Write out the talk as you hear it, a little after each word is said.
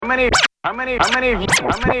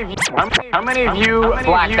of you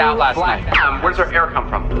blacked out last night? Where does our air come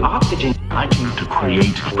from? Oxygen. I came to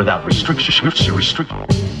create without restriction.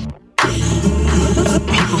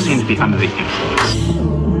 People seem to be under the influence.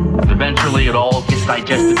 Eventually, it all gets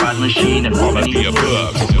digested by the machine, and all of the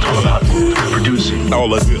above. It's all about producing.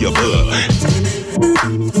 All of the above.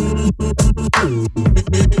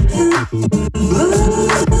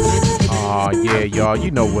 Aw, yeah, y'all, you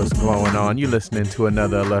know what's going on. You're listening to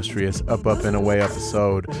another illustrious Up and Away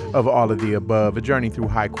episode of All of the Above, a journey through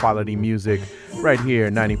high-quality music right here,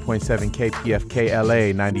 90.7 Kpfk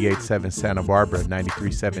LA, 98.7 Santa Barbara,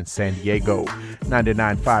 93.7 San Diego,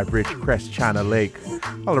 99.5 Rich Crest, China Lake,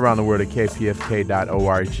 all around the world at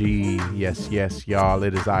kpfk.org. Yes, y'all,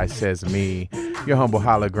 it is I, says me, your humble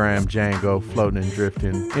hologram Django, floating and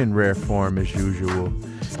drifting in rare form as usual.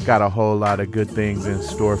 Got a whole lot of good things in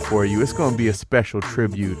store for you. It's going to be a special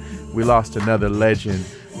tribute. We lost another legend,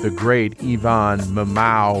 the great Ivan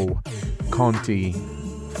Mamao Conti,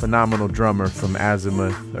 phenomenal drummer from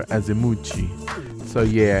Azimuchi. So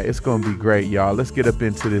yeah, it's going to be great, y'all. Let's get up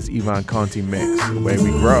into this Ivan Conti mix, the way we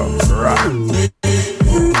grow. Right.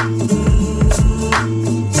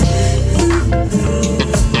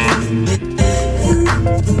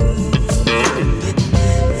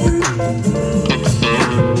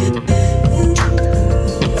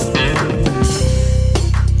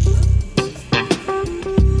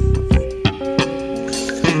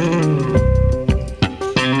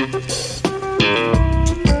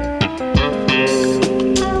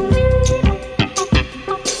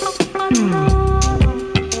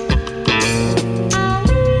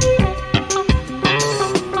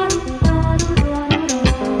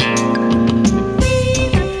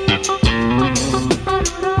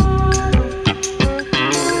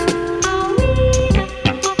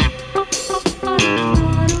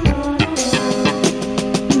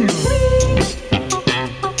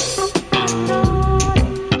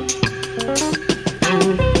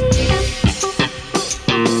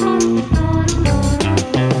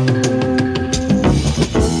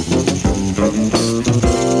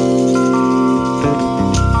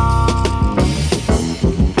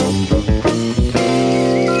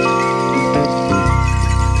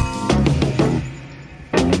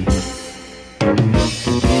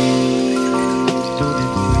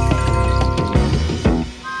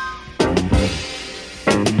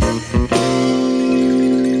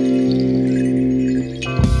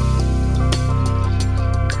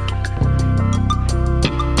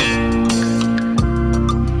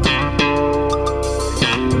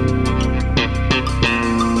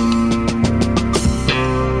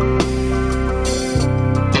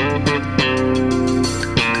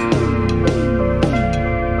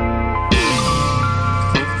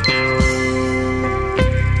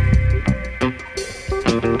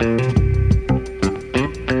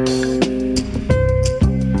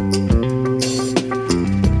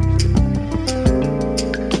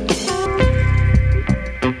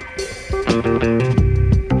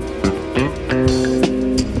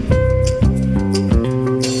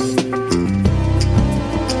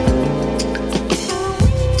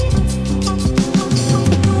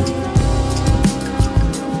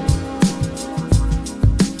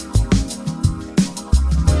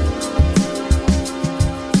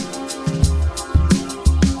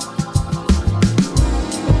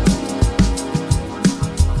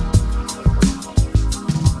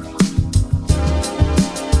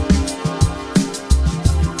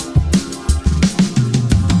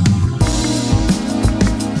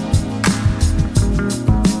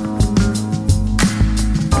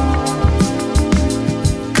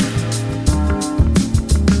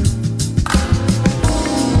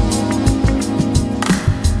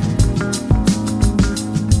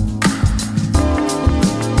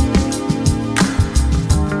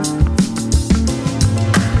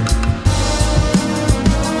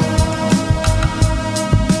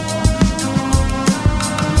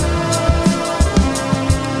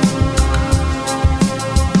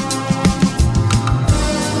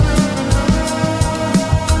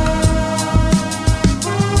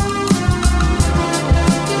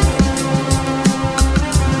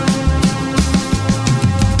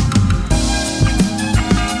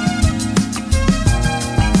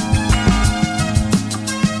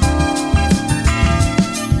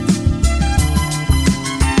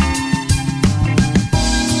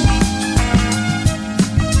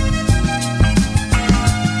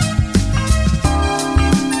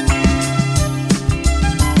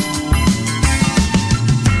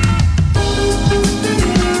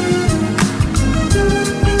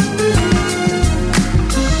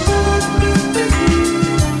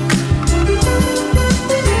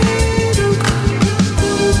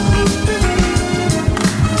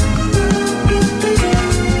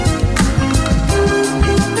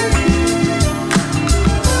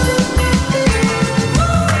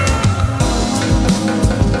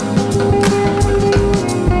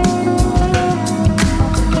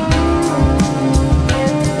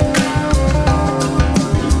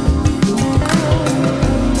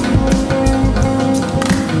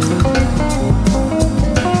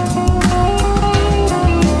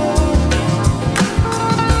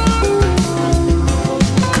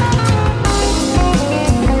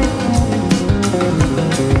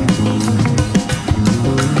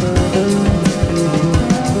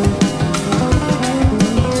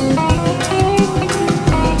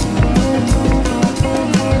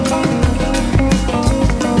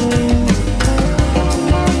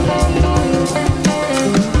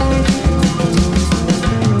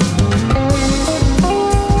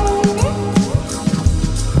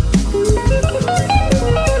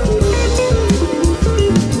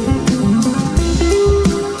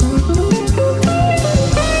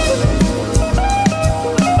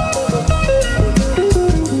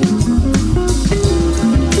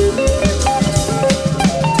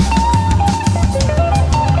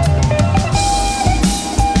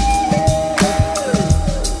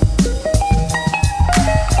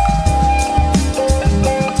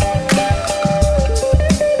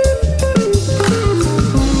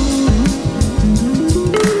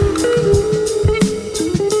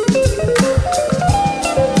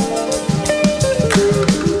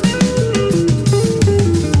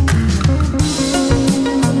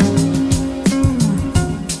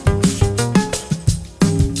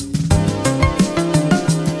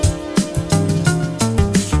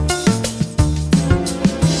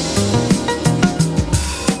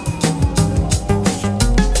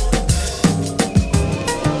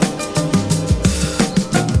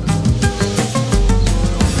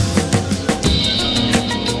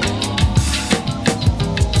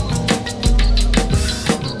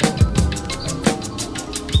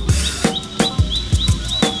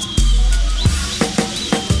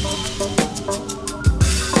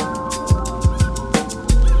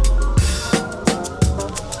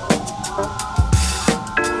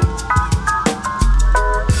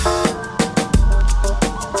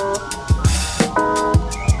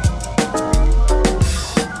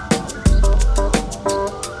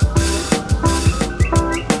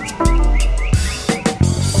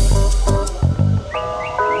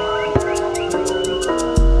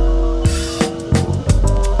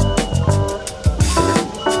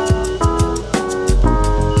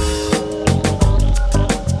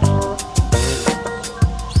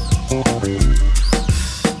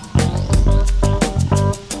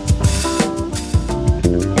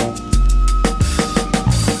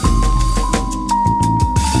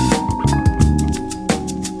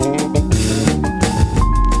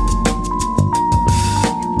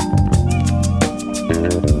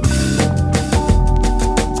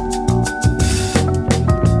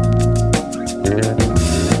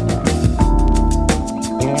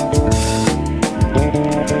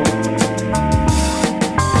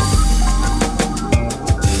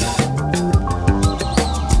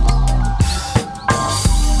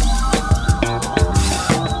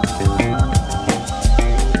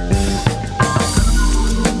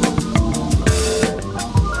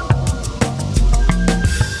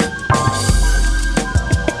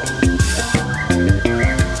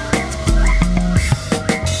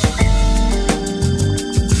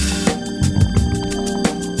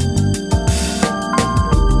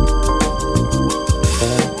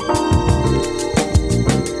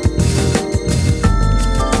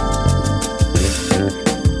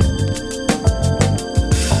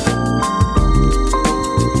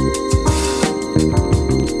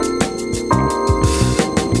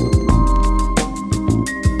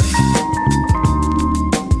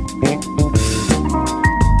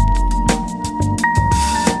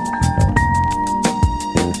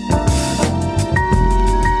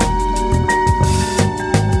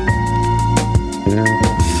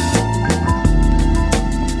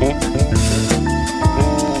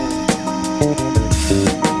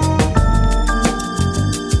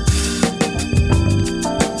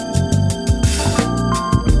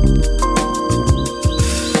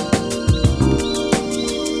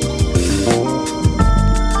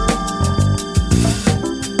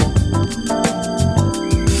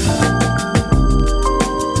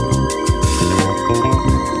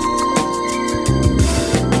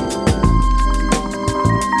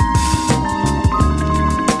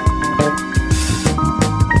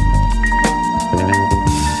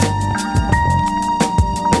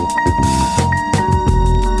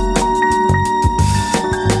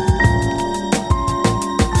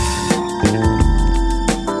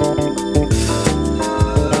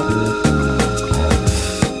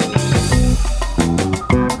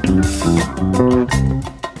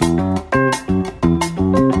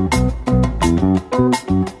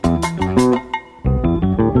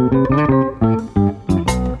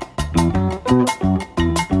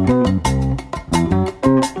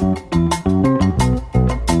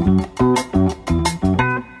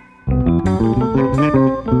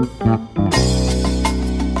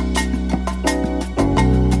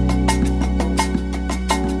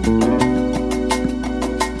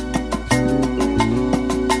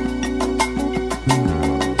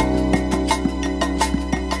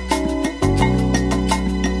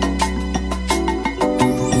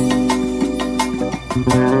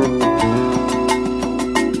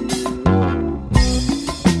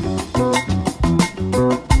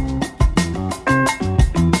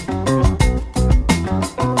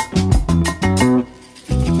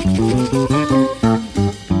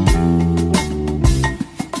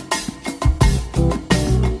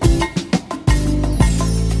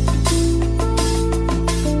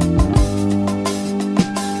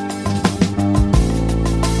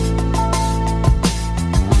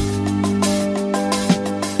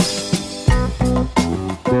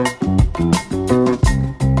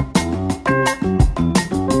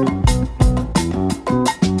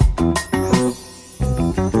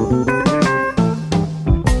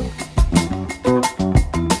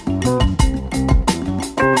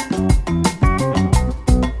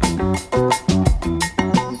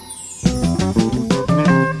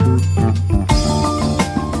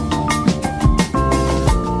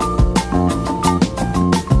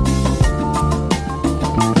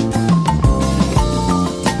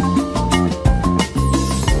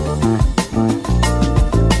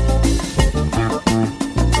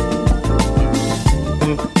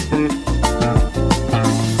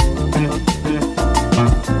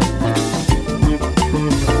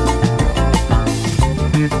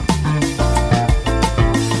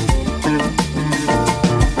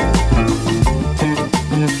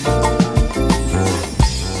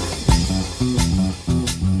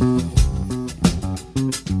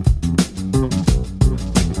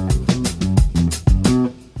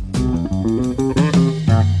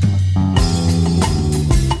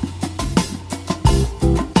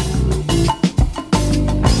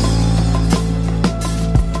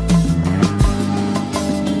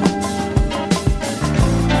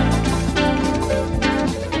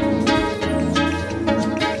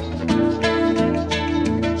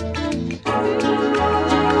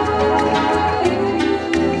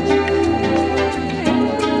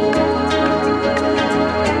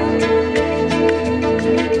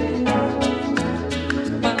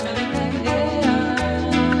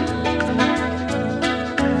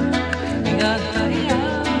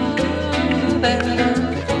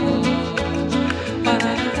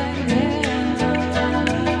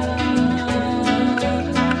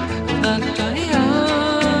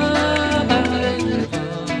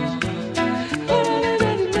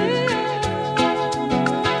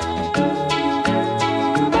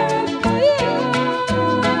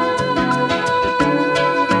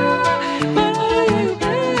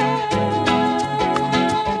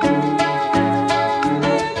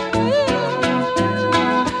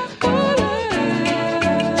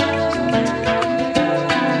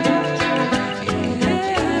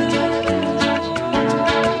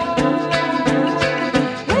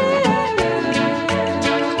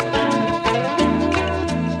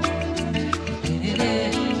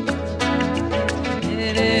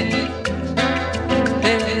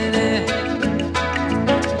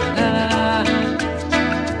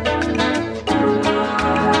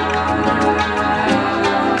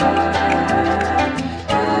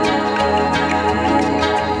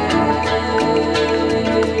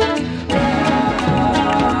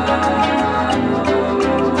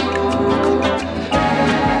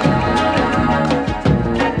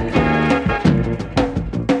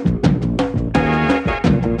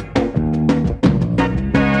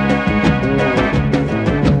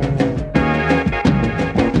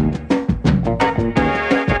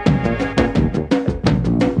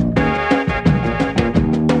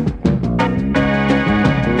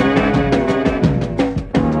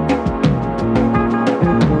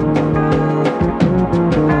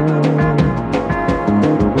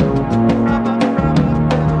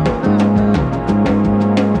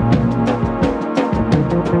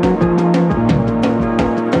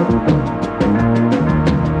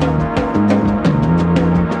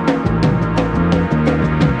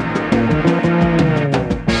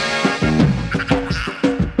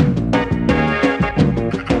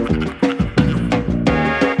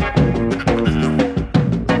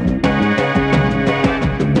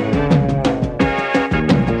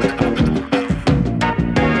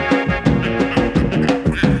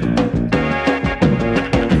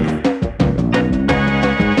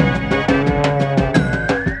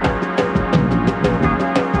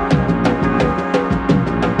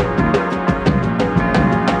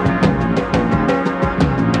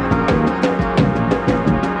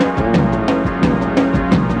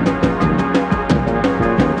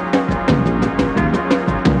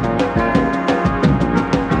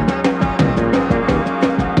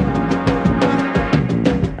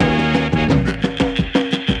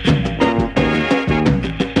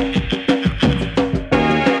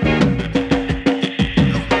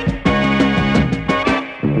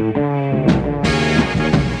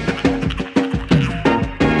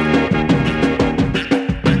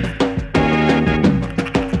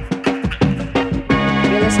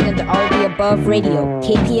 Above Radio,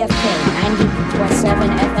 KPFK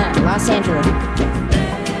 90.7 FM, Los Angeles.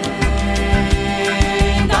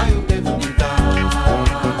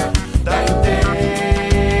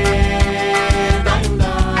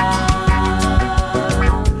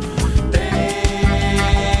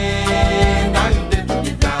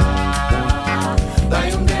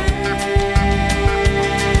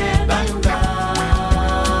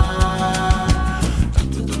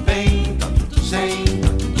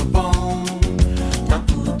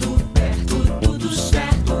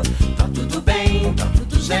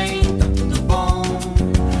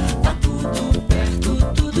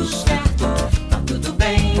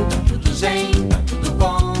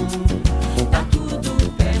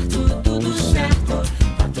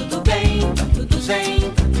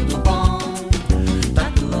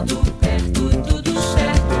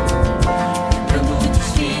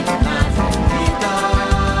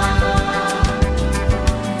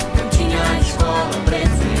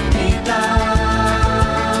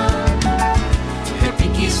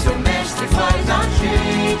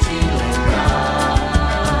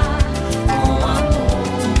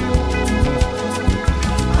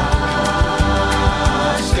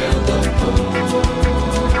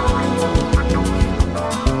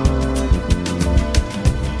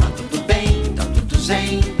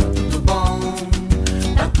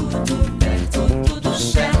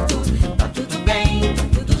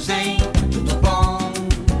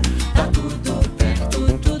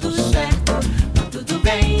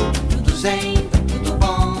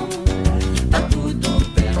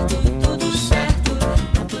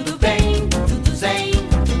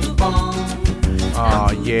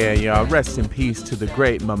 Rest in peace to the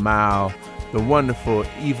great Mamao, the wonderful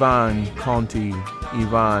Conti,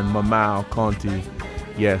 Mamao Conti.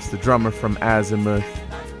 Yes, the drummer from Azimuth,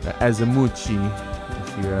 Azimuchi,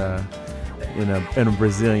 if you're in a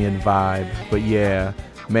Brazilian vibe. But yeah,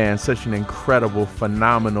 man, such an incredible,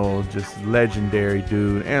 phenomenal, just legendary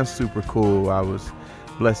dude, and super cool. I was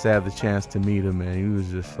blessed to have the chance to meet him, and he was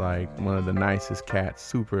just like one of the nicest cats,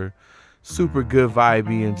 super good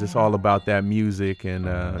vibey, and just all about that music and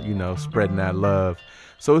spreading that love.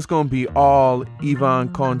 So it's gonna be all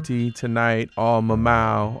Conti tonight, all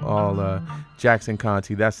Mamao, all Jackson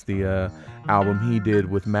Conti. That's the album he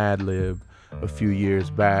did with Madlib a few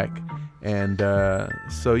years back, and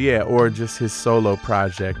or just his solo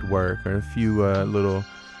project work, or a few little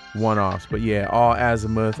one-offs. But yeah, all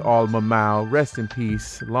Azimuth, all Mamao. Rest in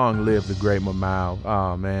peace, long live the great Mamao.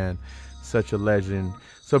 Oh man, such a legend.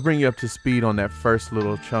 So bring you up to speed on that first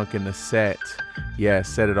little chunk in the set. Yeah,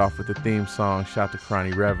 set it off with the theme song, Shout to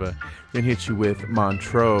Cronny Reva. Then hit you with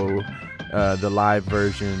Montreux, the live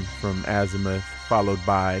version from Azimuth, followed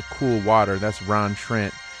by Cool Water. That's Ron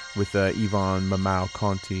Trent with Yvonne Mamao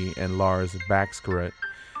Conti and Lars Baxcaret.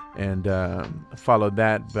 And followed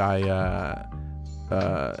that by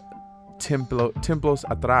Templos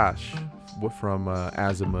Atrás from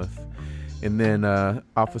Azimuth. And then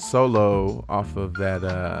off of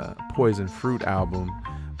that Poison Fruit album,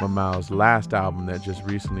 Mamao's last album that just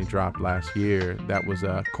recently dropped last year, that was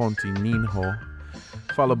Conti Ninho,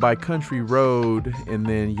 followed by Country Road, and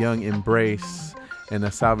then Young Embrace and a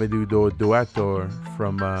Salvador Duetor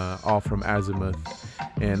all from Azimuth.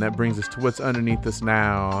 And that brings us to what's underneath us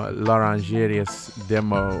now, Laranjeria's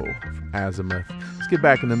demo from Azimuth. Let's get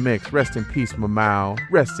back in the mix. Rest in peace, Mamao.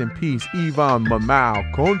 Rest in peace, Yvonne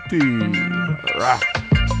Mamao Conti. Rah.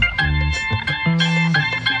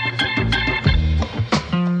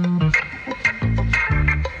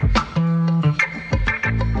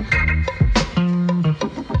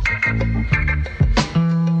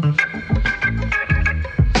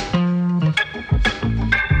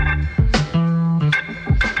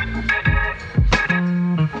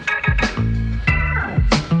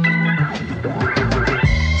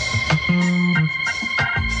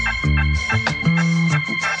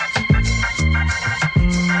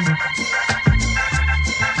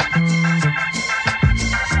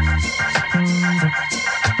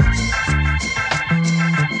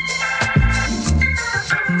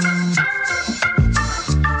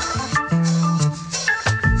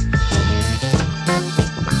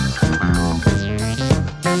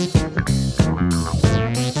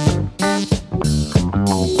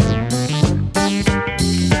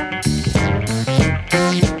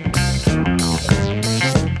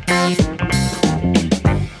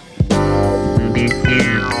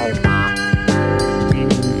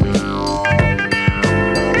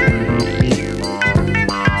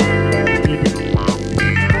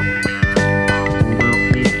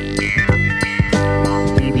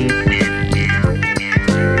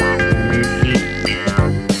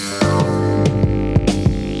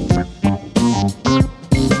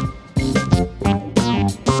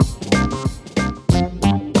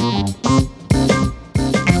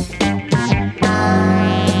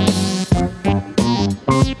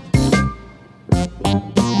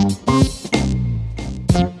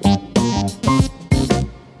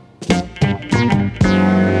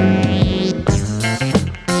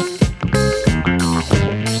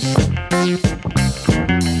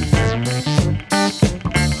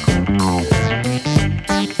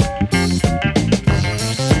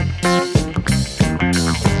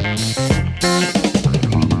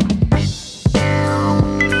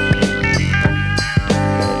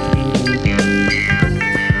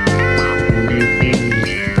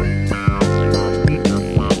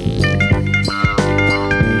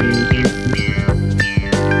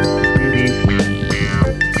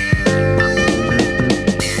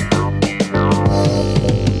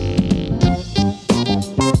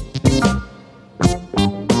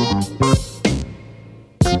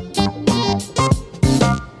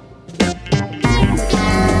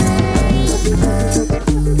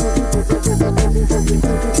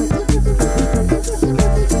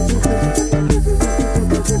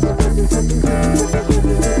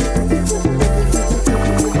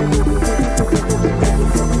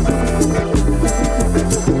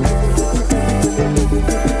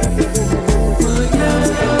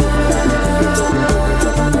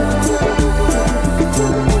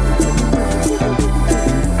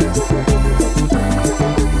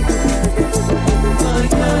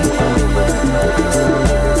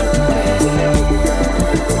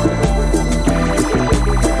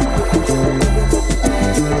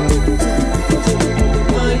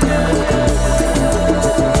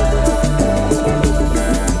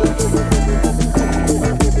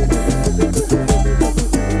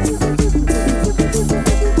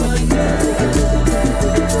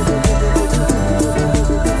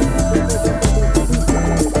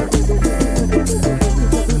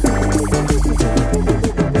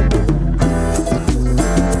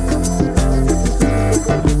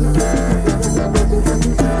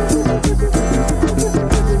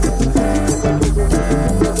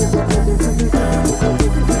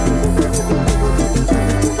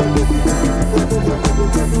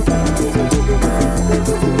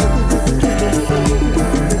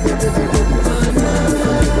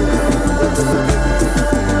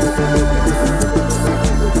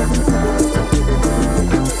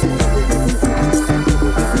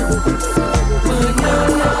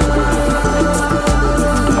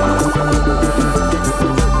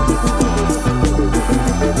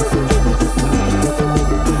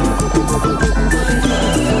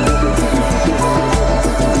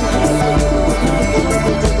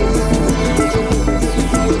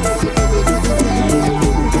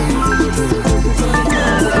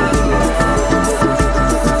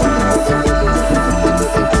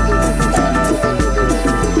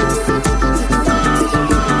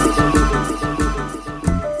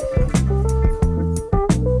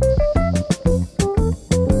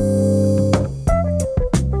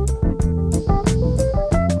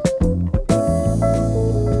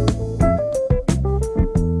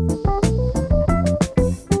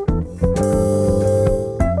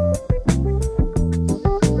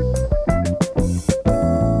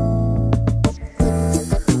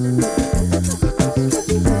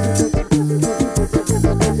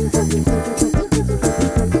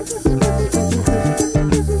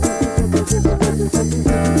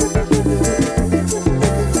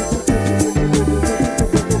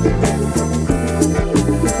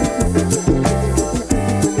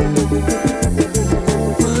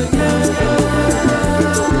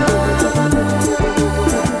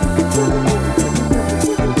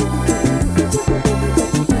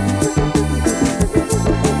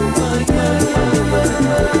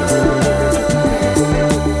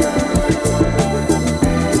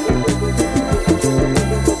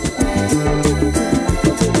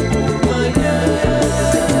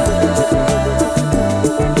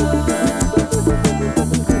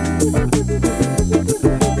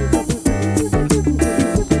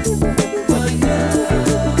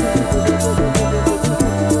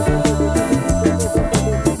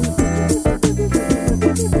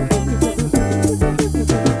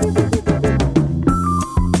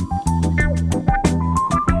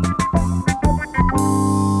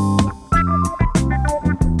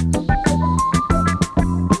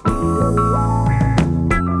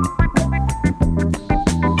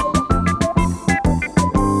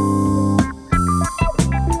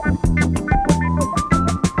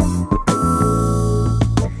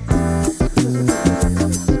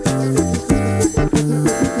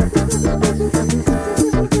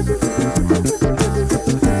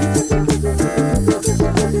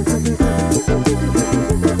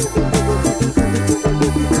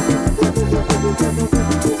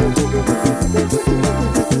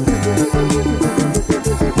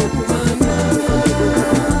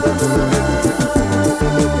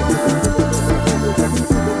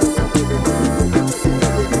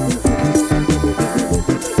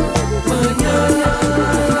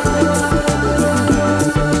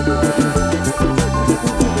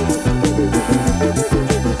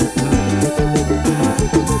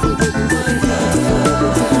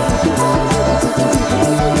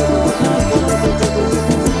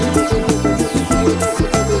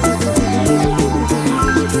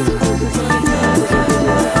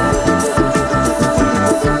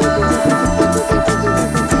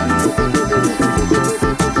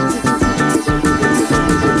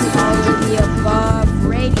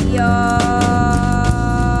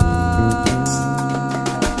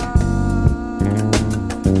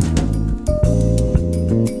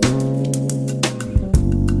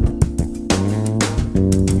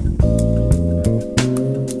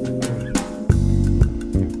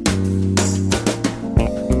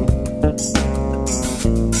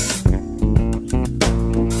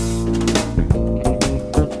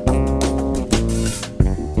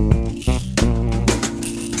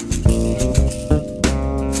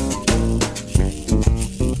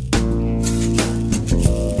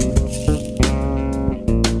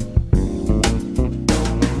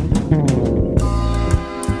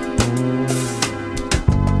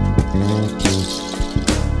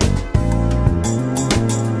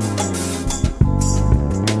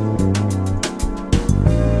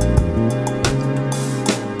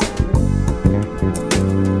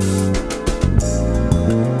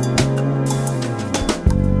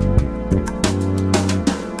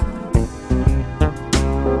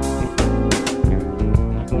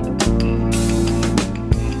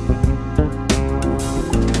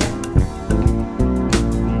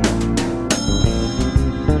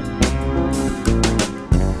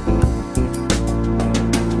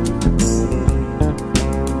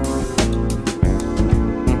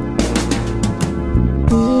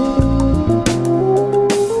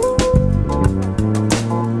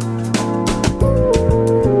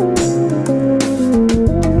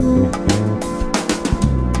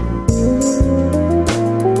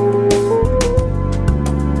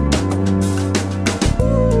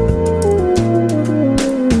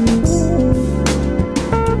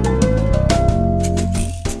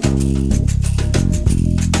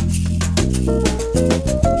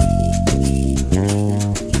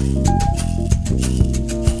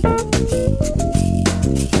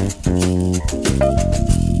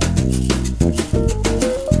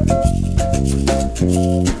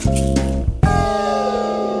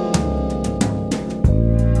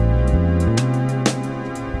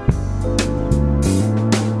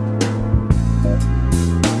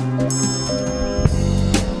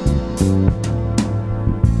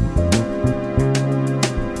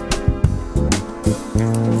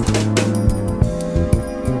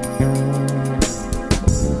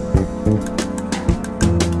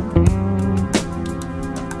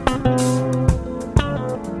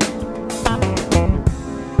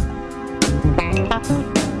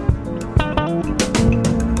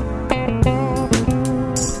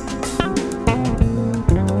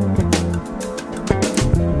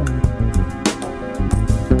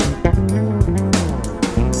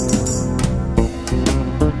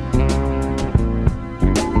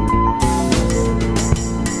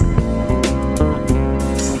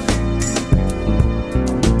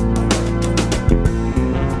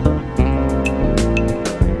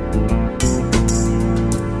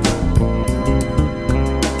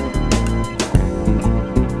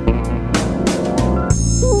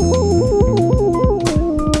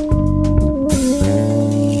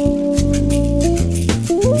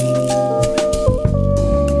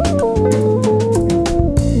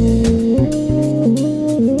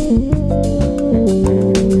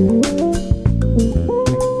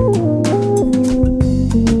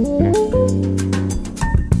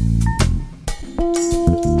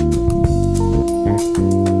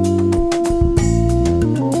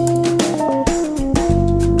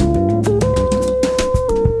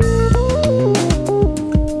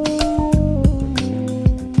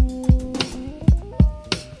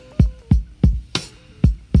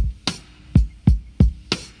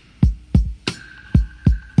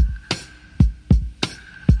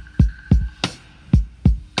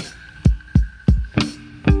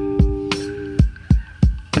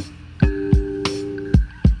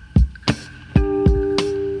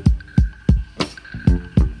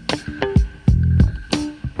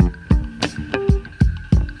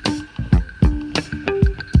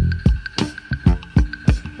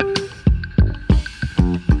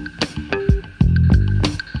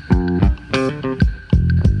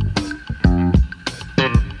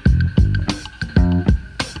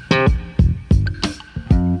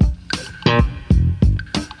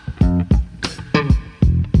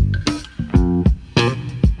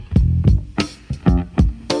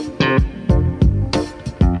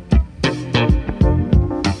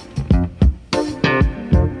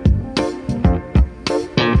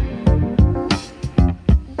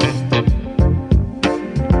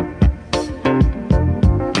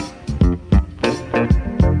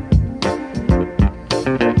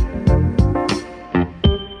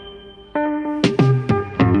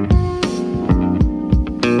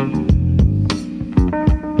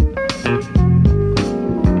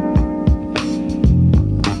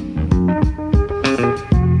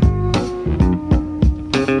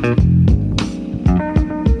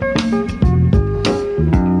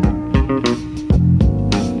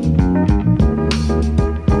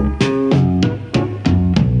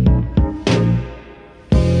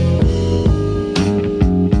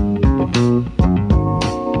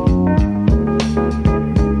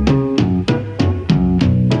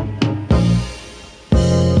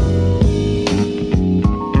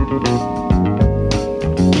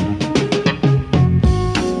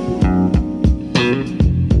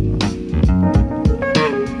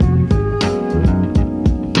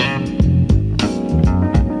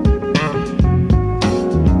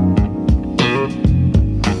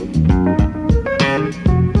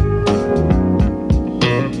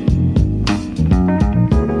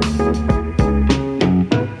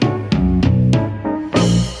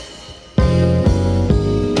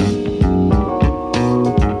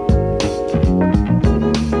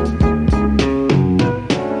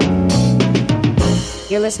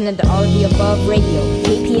 You're listening to All of the Above Radio,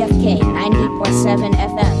 Kpfk 98.7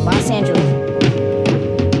 FM, Los Angeles.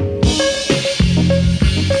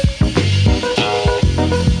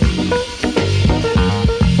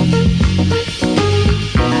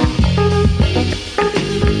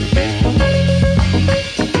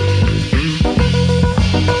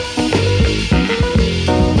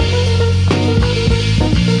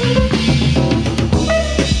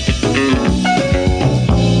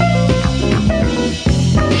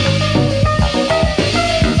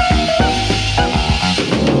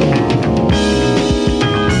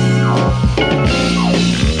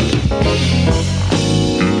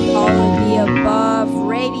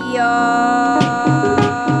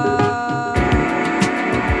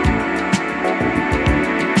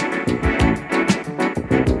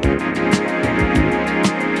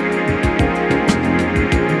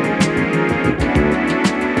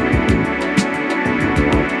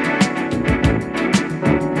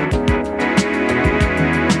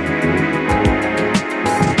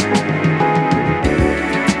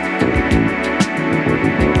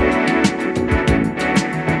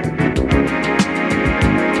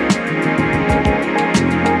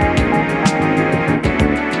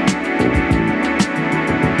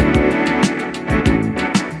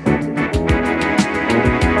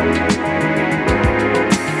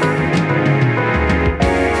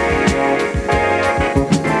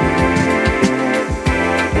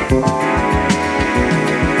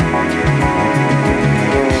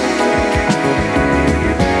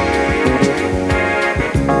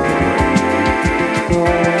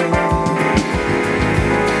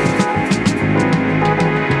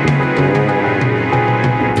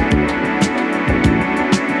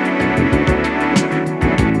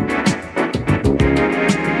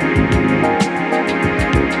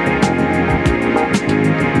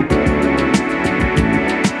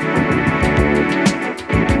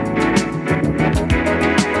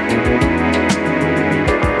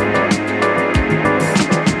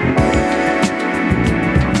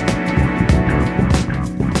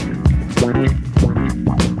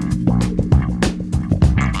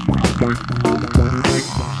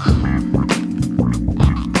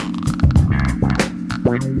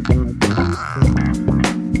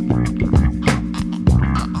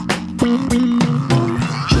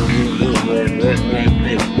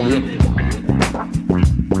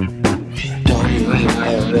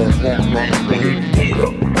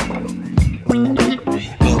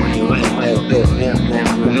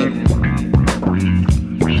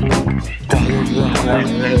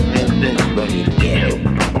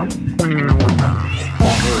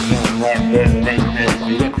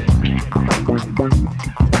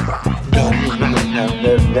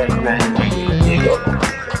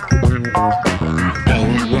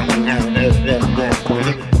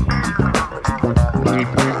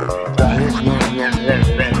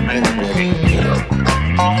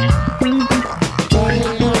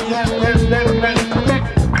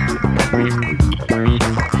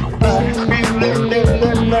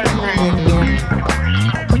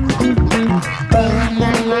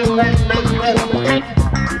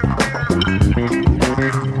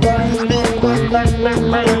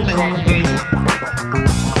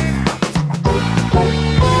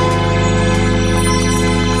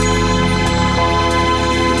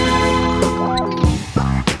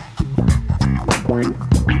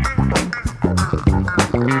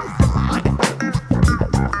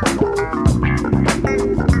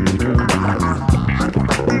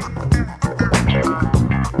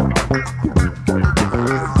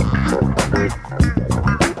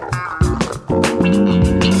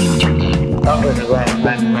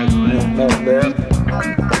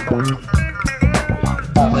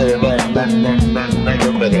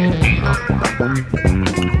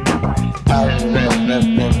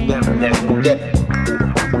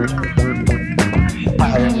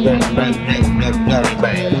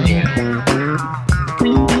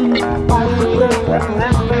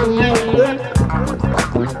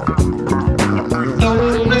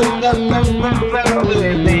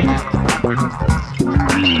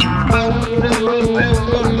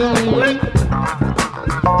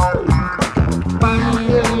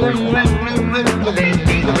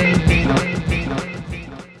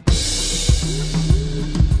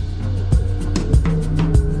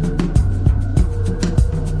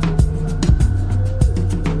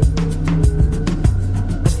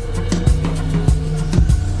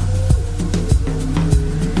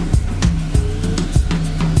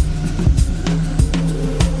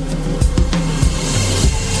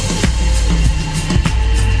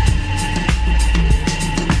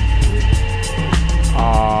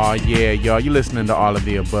 yeah, y'all, you're listening to All of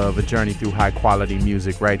the Above, a journey through high quality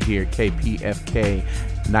music right here, KPFK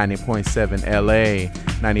 90.7 LA,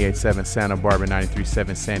 98.7 Santa Barbara,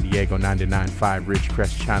 93.7 San Diego, 99.5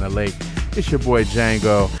 Ridgecrest, China Lake. It's your boy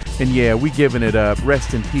Django, and yeah, we giving it up.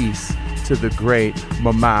 Rest in peace to the great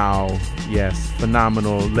Mamao. Yes,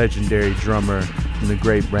 phenomenal, legendary drummer from the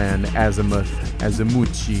great band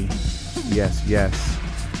Azimuchi. Yes, yes.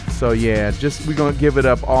 So yeah, we're gonna give it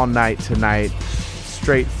up all night tonight.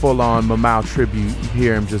 Straight full-on Mamao tribute. You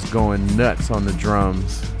hear him just going nuts on the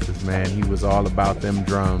drums. Cause man, he was all about them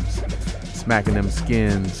drums, smacking them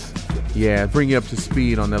skins. Yeah, bring you up to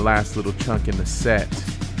speed on the last little chunk in the set.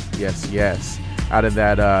 Yes, yes. Out of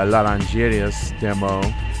that Laranjerias demo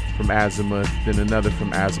from Azimuth, then another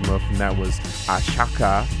from Azimuth, and that was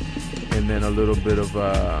Ashaka, and then a little bit of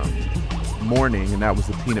Morning, and that was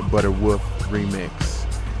the Peanut Butter Wolf remix,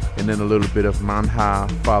 and then a little bit of Manha,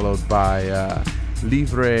 followed by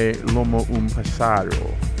Livre Lomo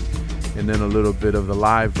Pasaro, and then a little bit of the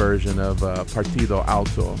live version of Partido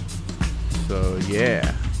Alto. So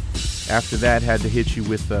yeah, after that had to hit you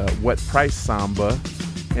with What Price Samba,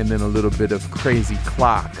 and then a little bit of Crazy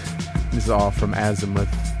Clock. This is all from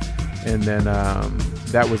Azimuth. And then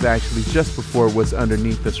that was actually just before what's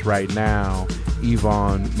underneath us right now,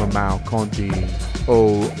 Yvonne Mamao Conti,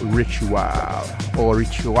 Ritual.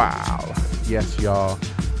 Yes, y'all.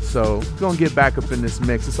 So gonna get back up in this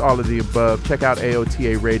mix. It's all of the above. Check out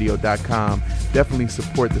AOTARadio.com. Definitely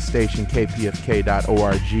support the station,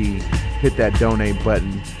 kpfk.org. Hit that donate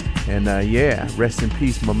button. And yeah, rest in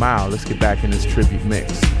peace, Mamao. Let's get back in this tribute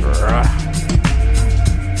mix.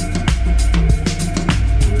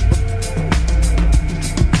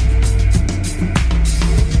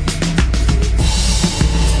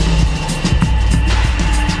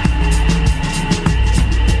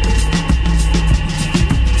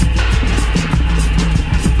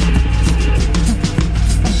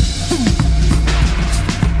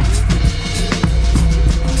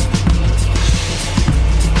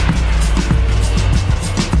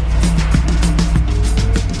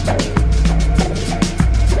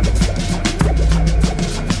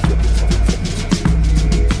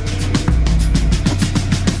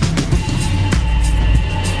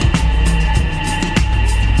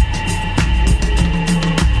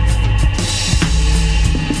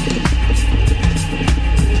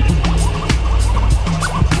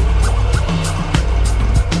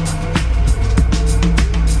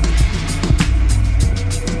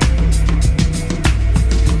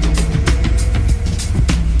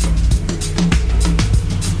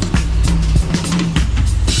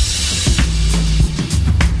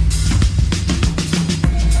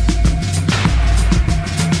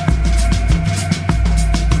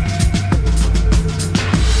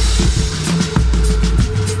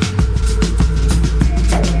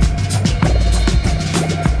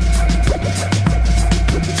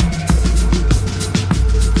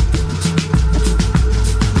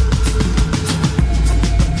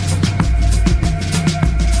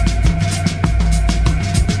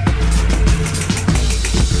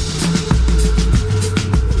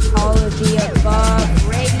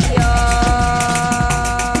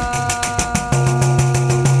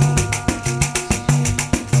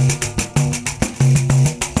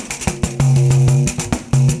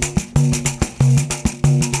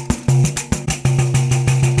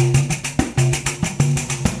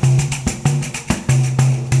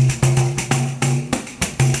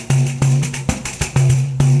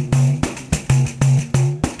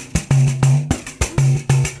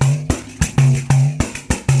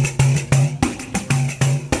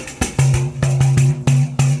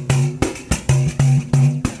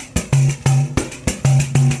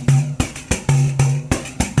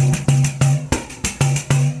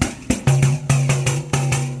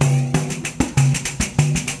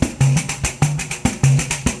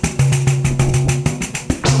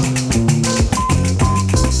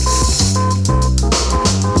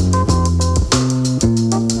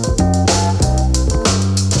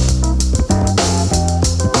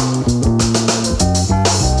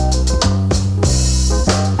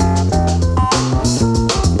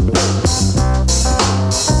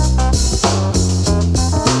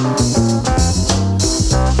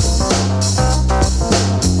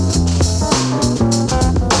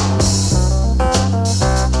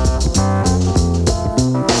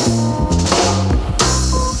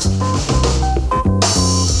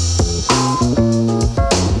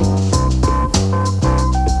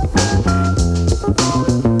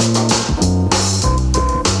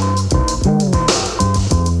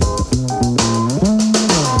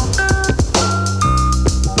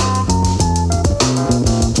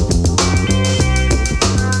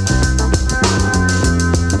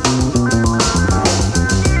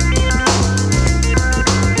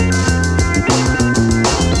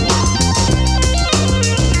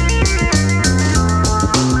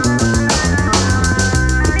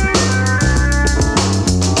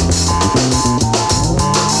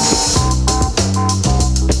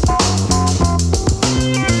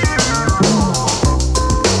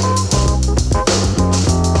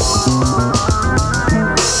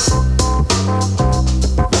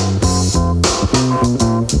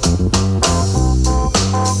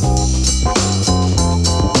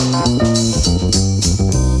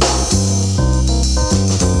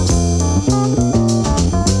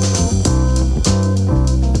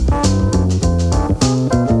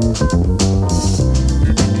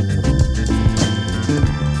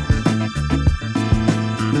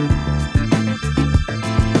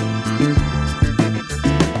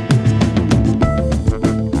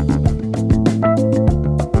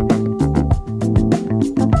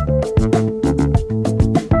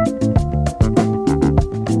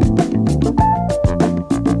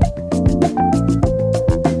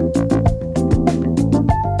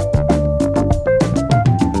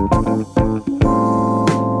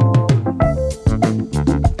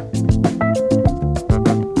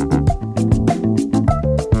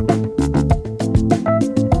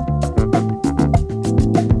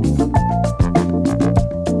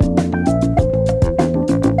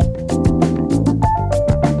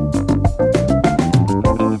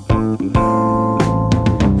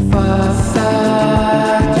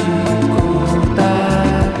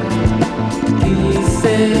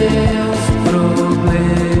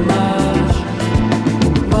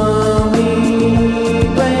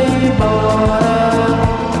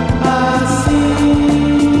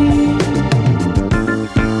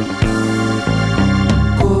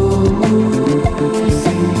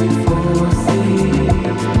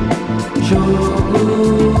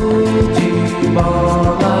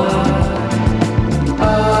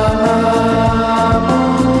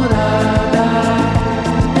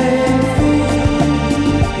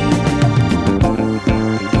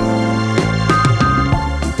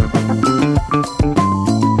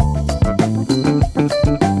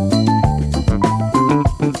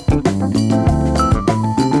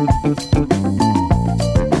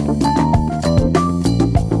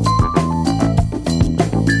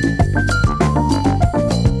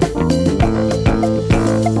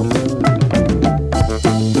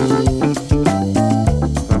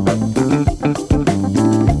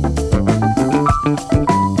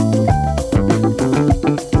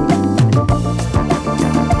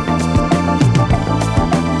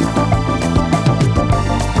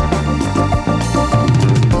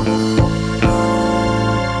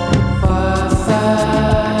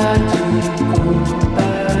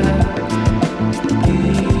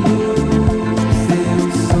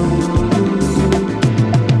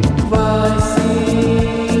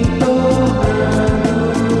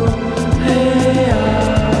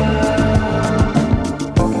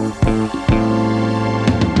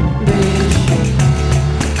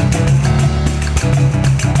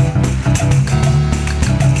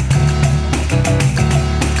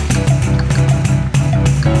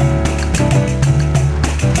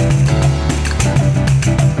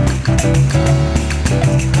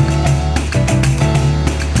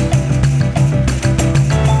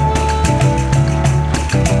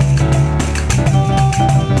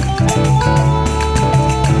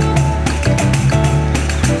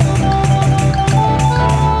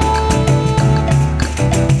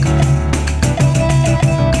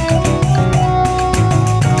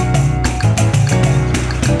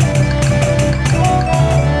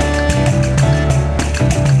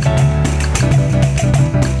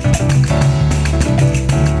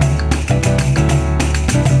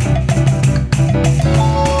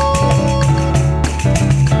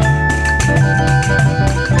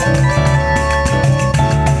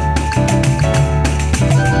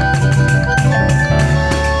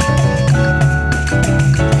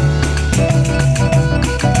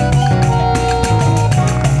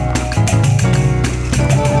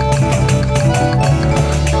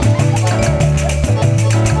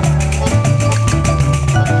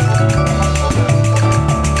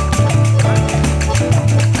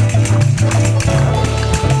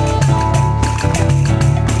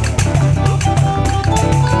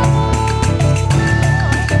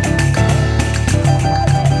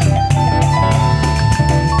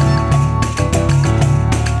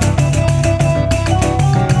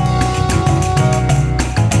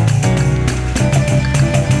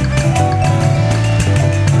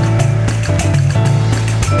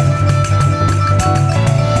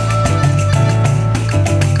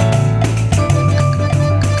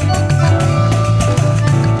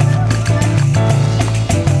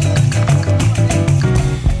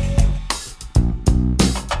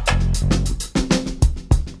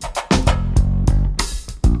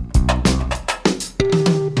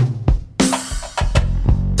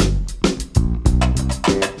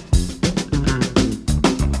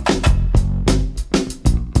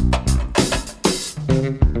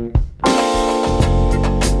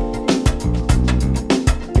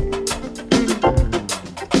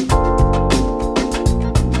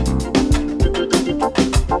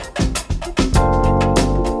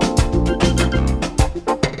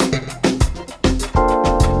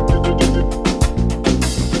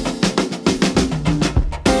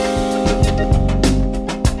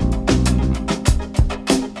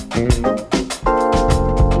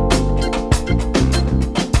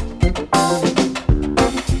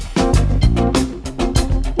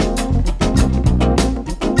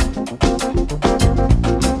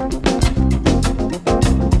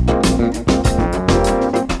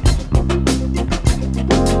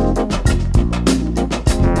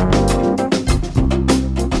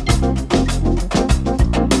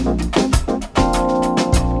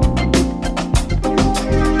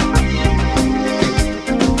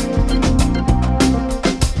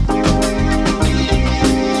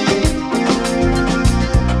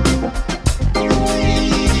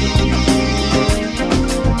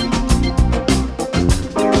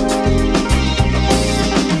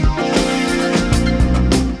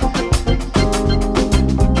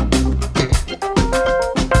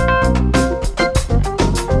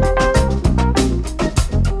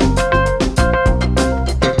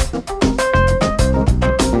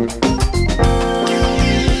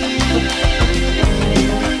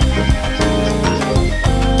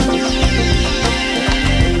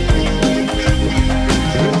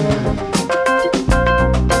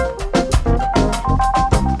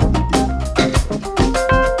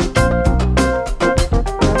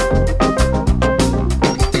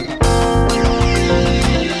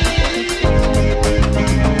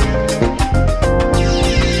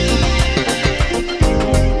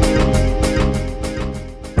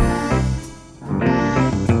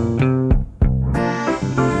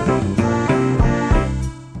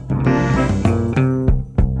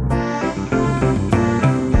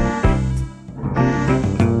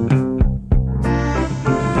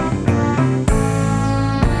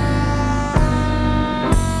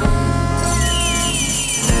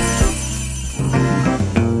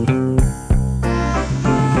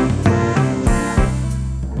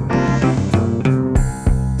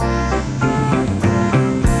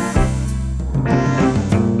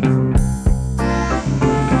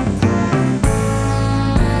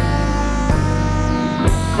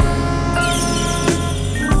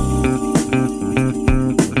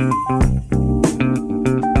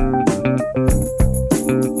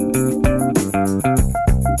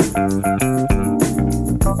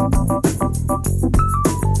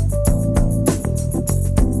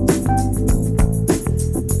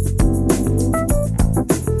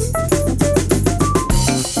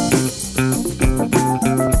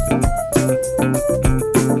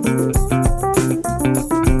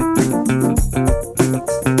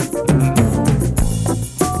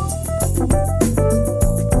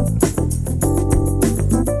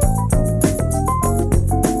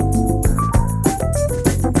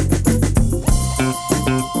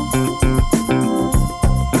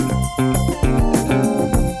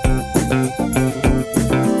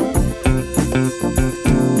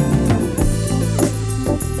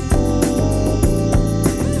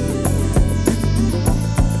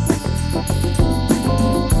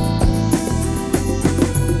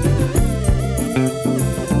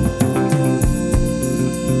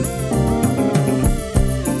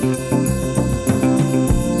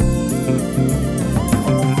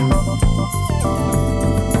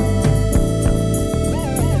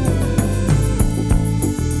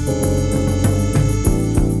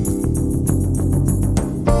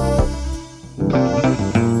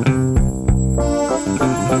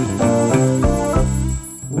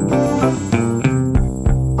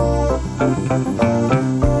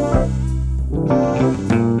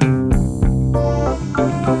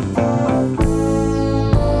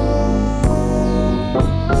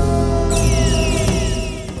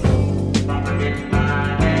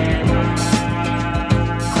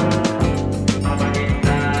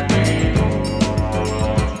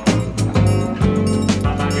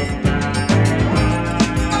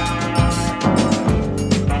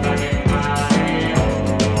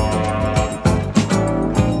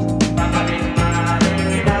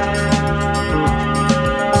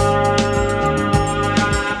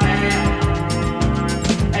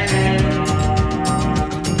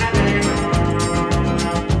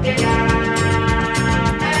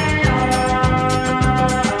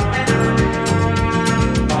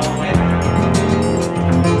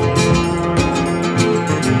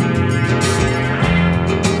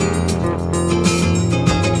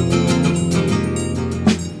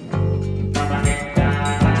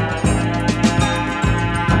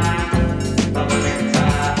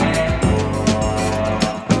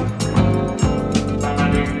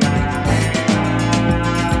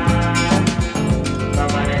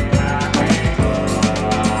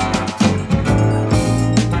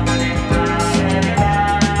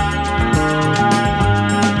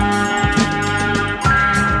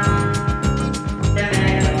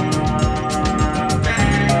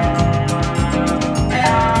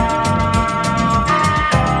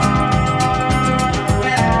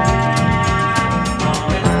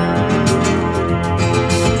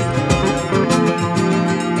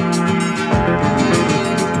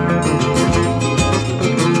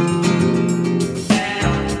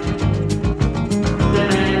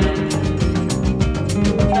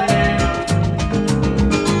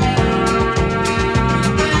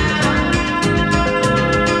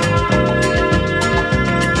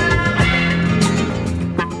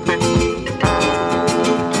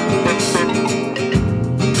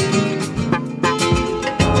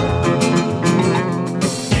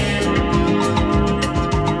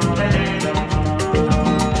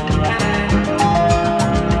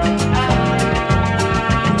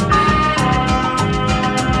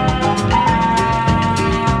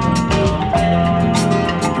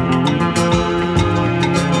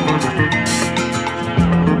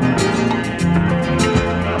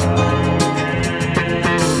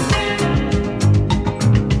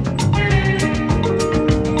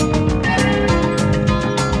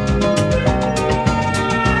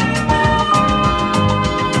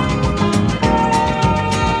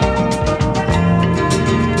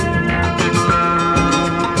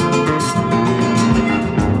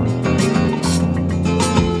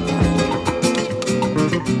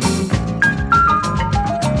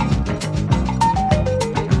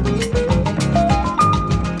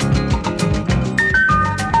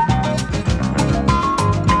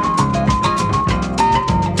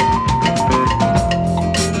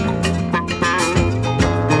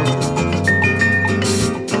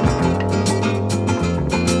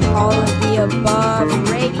 Above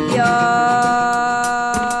Radio.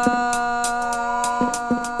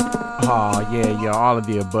 Oh, yeah, all of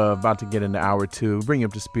the above. About to get into hour two. Bring you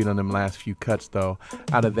up to speed on them last few cuts, though.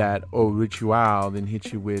 Out of that, O Ritual, then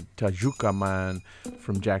hit you with Tajuka Man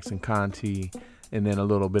from Jackson Conti, and then a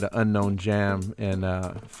little bit of Unknown Jam and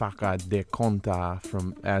Kpfk de Conta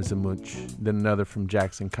from Azimuth, then another from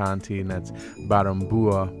Jackson Conti, and that's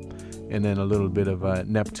Barambua, and then a little bit of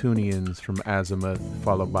Neptunians from Azimuth,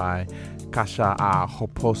 followed by Kasha A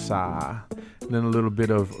Hoposa, and then a little bit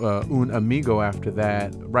of Un Amigo after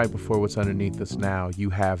that. Right before what's underneath us now, you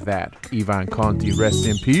have that. Ivan Conti, rest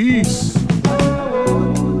in peace.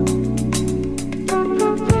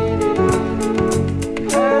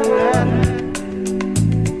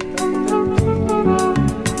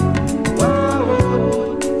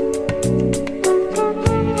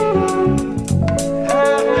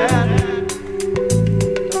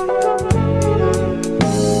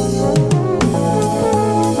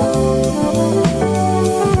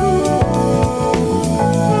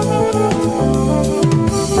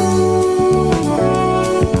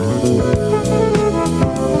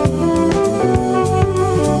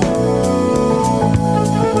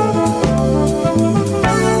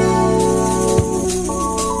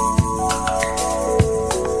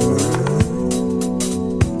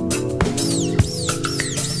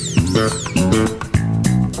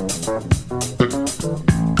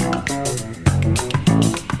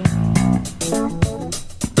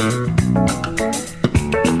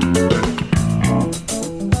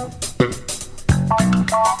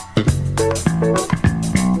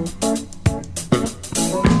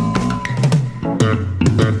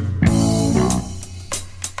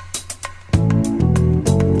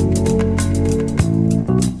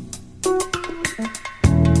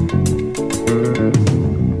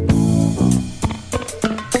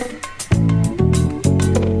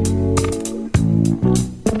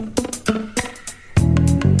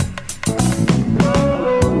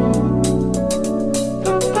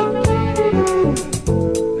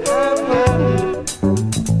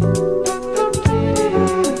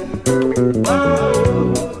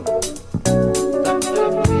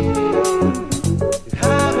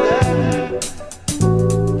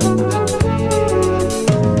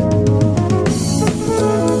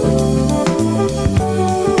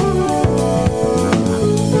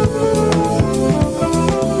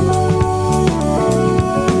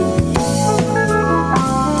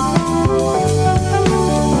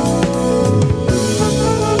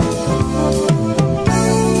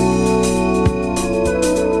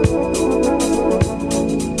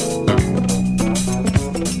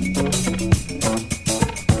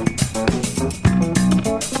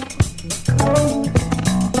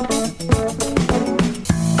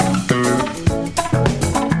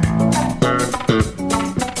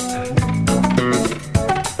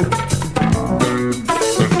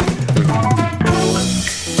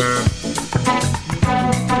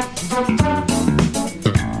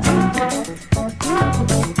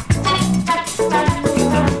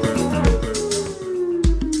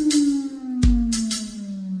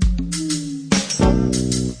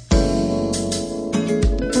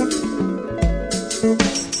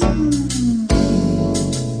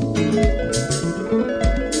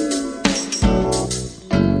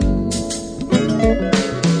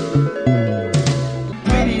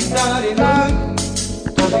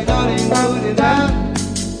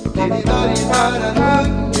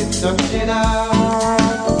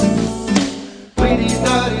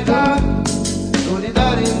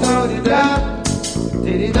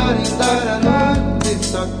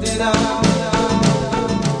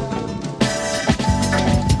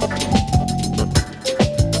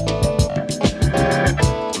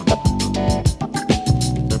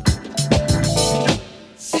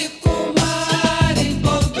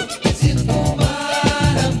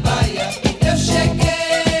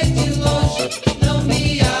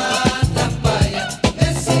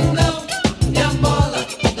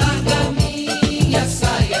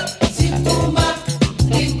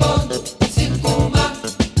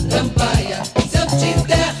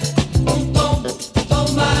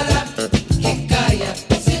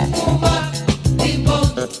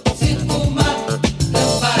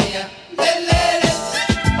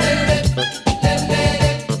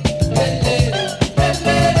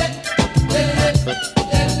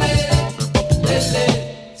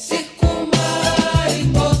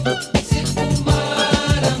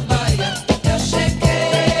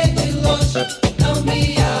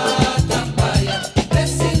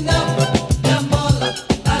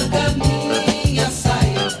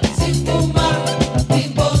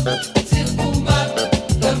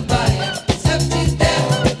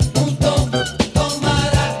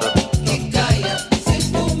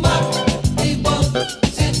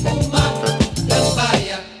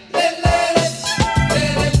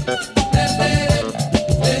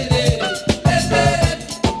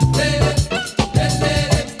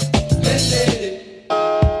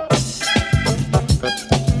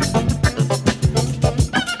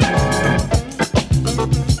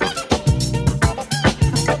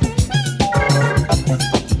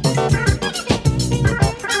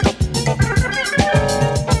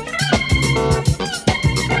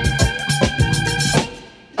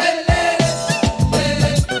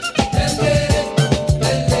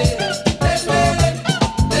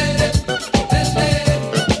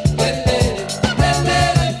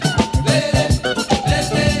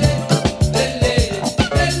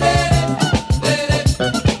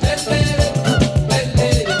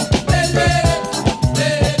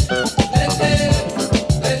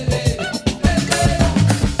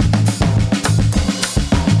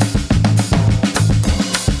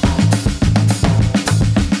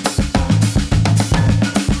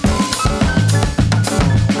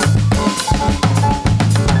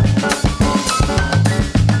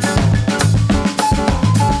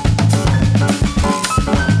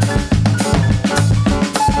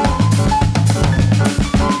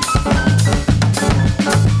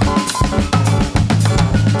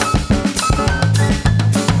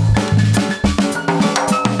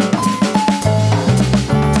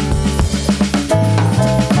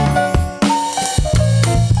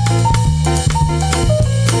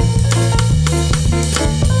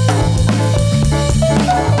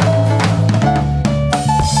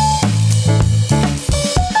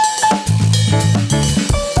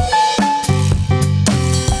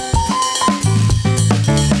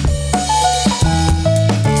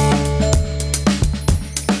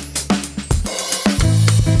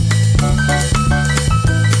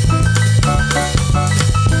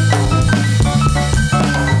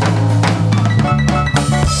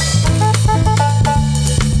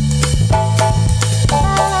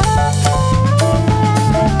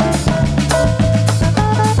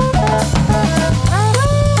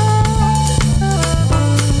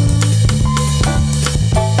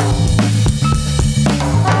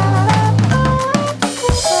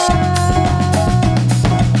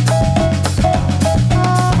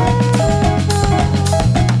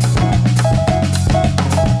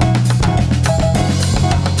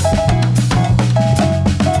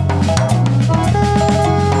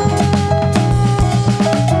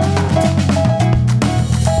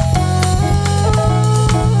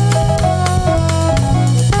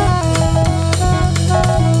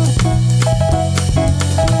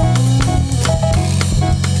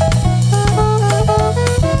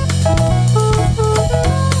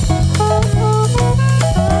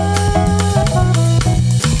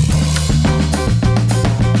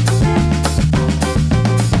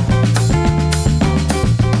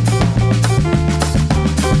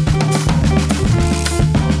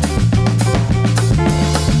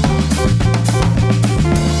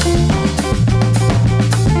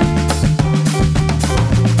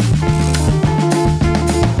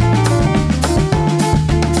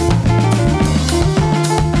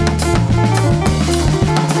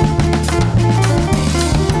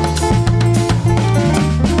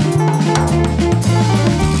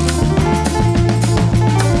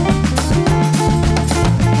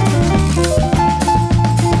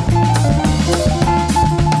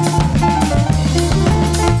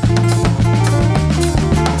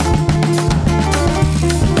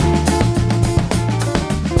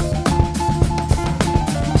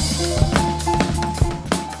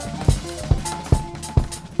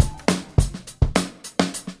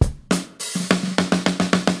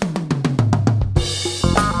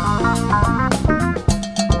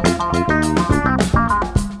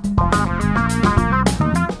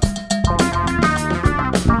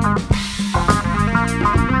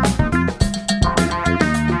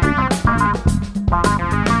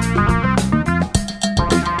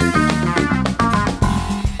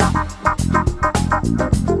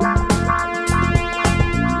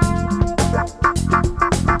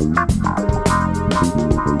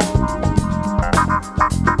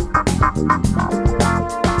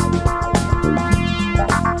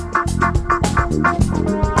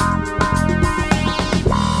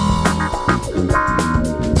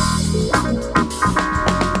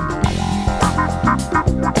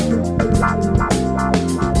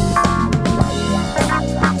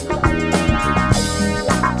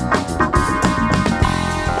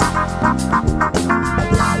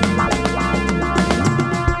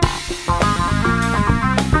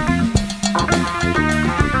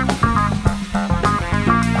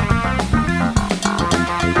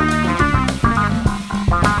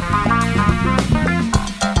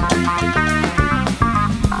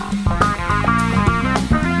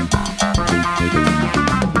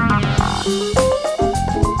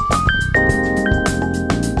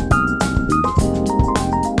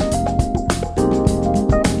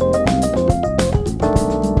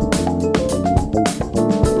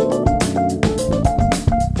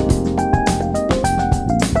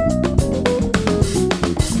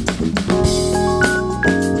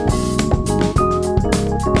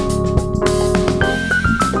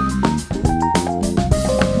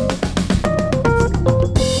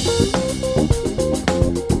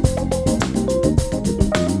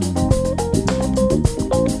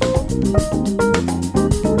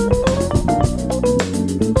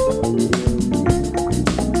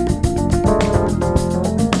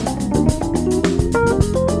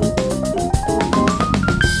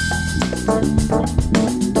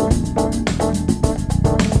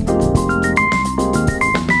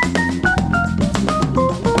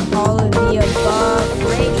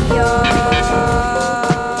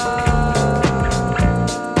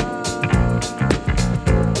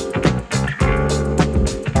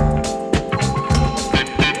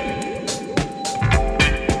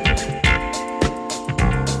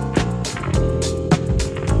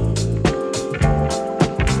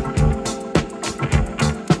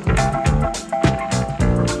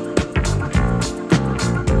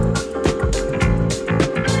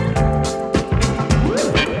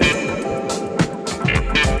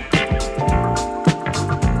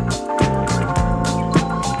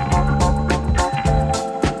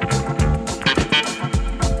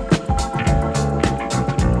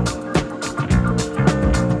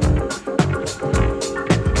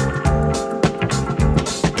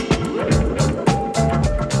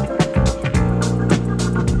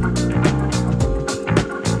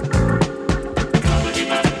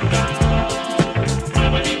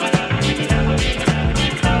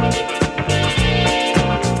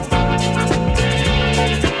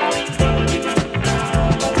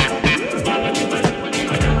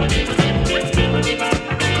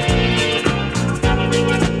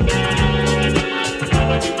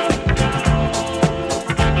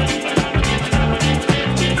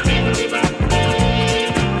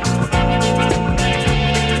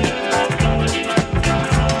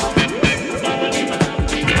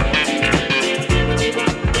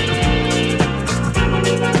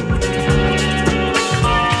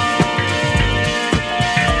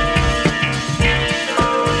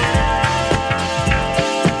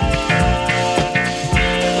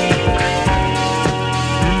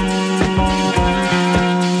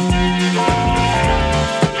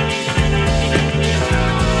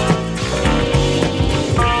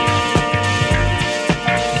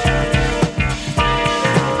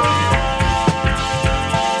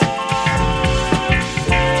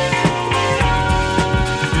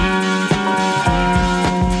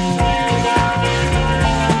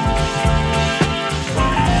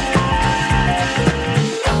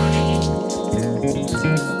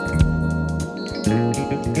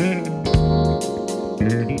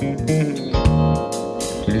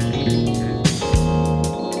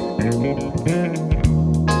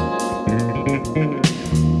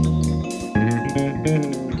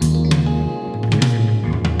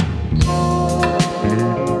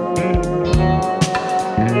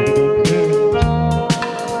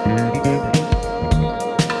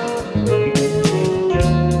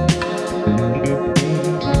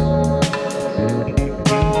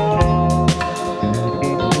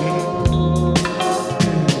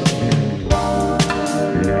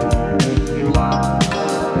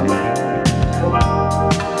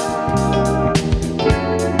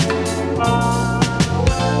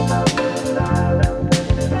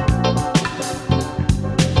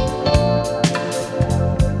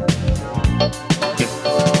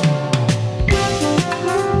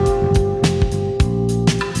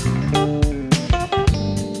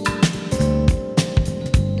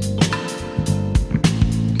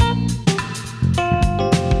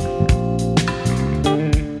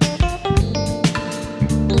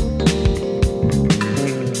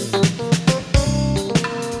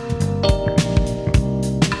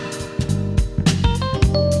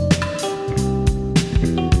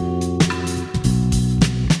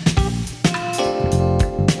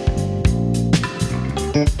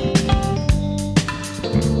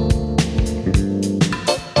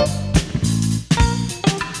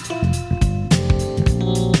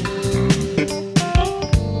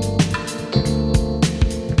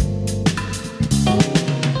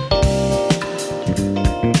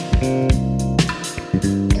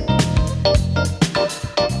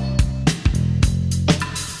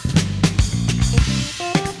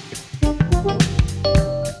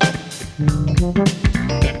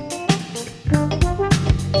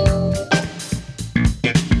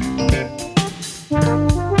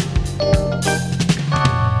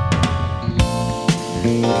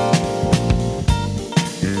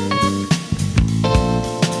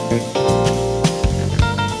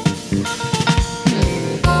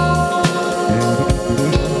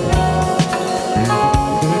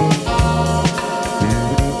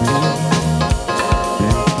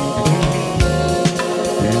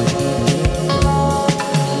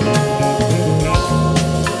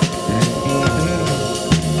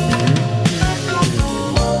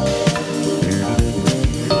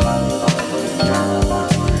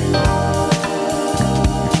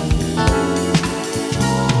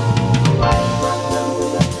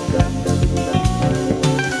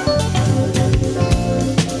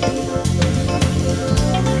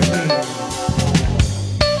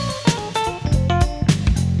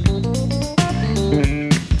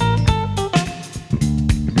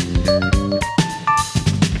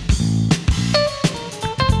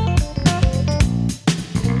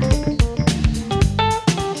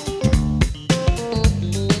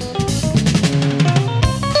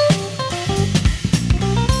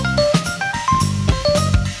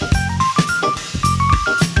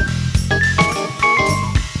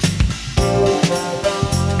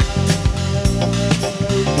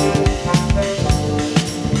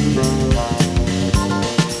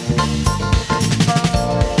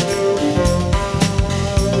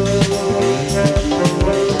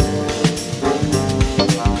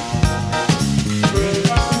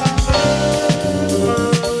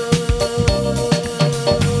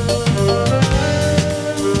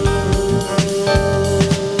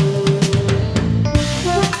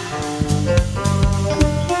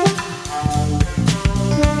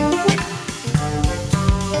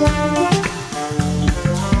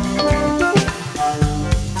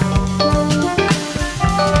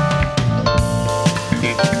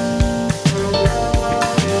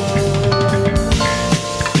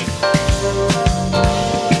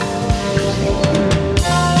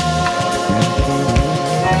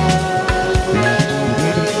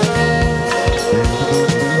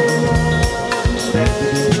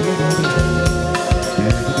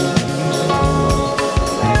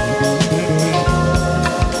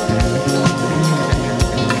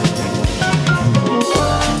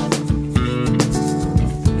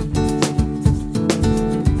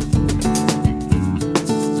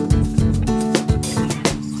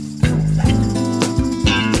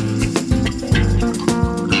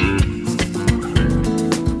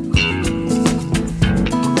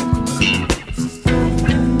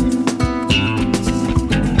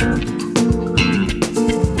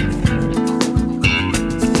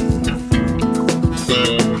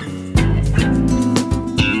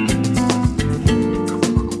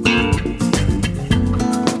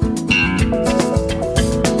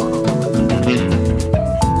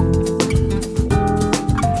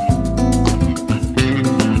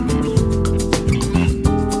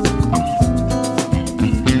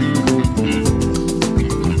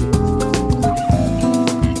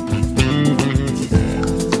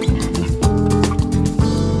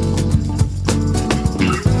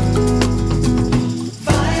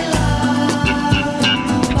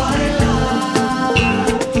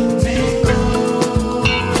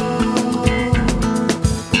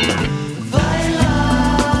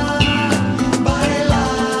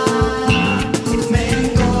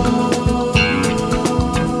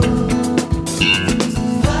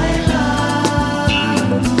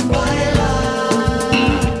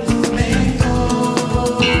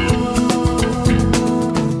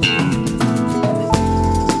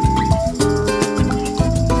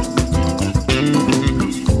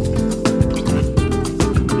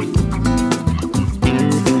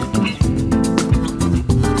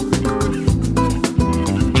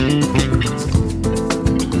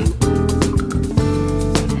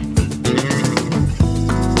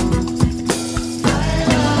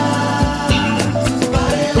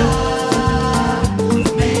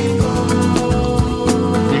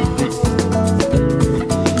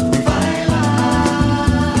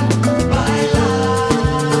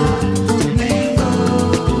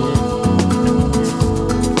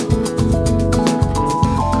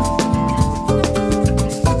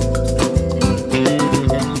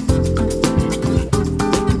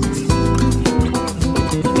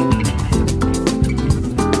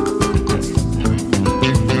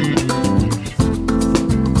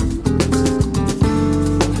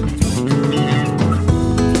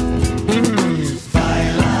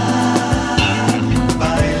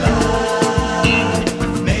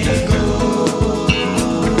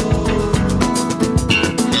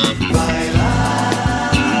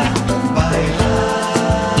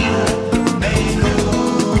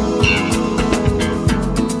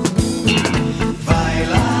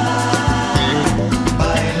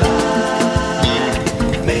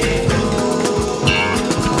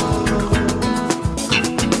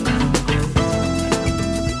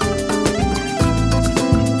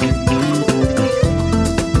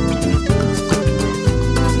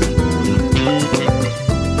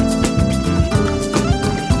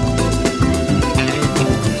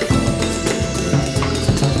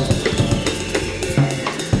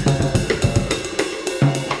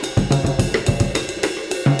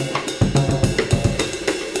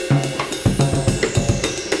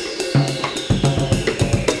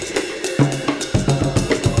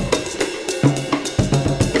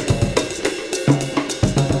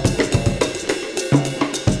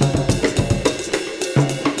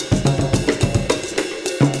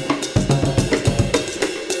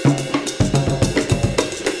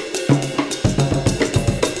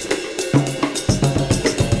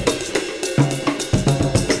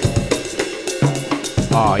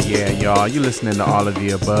 Oh yeah, y'all, you listening to all of the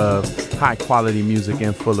above. High quality music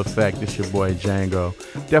in full effect. It's your boy Django.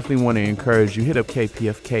 Definitely want to encourage you, hit up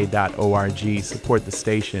kpfk.org, support the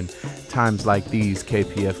station. Times like these,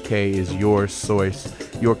 KPFK is your source,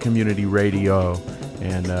 your community radio.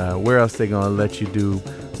 And where else they gonna let you do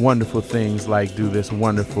wonderful things like do this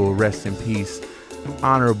wonderful rest in peace,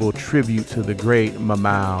 honorable tribute to the great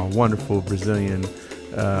Mamao, wonderful Brazilian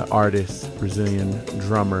artist, Brazilian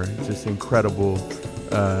drummer, just incredible,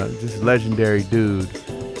 just legendary dude.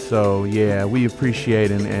 So yeah, we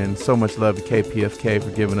appreciate and so much love to KPFK for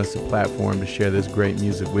giving us a platform to share this great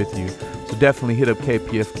music with you. So definitely hit up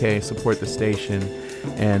KPFK, support the station.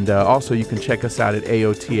 And also you can check us out at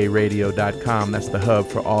aotaradio.com. That's the hub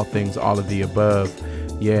for all things all of the above.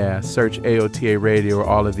 Yeah, search AOTA Radio or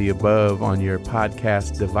all of the above on your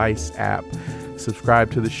podcast device app.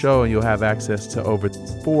 Subscribe to the show and you'll have access to over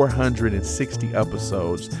 460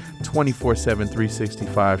 episodes, 24/7,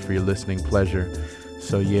 365 for your listening pleasure.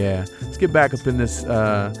 So yeah, let's get back up in this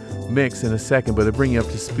mix in a second, but to bring you up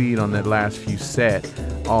to speed on that last few set,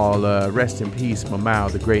 all rest in peace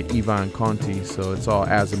Mamao, the great Ivan Conti. So it's all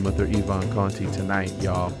Azimuth or Ivan Conti tonight,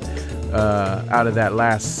 y'all. Out of that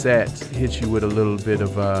last set, hit you with a little bit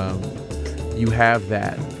of You Have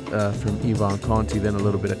That from Ivan Conti, then a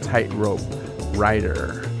little bit of Tightrope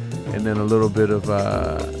Rider, and then a little bit of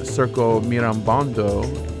Circo Mirambondo,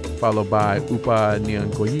 followed by Upa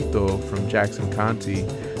Nyangoyito from Jackson Conti,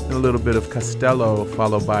 and a little bit of Costello,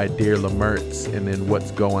 followed by Dear Lamertz, and then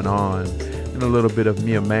What's Going On, and a little bit of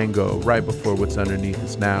Mia Mango right before What's Underneath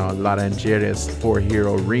Us Now, Laranjeres 4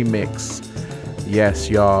 Hero remix. Yes,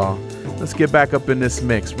 y'all. Let's get back up in this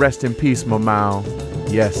mix. Rest in peace, Mamao.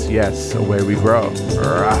 Yes, yes, away we grow.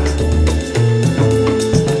 Rah.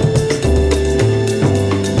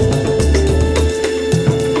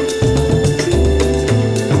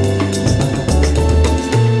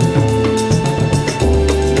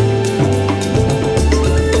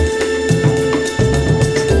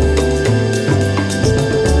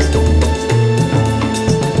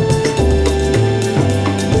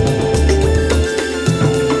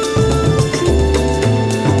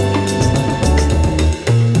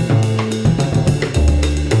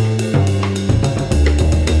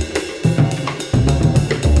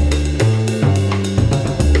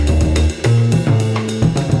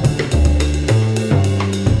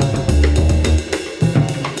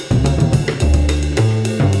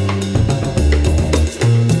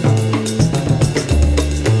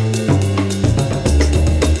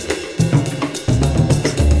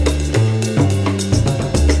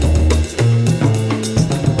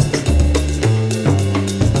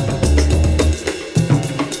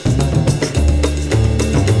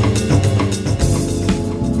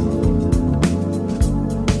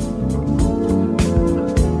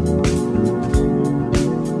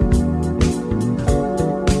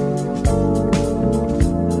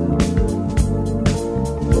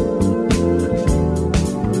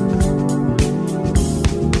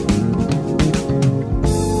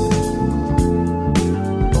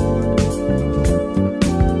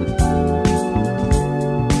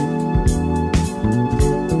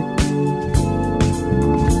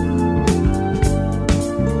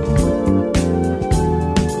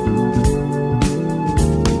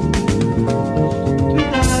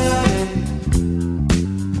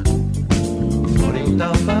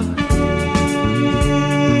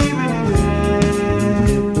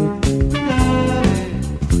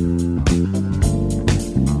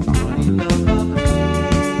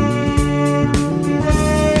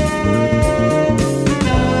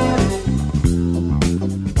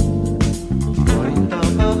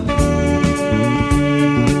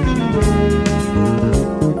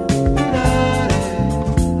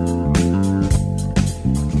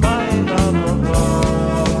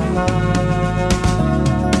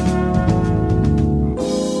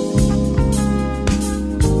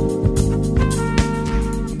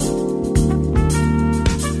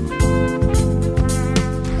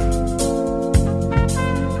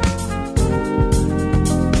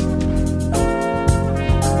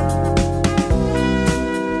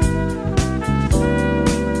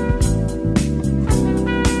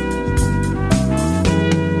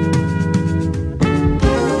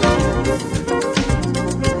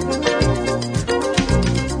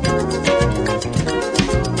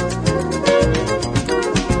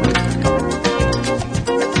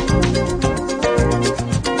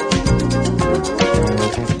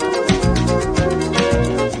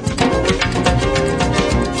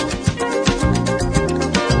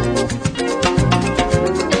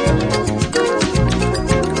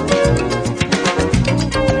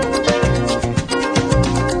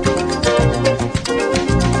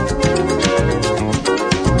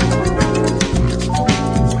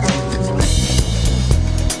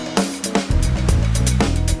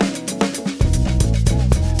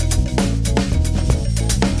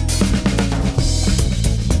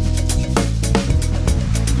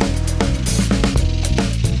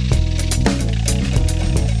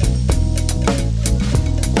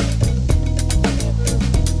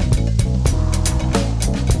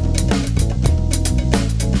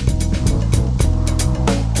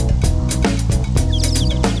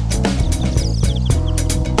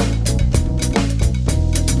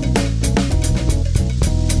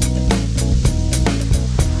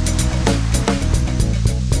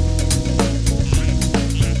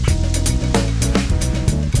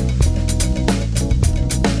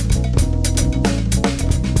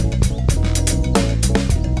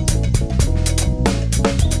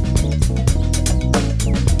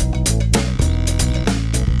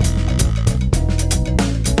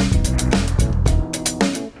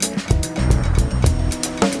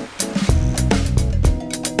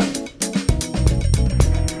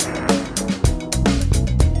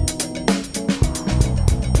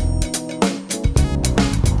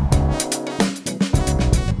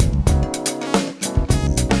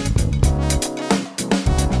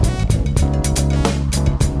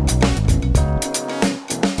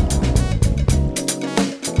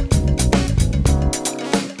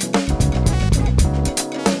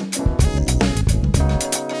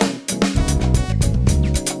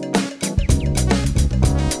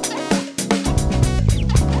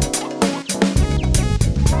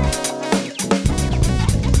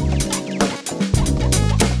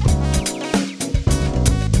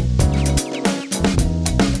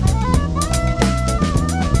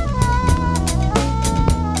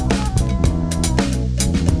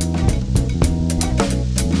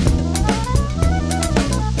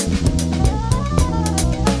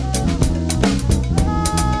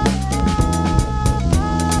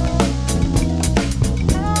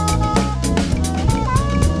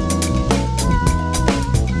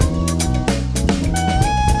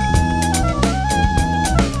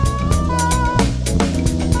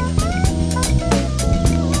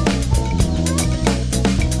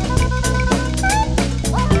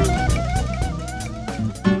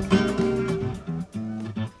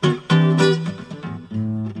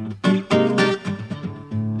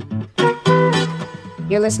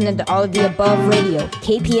 You're listening to All of the Above Radio,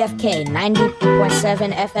 KPFK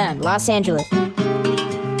 90.7 FM, Los Angeles.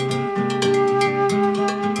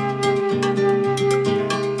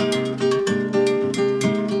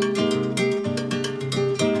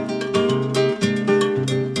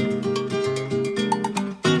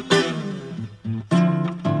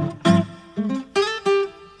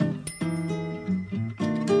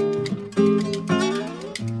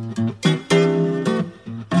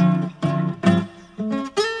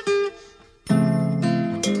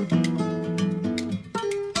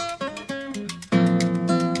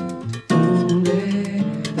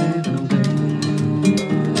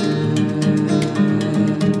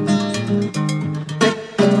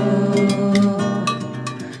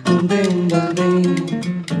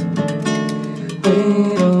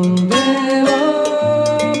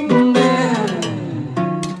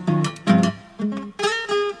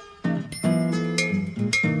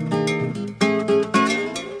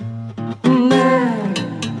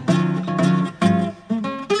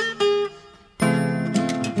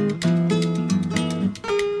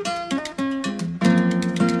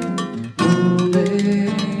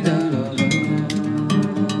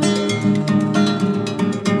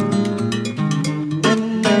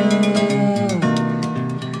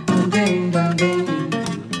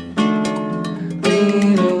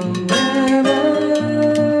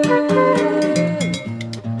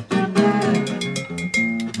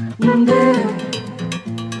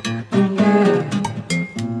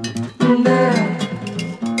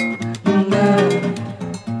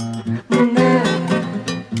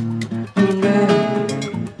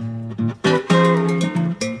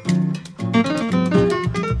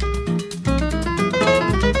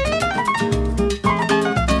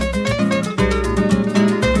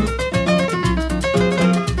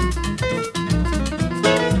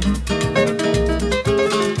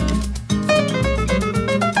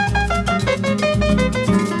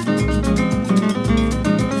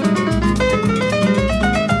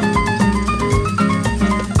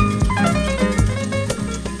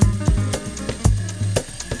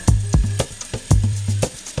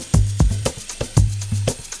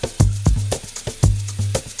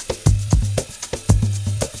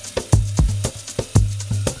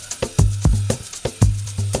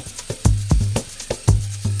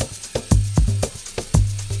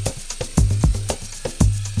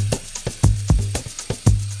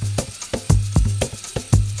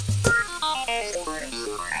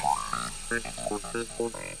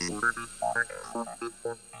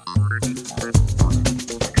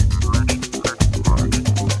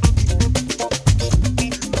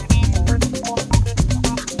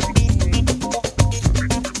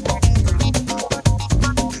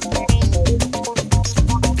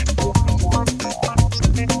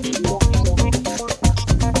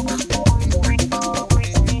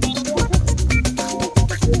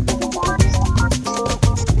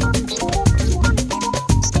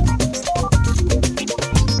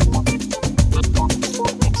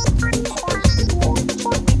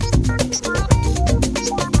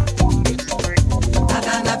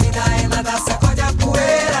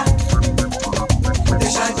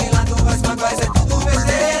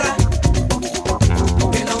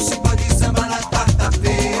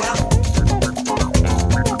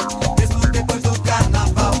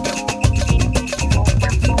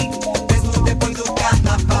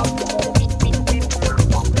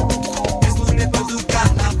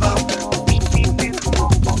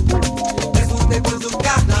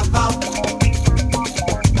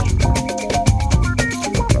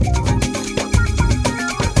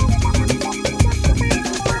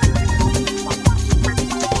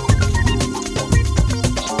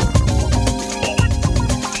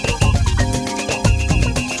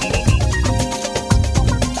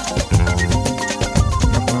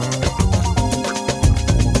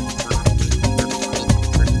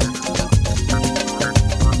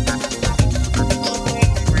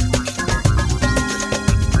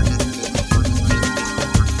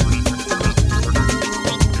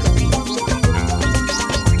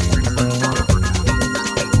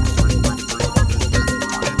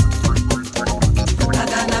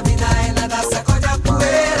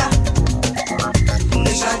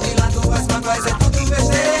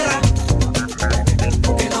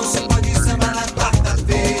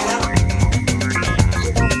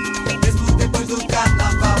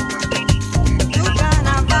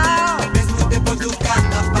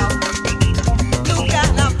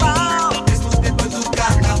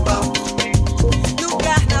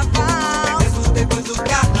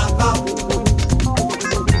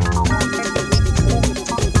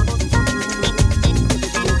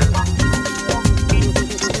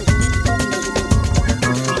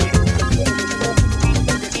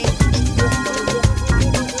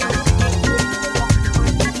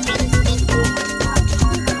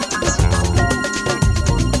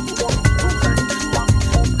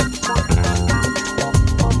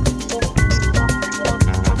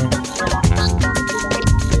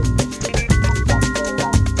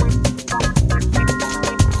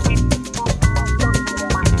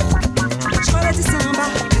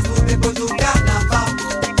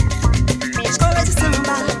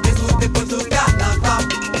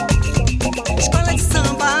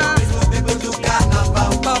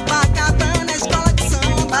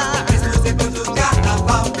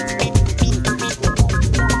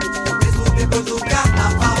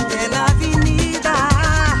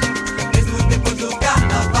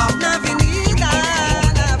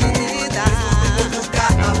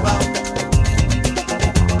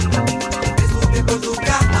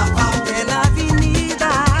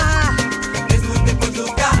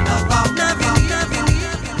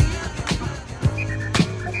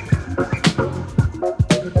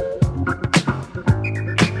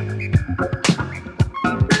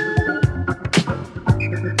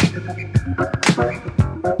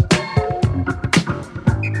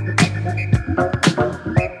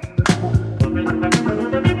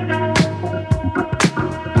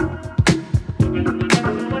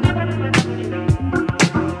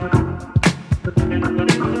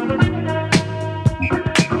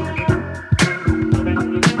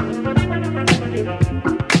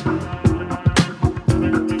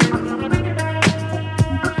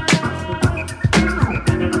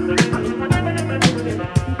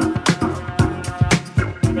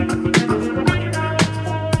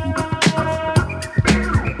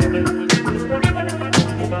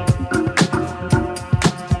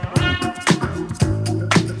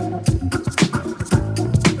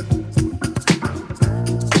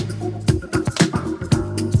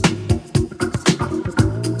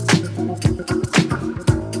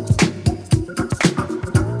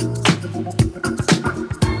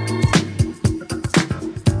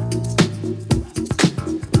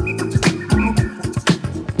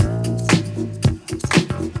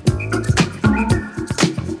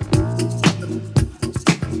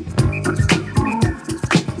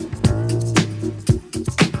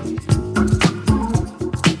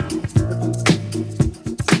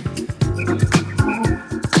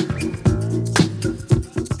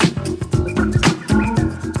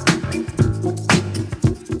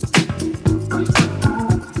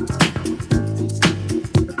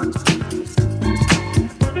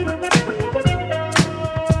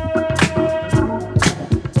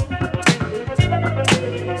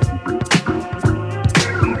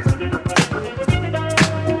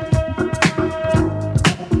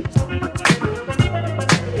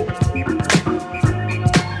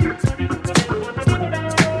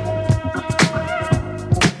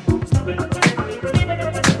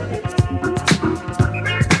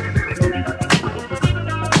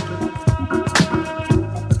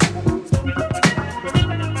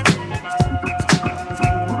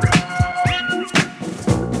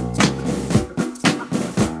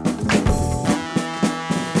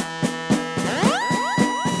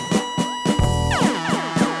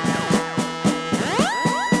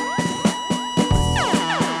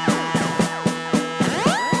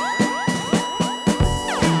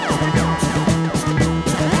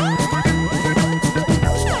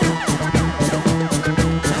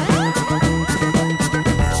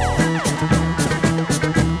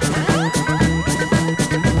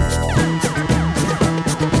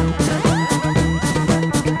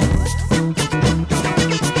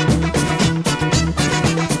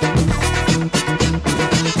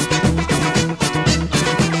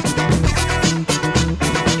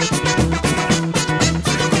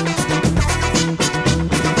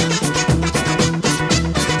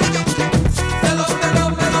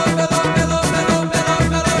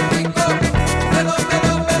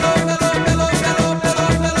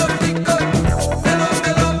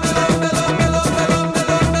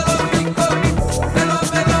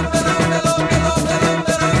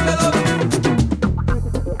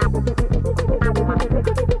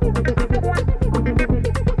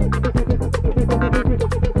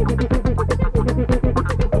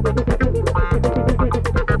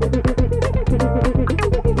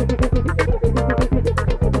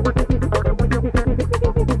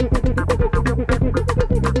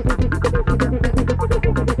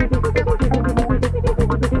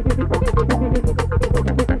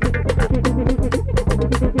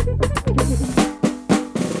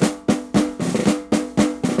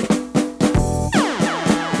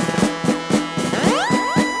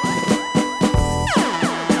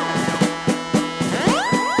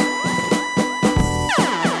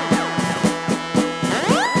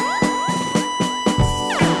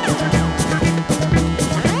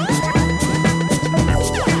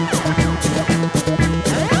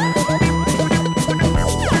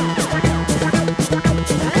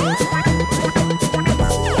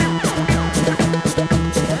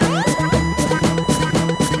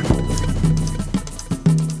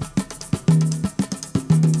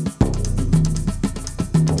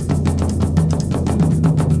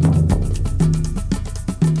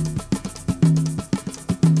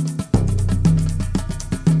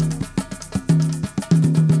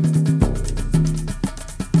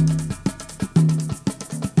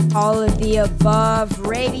 All of the above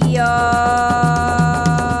radio.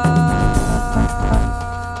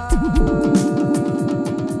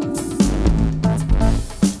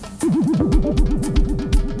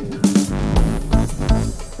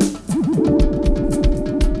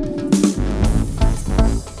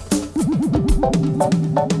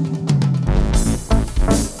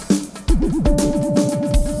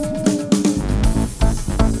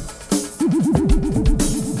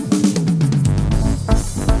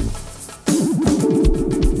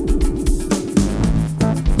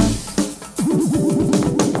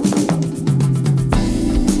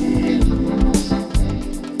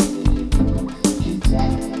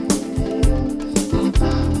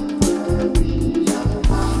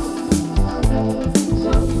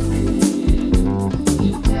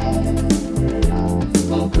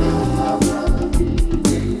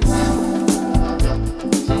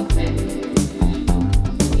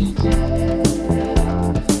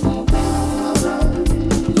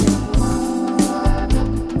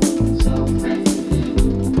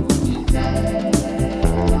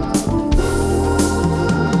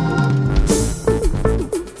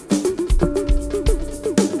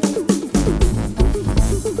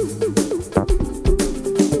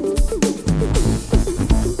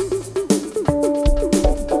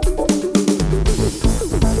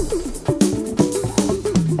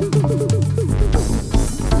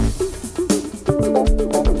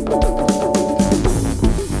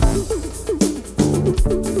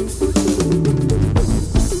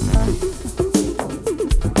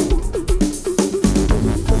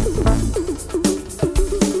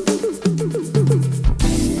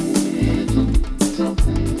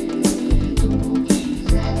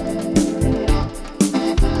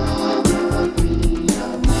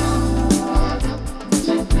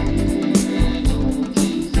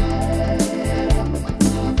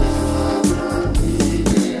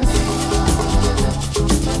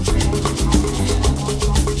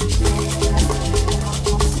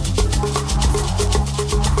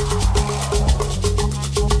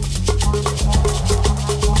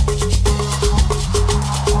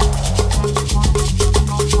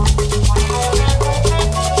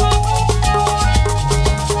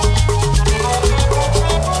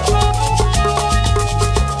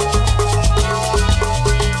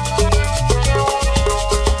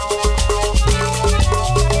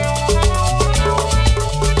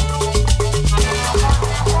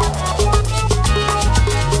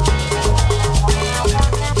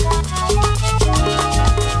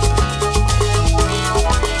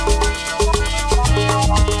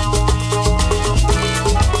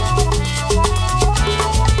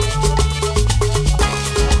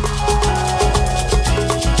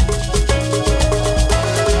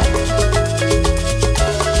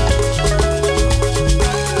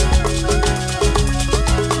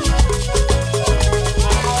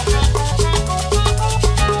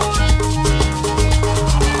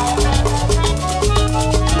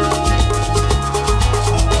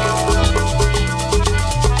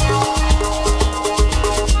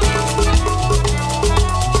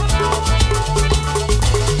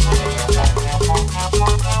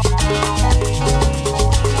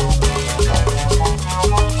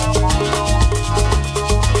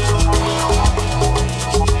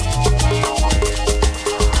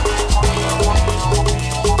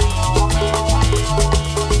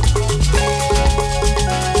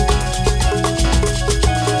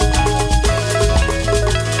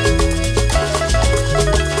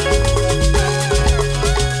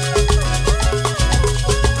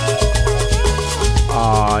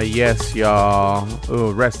 yes, y'all.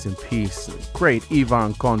 Oh, rest in peace. Great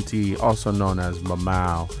Ivan Conti, also known as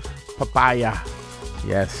Mamao. Papaya.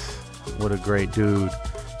 Yes, what a great dude.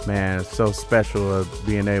 Man, it's so special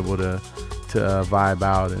being able to vibe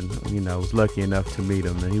out, and was lucky enough to meet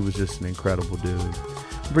him, and he was just an incredible dude.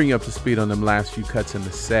 Bring you up to speed on them last few cuts in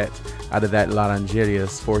the set. Out of that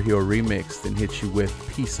Laranjeria's 4-Hero remix, then hit you with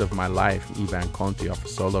Piece of My Life, Ivan Conti off a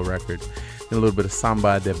solo record. Then a little bit of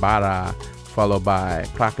Samba de Barra, followed by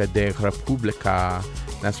Placa de República,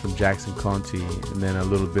 that's from Jackson Conti, and then a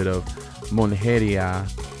little bit of Monjeria,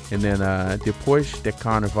 and then Depois de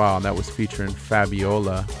Carnaval, that was featuring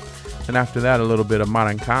Fabiola. And after that, a little bit of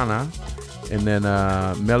Marancana, and then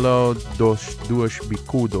Melo dos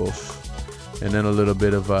Bicudos, and then a little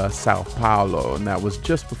bit of Sao Paulo, and that was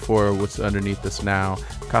just before what's underneath us now,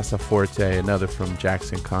 Casa Forte, another from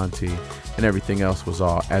Jackson Conti, and everything else was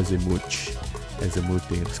all Azimuth.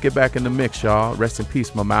 Let's get back in the mix, y'all. Rest in peace,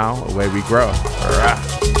 Mamao. Away we grow.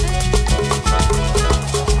 Rah.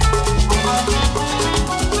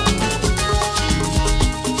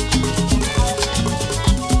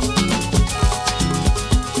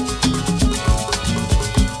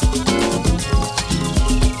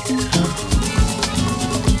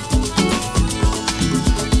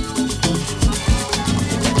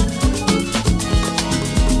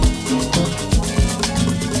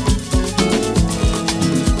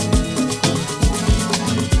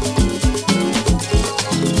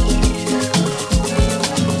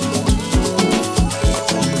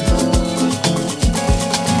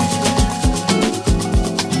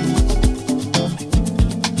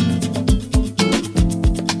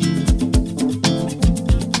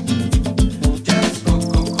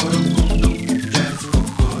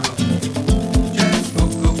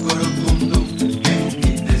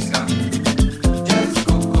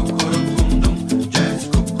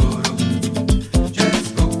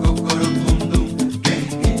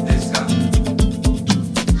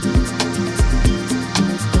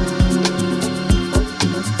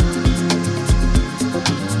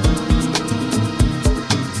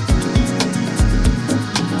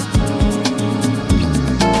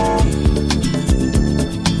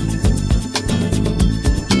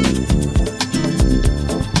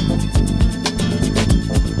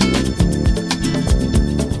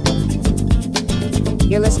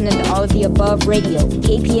 You're listening to All of the Above Radio,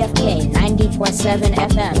 KPFK 90.7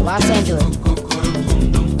 FM, Los Angeles.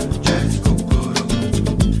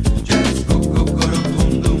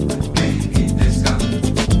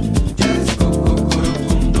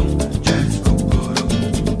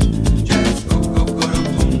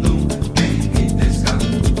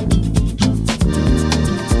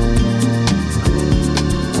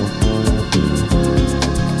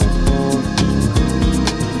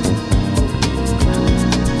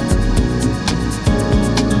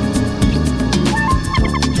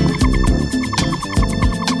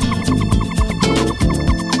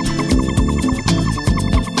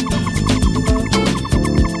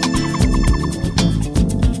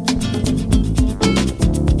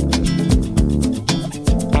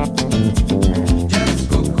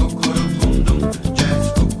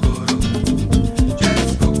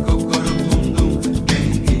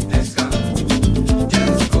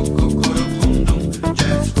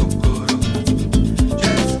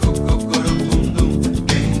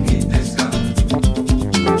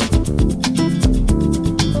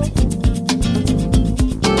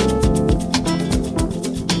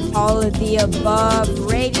 All of the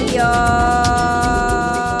Above Radio.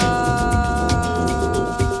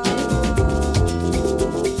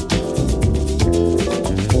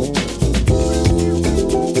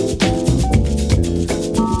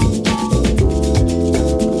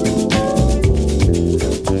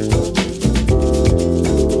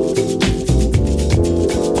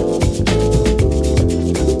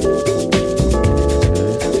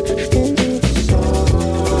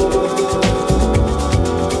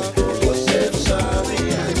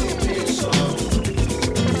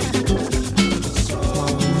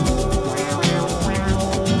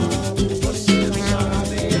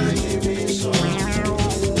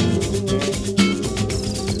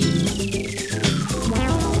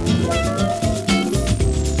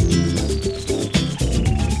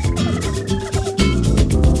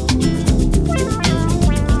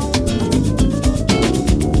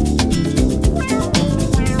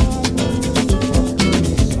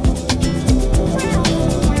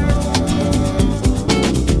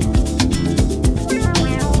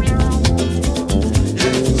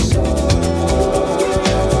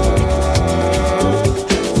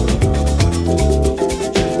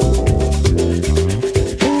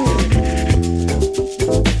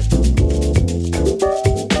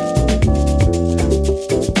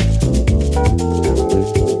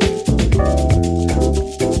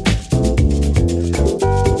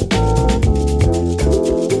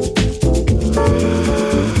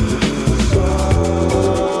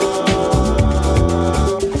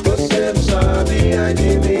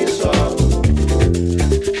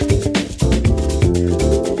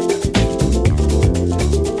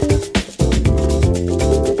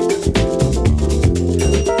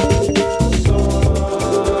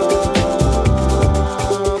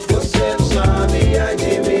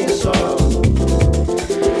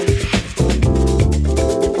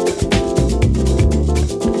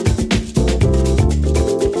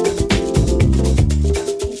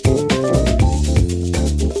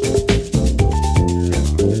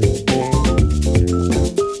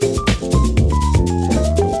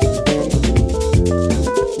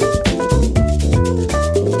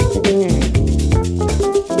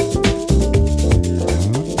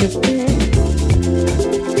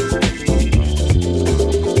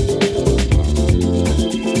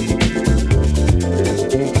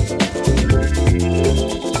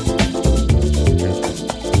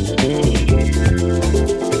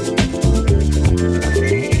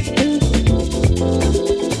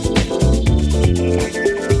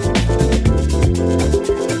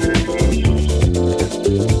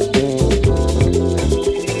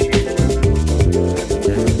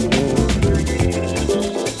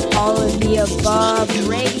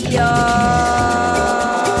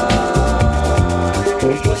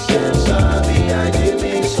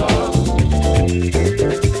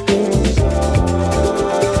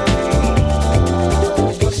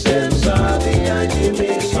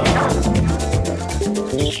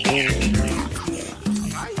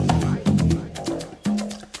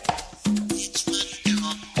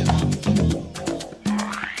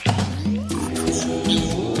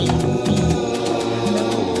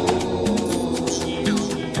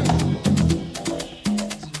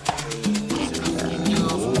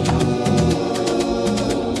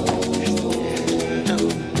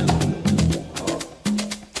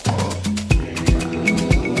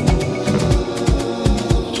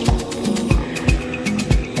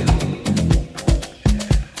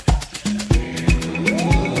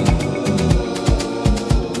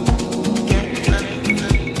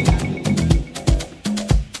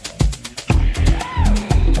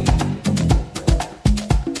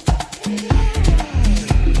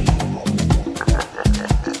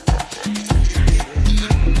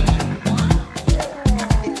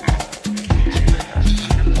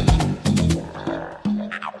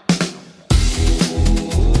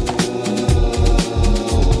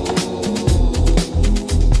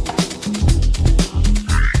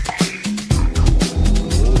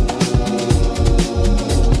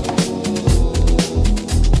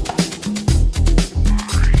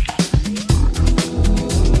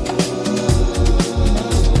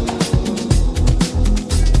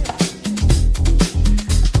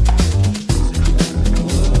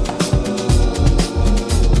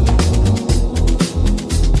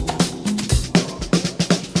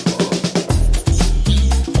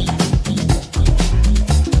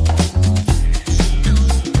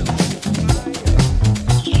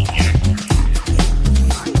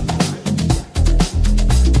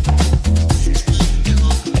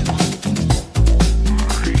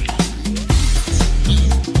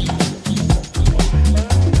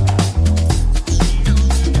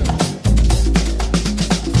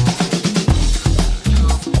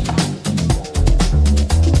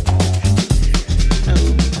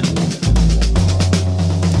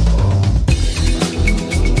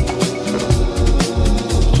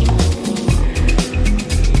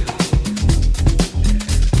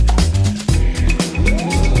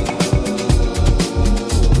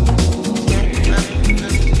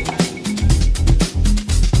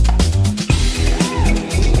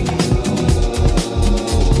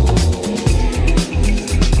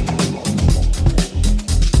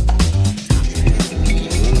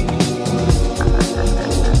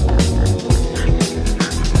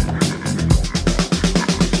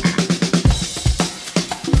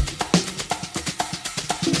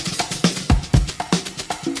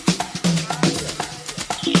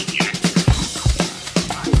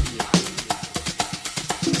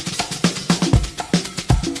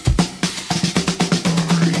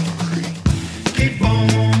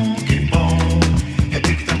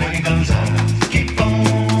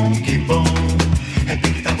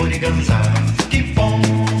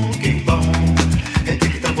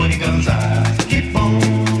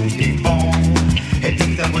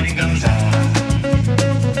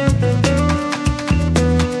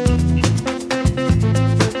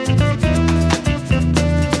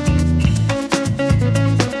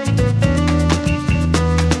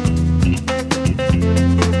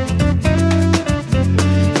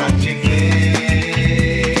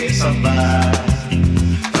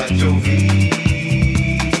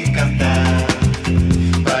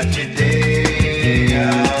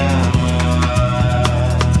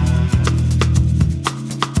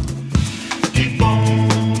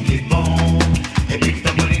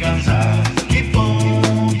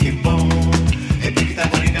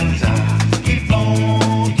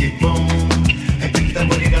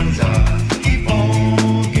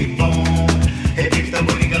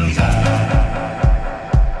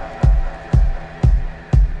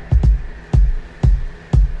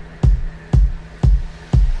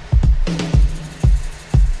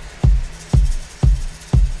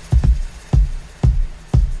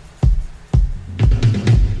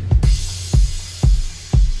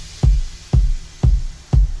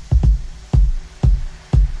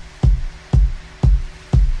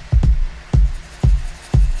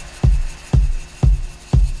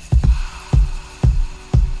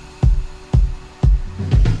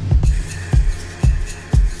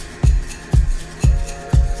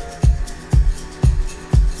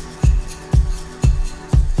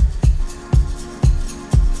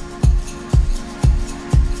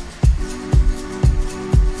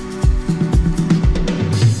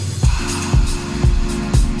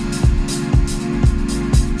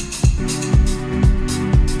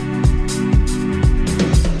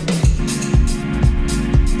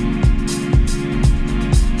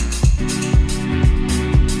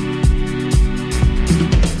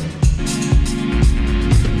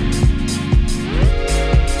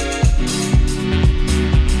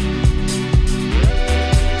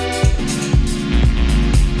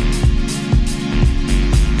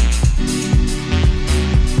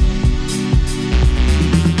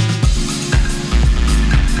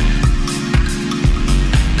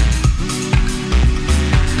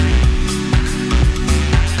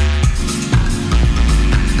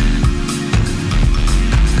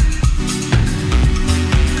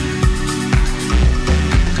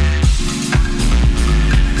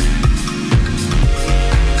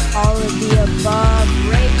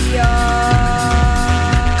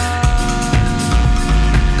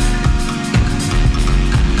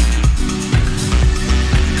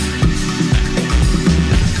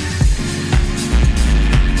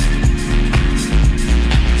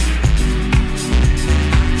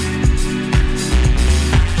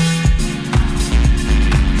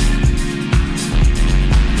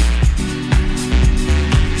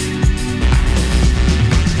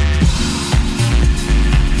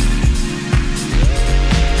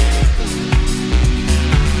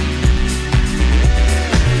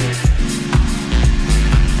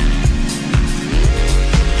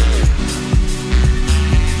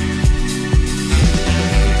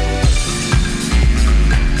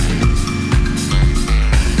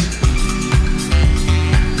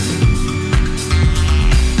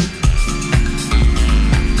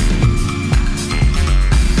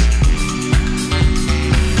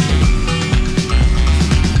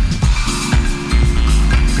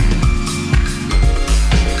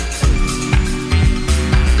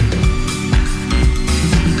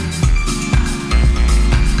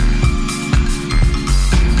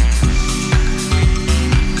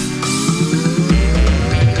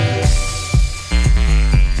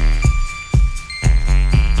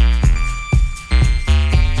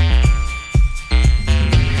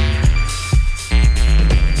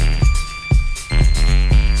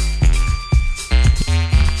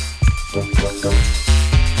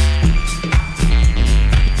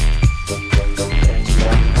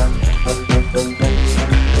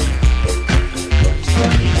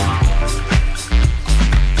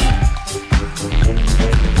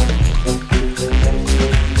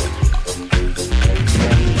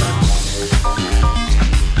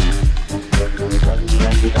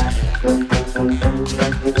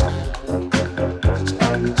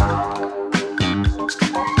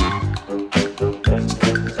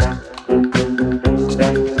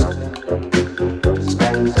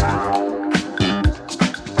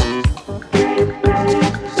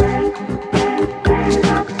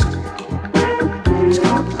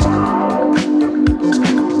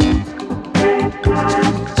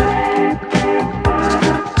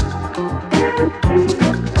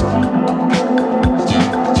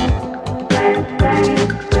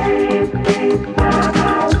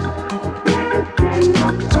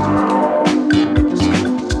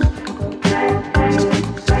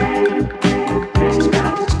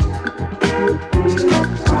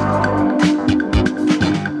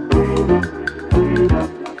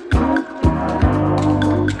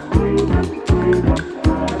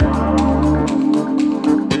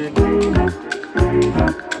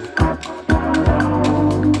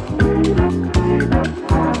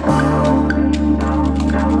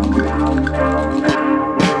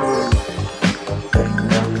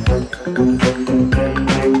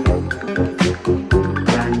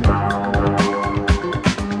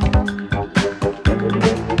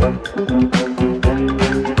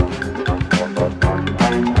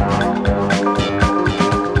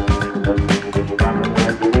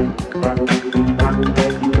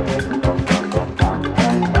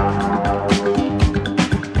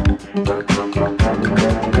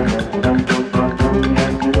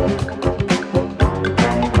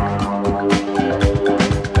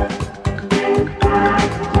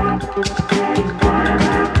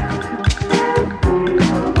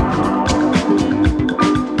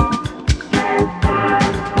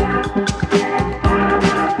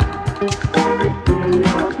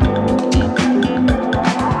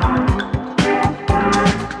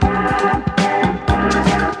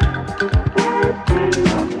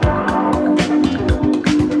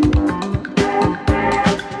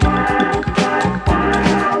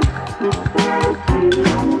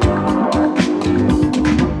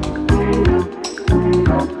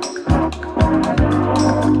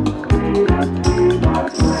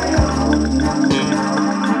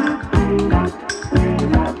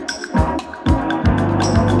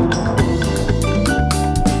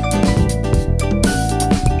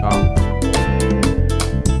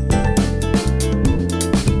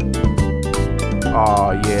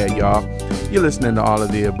 You're listening to All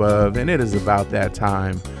of the Above, and it is about that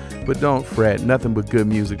time. But don't fret, nothing but good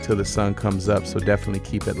music till the sun comes up, so definitely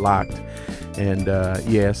keep it locked. And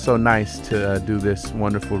yeah, so nice to do this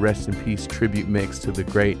wonderful rest in peace tribute mix to the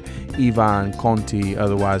great Ivan Conti,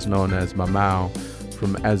 otherwise known as Mamao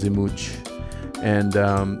from Azimuth. And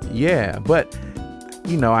yeah, but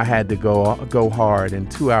you know, I had to go hard,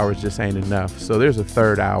 and 2 hours just ain't enough. So there's a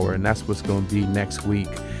third hour, and that's what's going to be next week.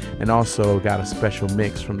 And also got a special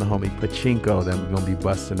mix from the homie Kpfk that we're going to be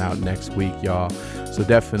busting out next week, y'all. So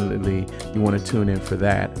definitely you want to tune in for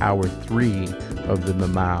that, hour 3 of the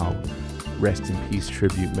Mamao Rest in Peace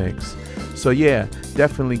tribute mix. So yeah,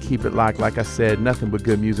 definitely keep it locked. Like I said, nothing but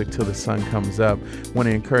good music till the sun comes up. Want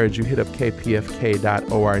to encourage you, hit up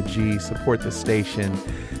kpfk.org, support the station.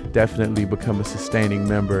 Definitely become a sustaining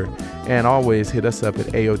member, and always hit us up at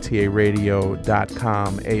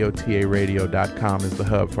aotaradio.com. aotaradio.com is the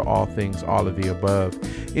hub for all things all of the above.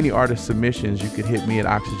 Any artist submissions, you could hit me at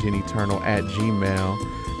oxygeneternal@gmail.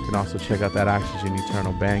 You can also check out that Oxygen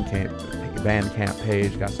Eternal Bandcamp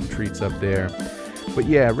page. Got some treats up there. But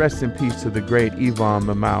yeah, rest in peace to the great Ivan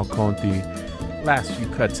Mamao Conti. Last few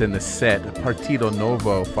cuts in the set, Partido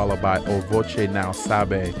Novo, followed by O Voce Now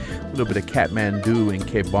Sabe, a little bit of Kathmandu and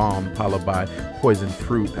K-Bomb, followed by Poison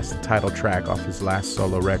Fruit, that's the title track off his last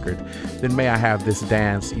solo record. Then May I Have This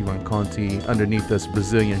Dance, Ivan Conti, underneath us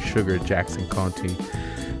Brazilian Sugar, Jackson Conti.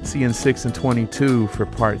 See you in 6 and 22 for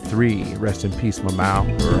part 3. Rest in peace, Mamao.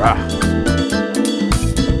 Rah.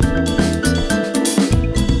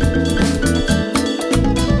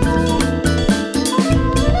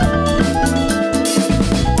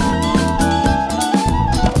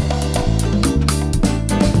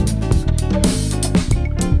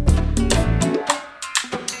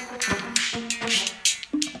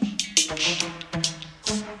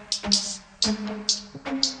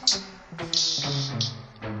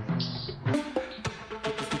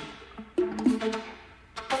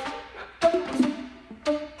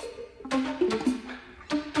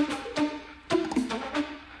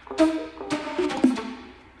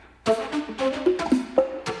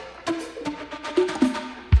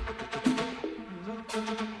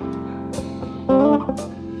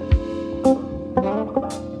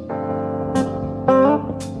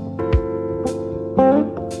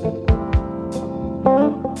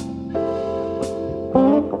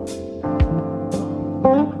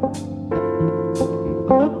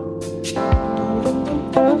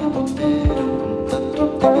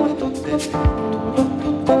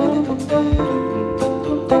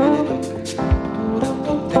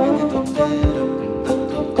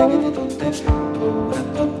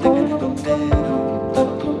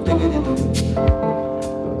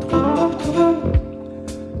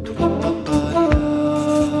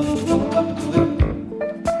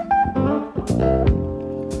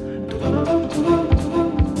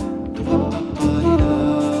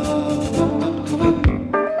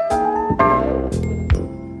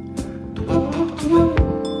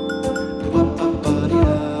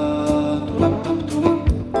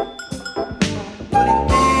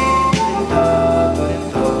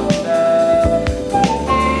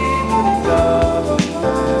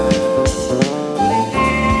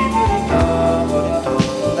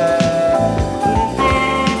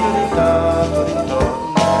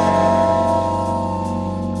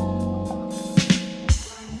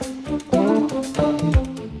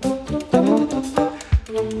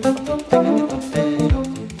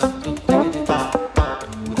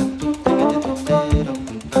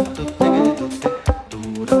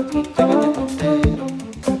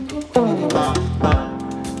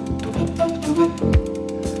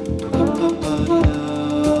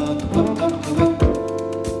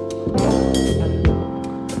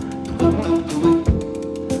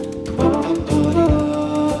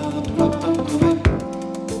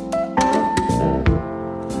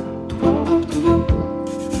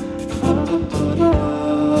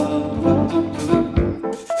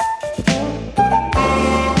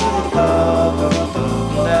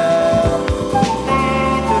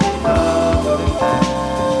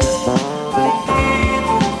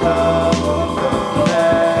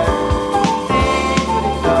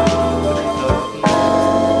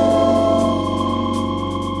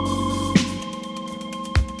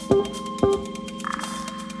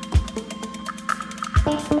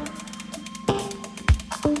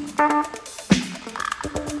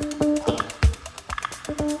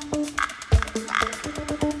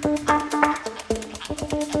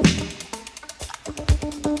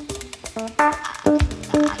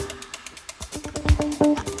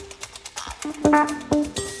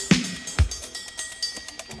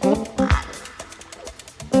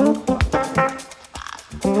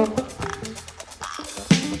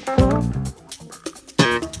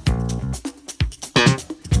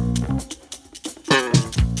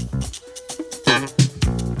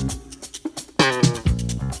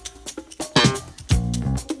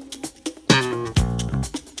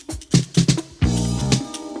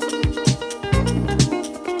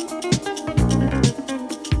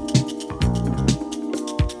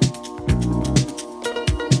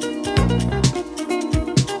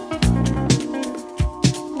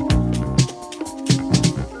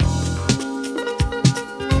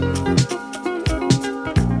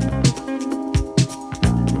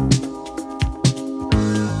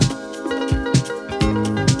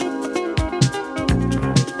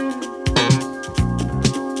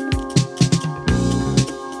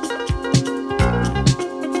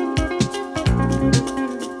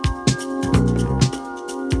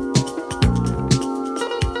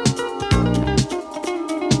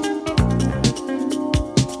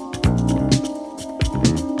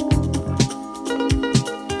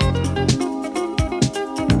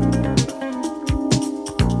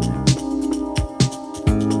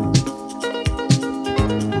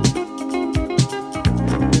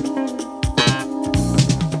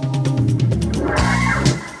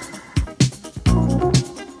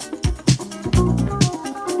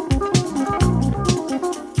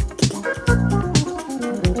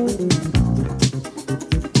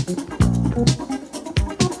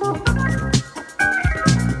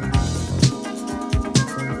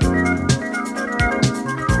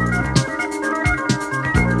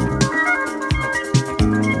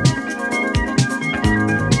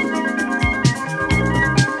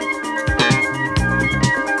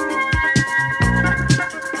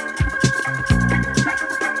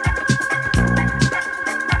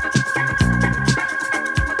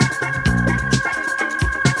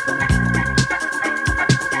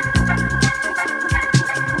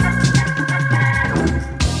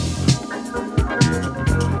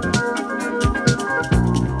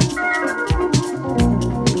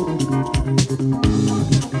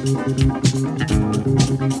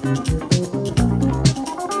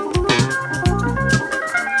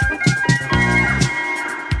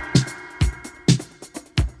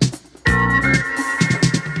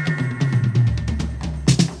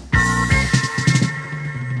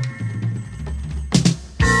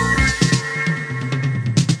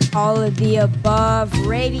 the Above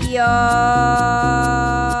Radio.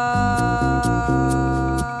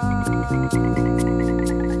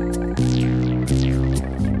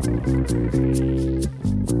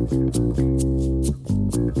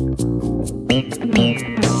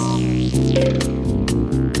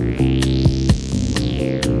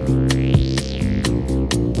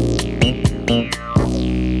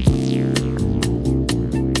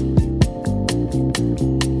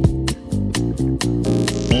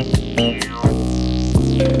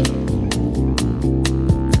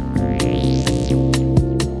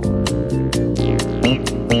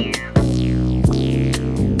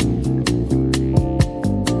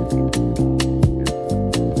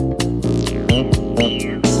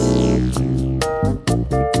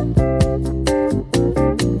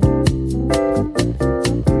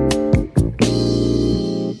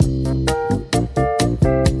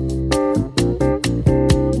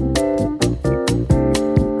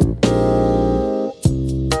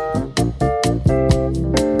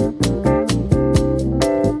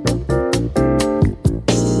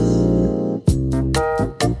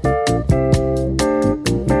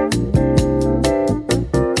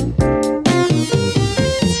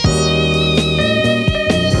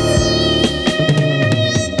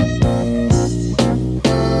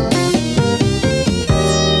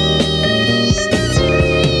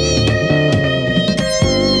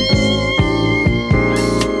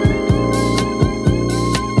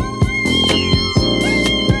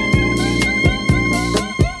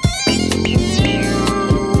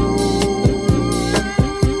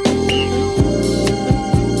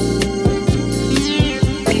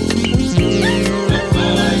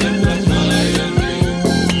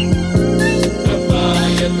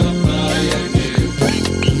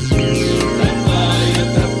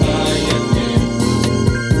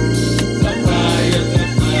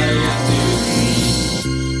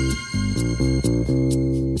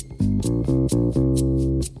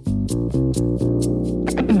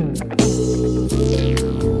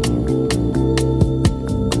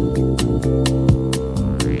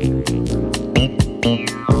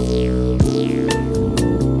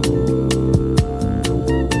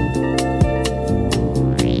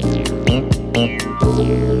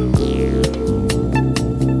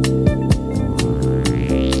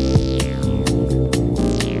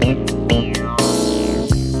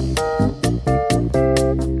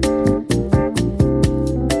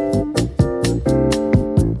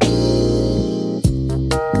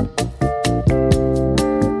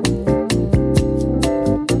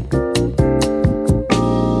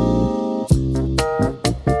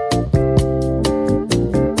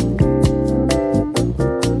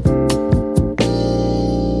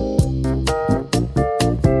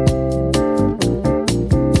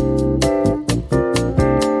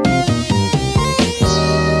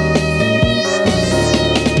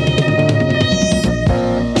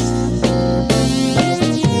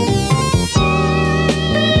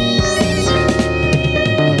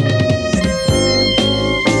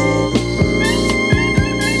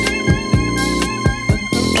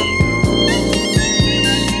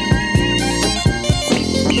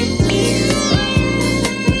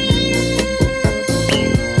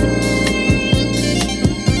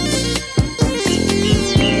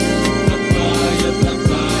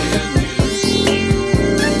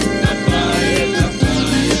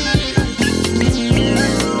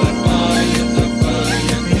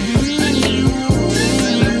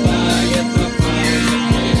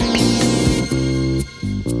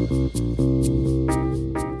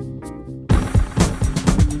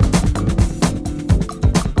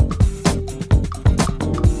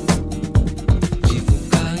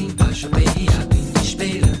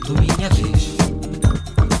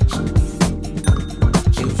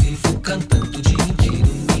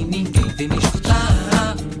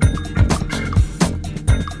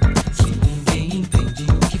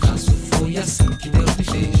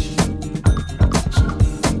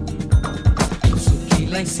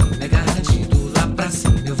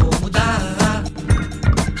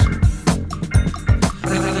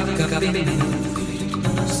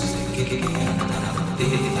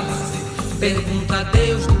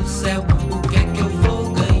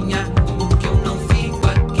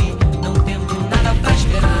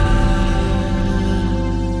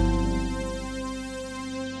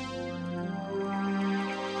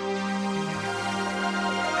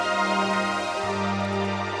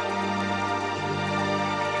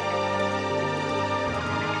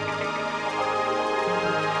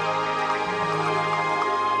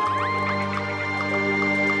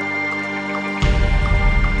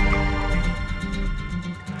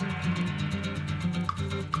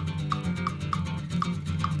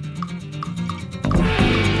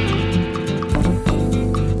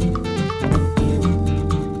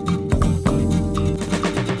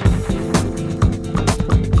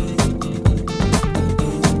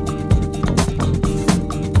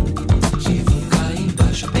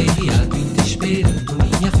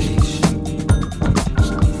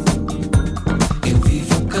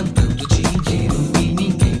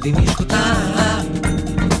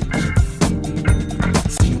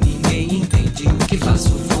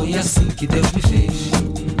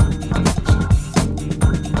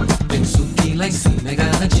 lá em cima é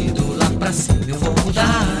garantido, lá pra cima eu vou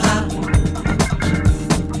mudar.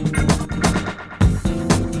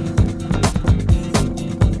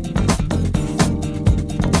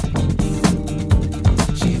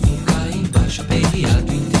 Vivo cá embaixo,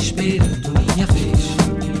 aperreado, ainda esperando minha vez.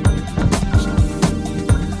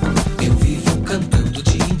 Eu vivo cantando o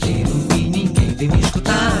dia inteiro e ninguém vem me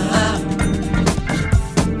escutar.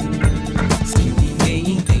 Se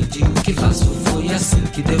ninguém entende o que faço, foi assim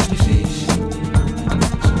que Deus me fez.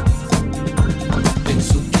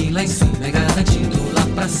 Penso que lá em cima é garantido, lá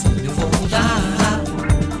pra cima eu vou mudar.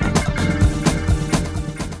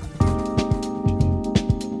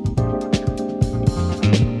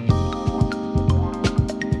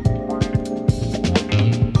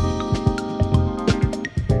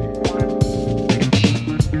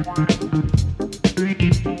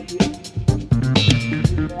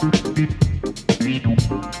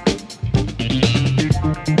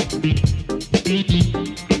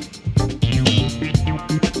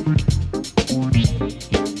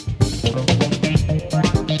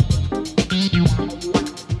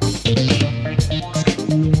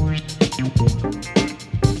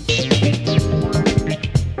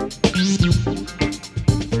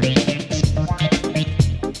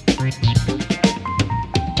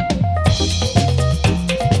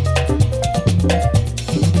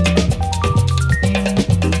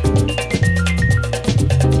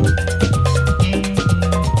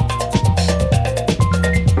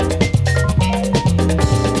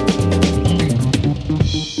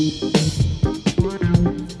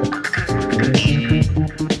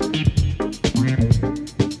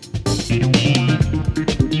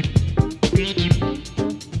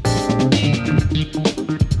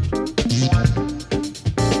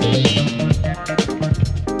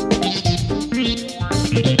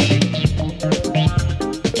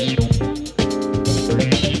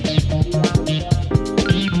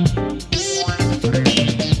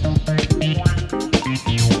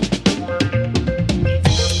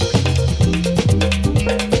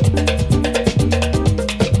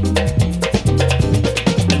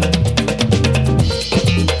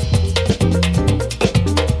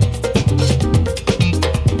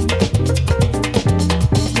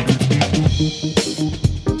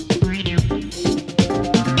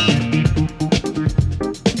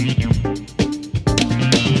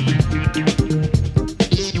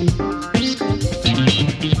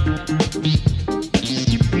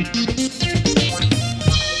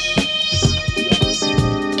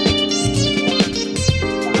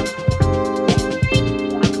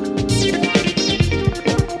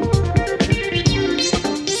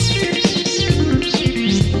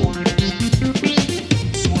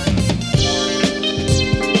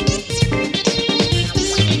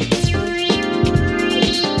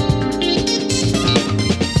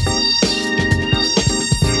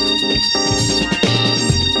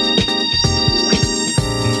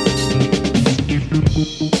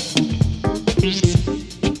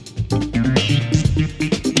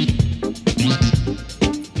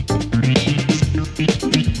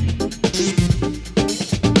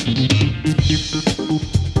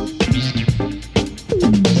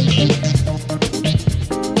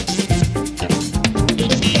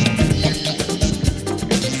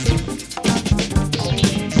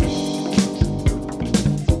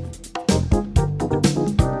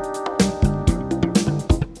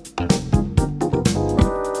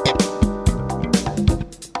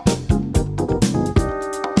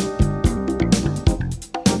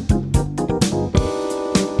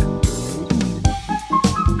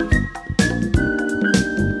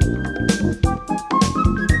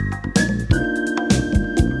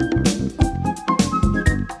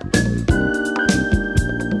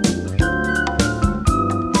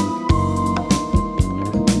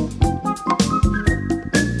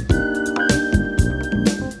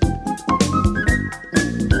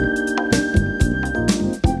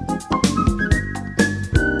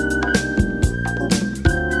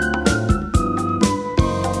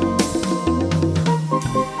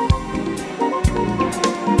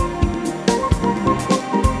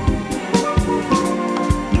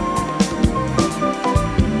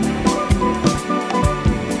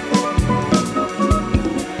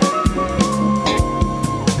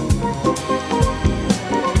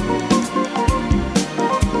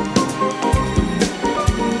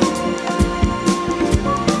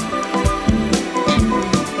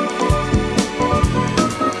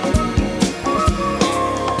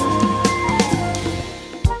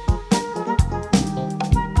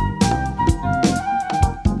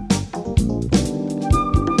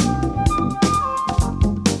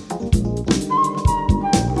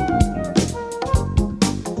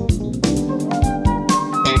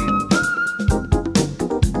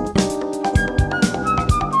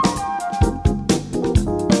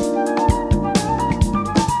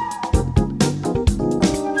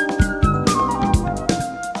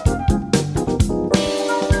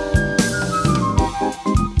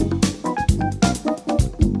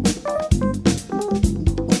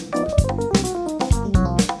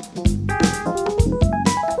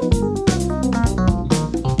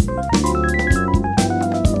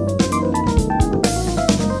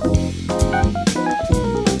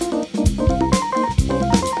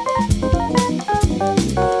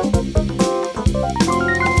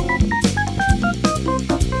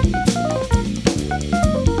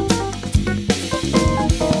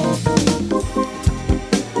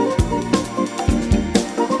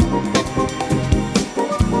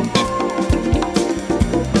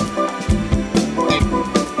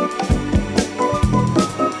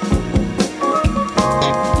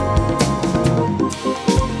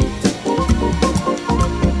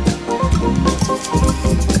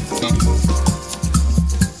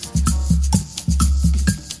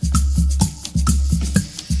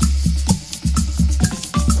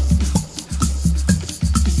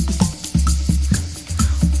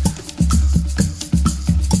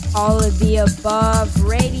 All of the Above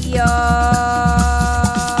Radio.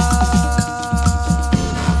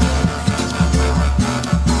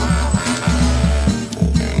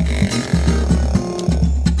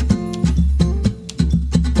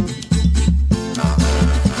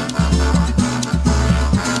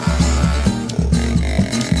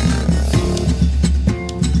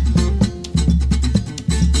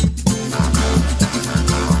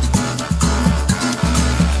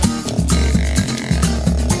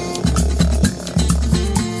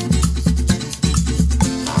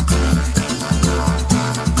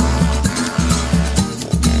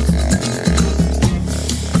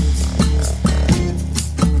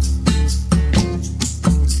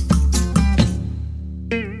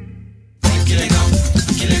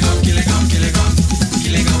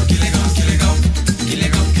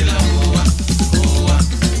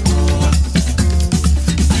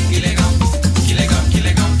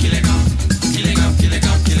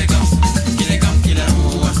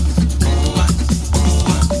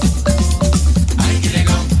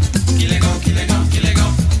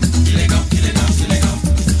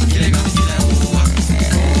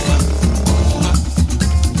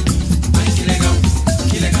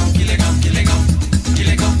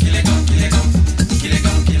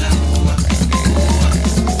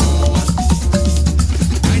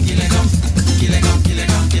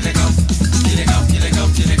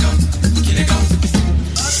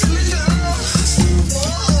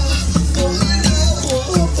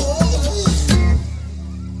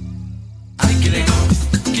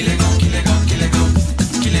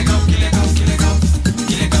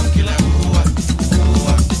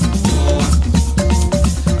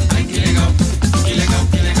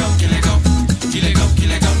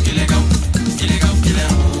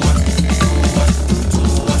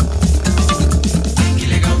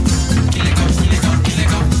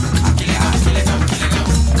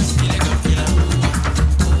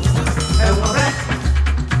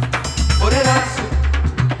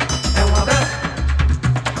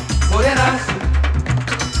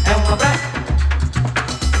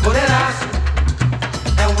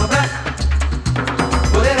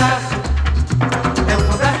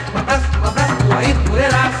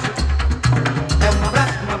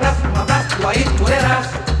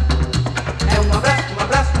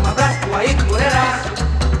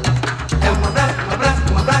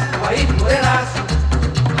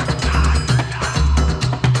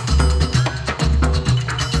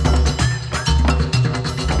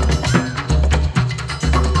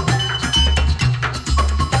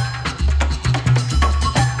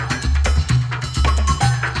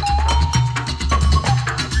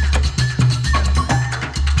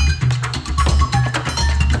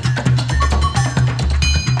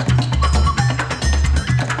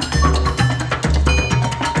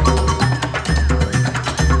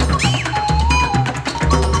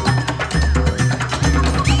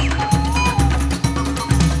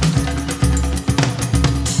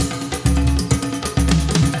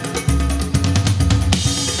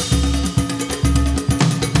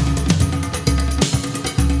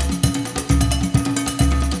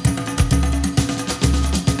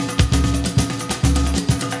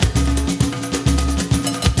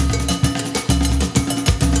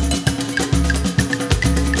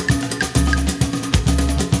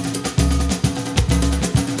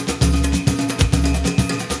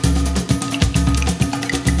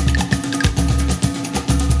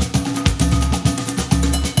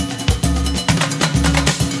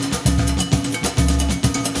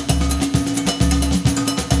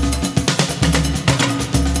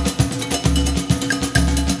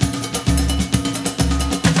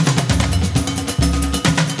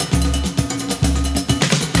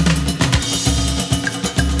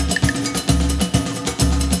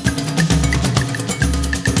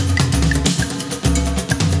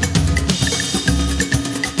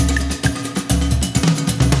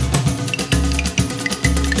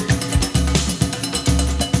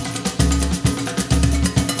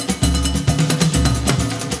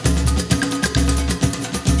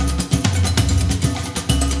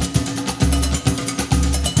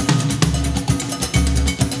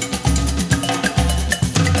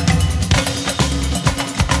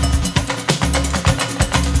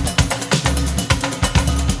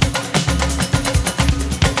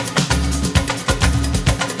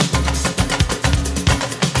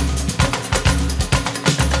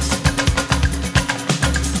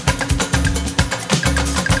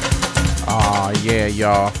 Yeah,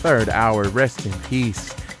 y'all. Third hour, rest in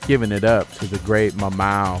peace. Giving it up to the great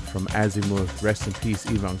Mamao from Azimuth. Rest in peace,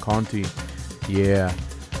 even Conti. Yeah.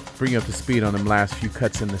 Bring you up to speed on them last few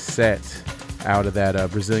cuts in the set. out of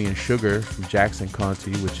that Brazilian Sugar from Jackson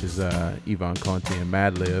Conti, which is Yvonne Conti and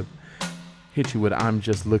Madlib. Hit you with I'm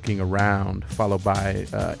Just Looking Around, followed by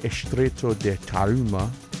Estreito de Taruma,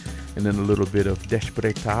 and then a little bit of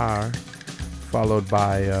Despertar, followed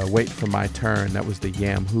by Wait for My Turn. That was the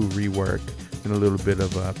Yam Who rework, and a little bit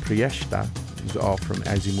of Priesta. It was all from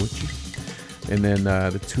Azimuth. And then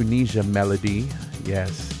the Tunisia Melody,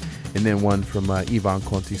 yes. And then one from Yvonne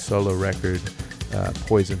Conti's solo record,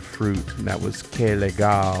 Poison Fruit, and that was Que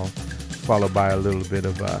Legal, followed by a little bit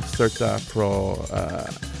of Certa Pro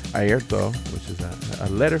Aerto, which is a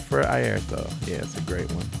letter for Aerto. Yeah, it's a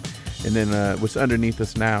great one. And then what's underneath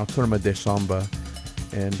us now, Turma de Samba.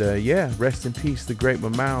 And yeah, rest in peace, the great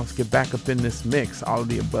Mamao. Let's get back up in this mix. All of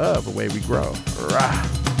the above, the way we grow. Rah.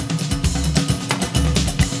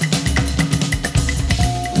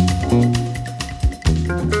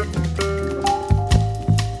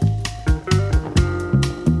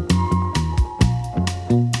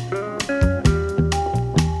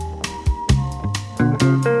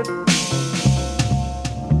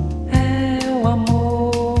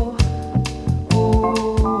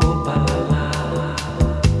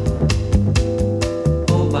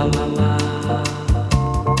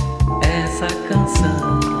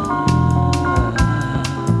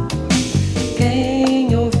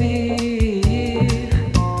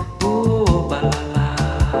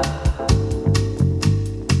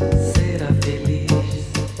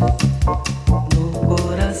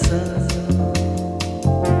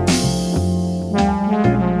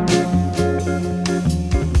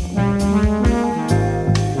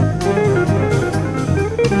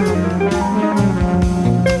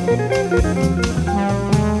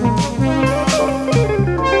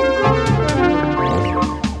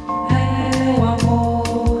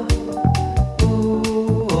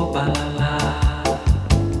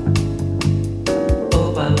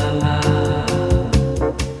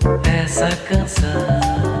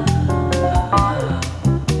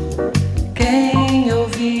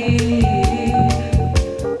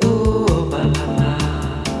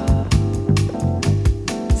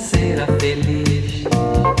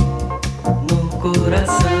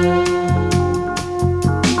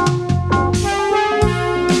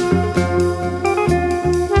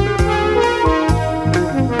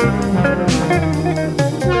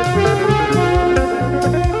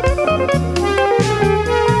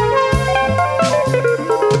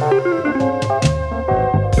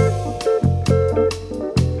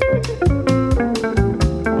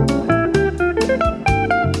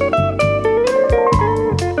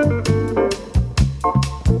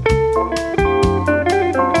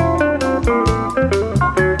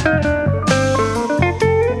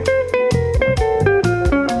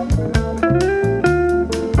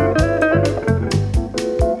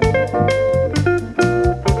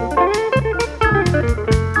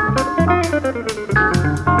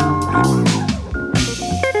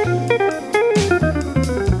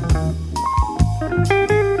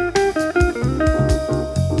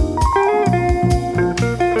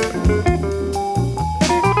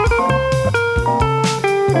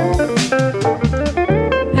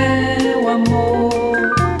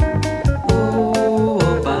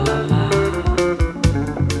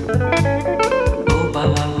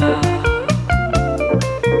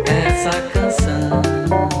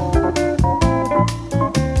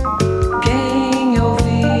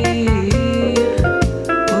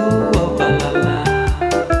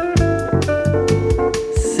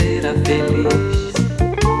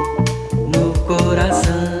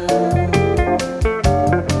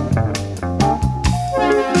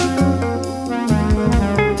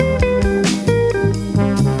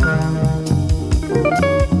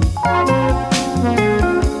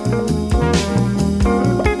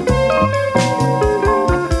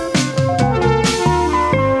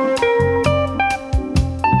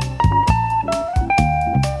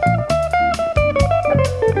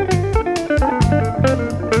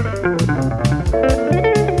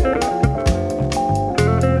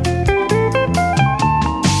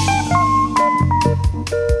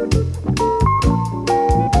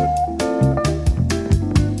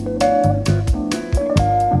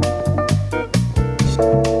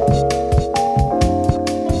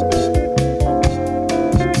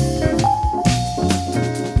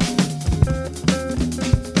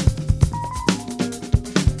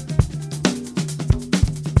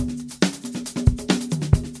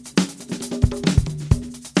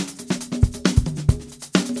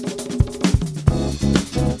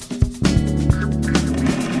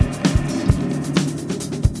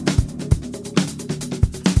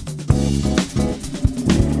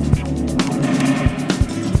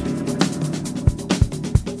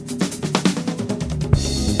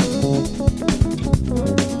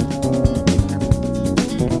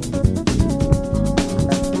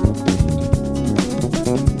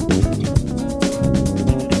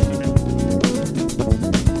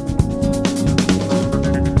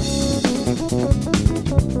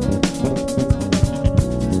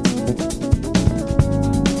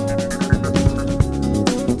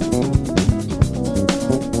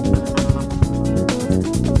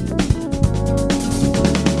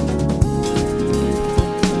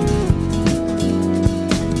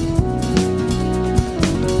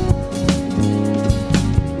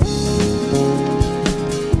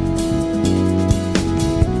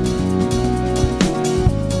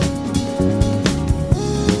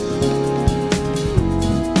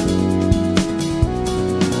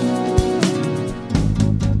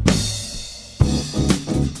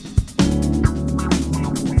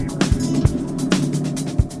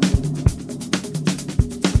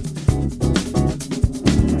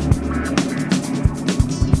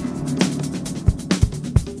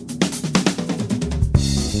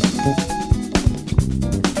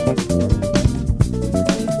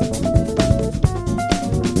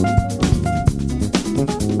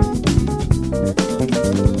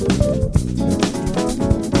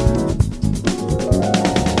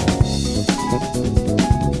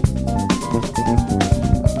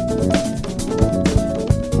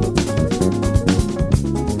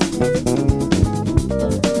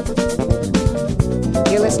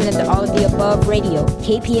 Above Radio,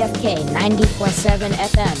 KPFK 90.7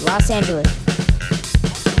 FM, Los Angeles.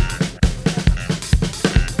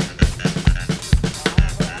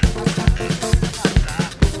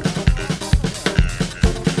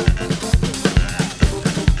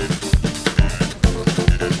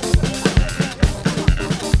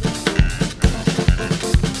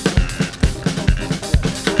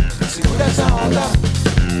 Segura essa onda,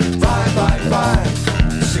 vai, vai, vai.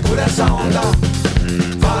 Segura essa onda,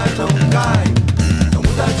 vai, não cai. Não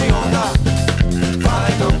muda de onda,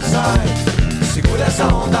 vai, não sai. Segura essa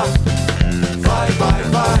onda, vai, vai,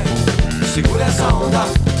 vai. Segura essa onda,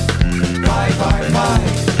 vai, vai, vai.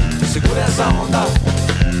 Segura essa onda,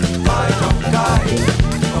 vai, não cai.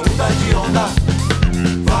 Não muda de onda,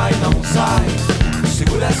 vai, não sai.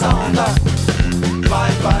 Segura essa onda,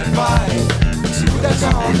 vai, vai, vai. Segura essa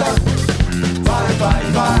onda, vai, vai,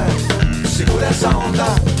 vai. Segura essa onda,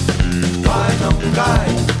 vai, não cai.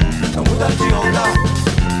 Não muda de onda,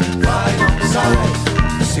 vai, não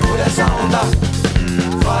sai. Segura essa onda,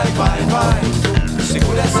 vai, vai, vai.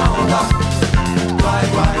 Segura essa onda, vai,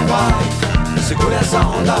 vai, vai. Segura essa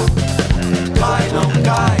onda, vai, não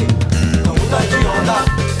cai. Não muda de onda,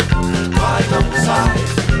 vai, não sai.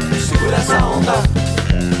 Segura essa onda,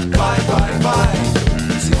 vai, vai, vai.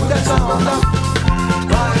 Segura essa onda.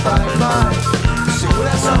 Vai, vai, vai. Segura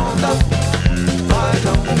essa onda. Vai,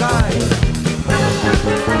 não cai.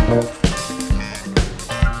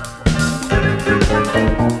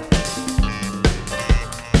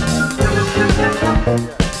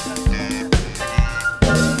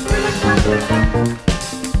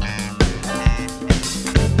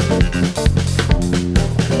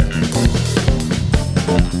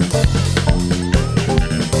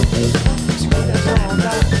 Segura essa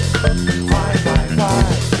onda. Vai, vai, vai.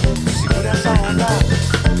 Segura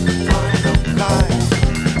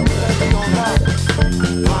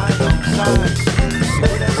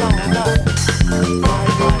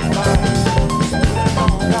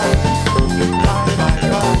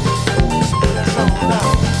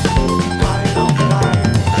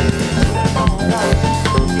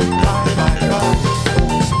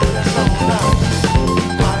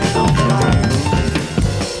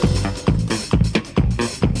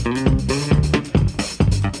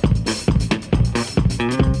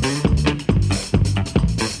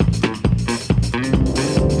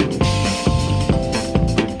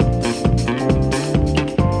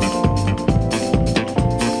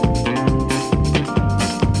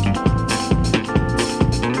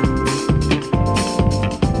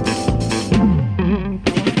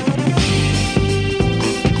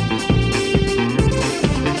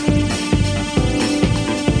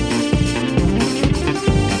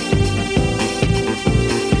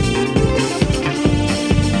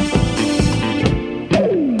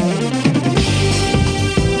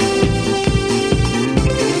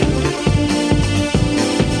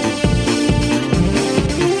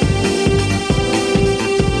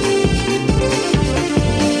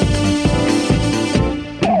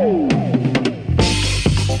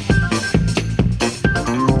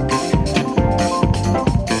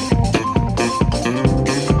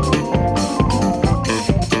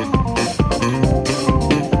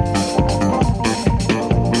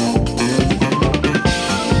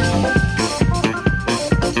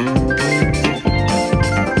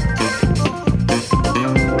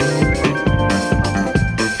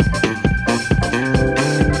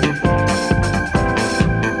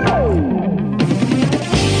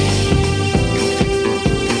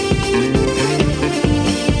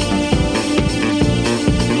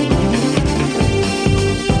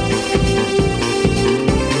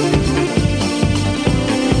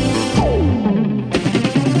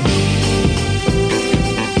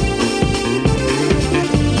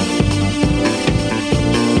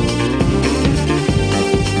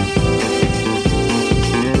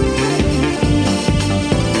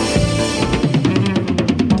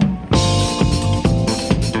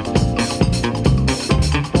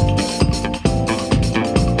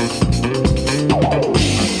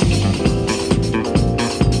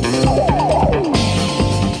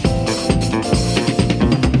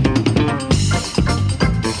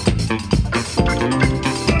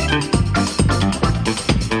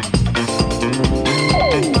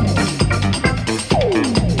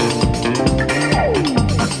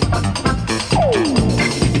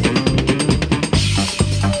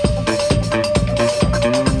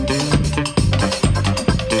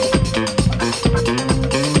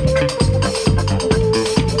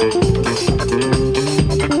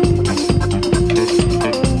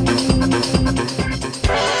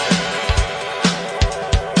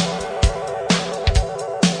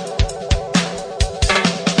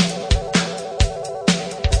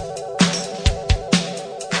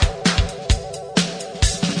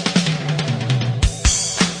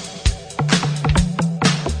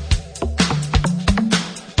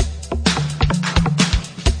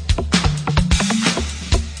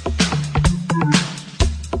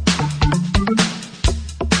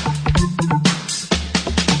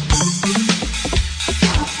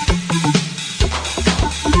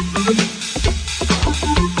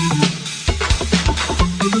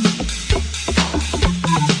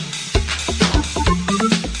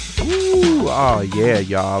Yeah,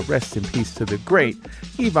 y'all. Rest in peace to the great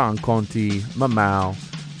Ivan Conti, Mamao.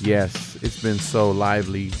 Yes, it's been so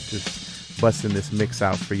lively just busting this mix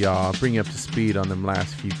out for y'all. Bring you up to speed on them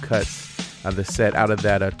last few cuts of the set. Out of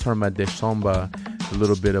that, Turma de Somba, a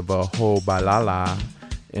little bit of a Ho Balala,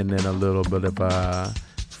 and then a little bit of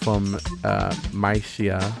from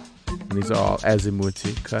Maishia. And these are all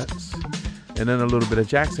azimuthi cuts. And then a little bit of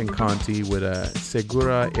Jackson Conti with a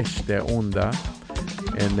Segura Este Onda.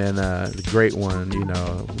 And then the great one, you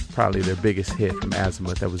know, probably their biggest hit from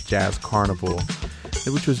Azimuth, that was Jazz Carnival,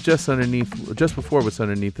 which was just before it was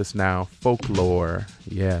underneath us now, Folklore.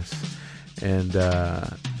 Yes. And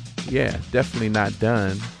yeah, definitely not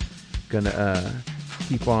done. Gonna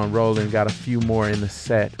keep on rolling. Got a few more in the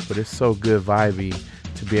set, but it's so good vibey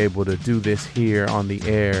to be able to do this here on the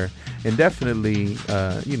air. And definitely,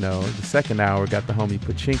 you know, the second hour got the homie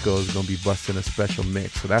Pachinko is going to be busting a special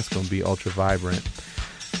mix. So that's going to be ultra vibrant.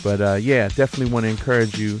 But yeah, definitely want to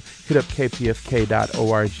encourage you. Hit up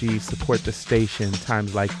kpfk.org. Support the station.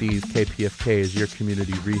 Times like these, KPFK is your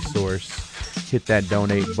community resource. Hit that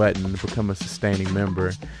donate button to become a sustaining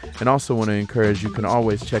member. And also want to encourage you can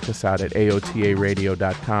always check us out at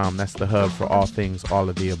aotaradio.com. That's the hub for all things all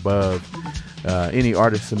of the above. Any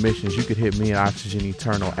artist submissions, you could hit me at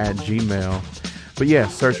oxygeneternal@gmail. But yeah,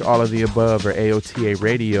 search all of the above or AOTA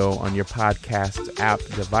Radio on your podcast app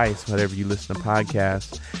device, whatever you listen to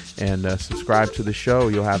podcasts, and subscribe to the show.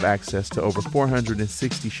 You'll have access to over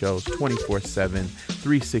 460 shows 24/7,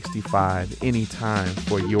 365, anytime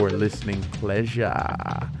for your listening pleasure.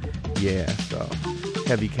 Yeah, so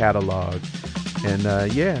heavy catalog.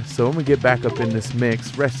 And yeah, so I'm going to get back up in this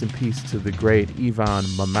mix. Rest in peace to the great Ivan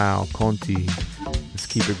Mamao Conti. Let's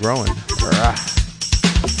keep it growing. Rah.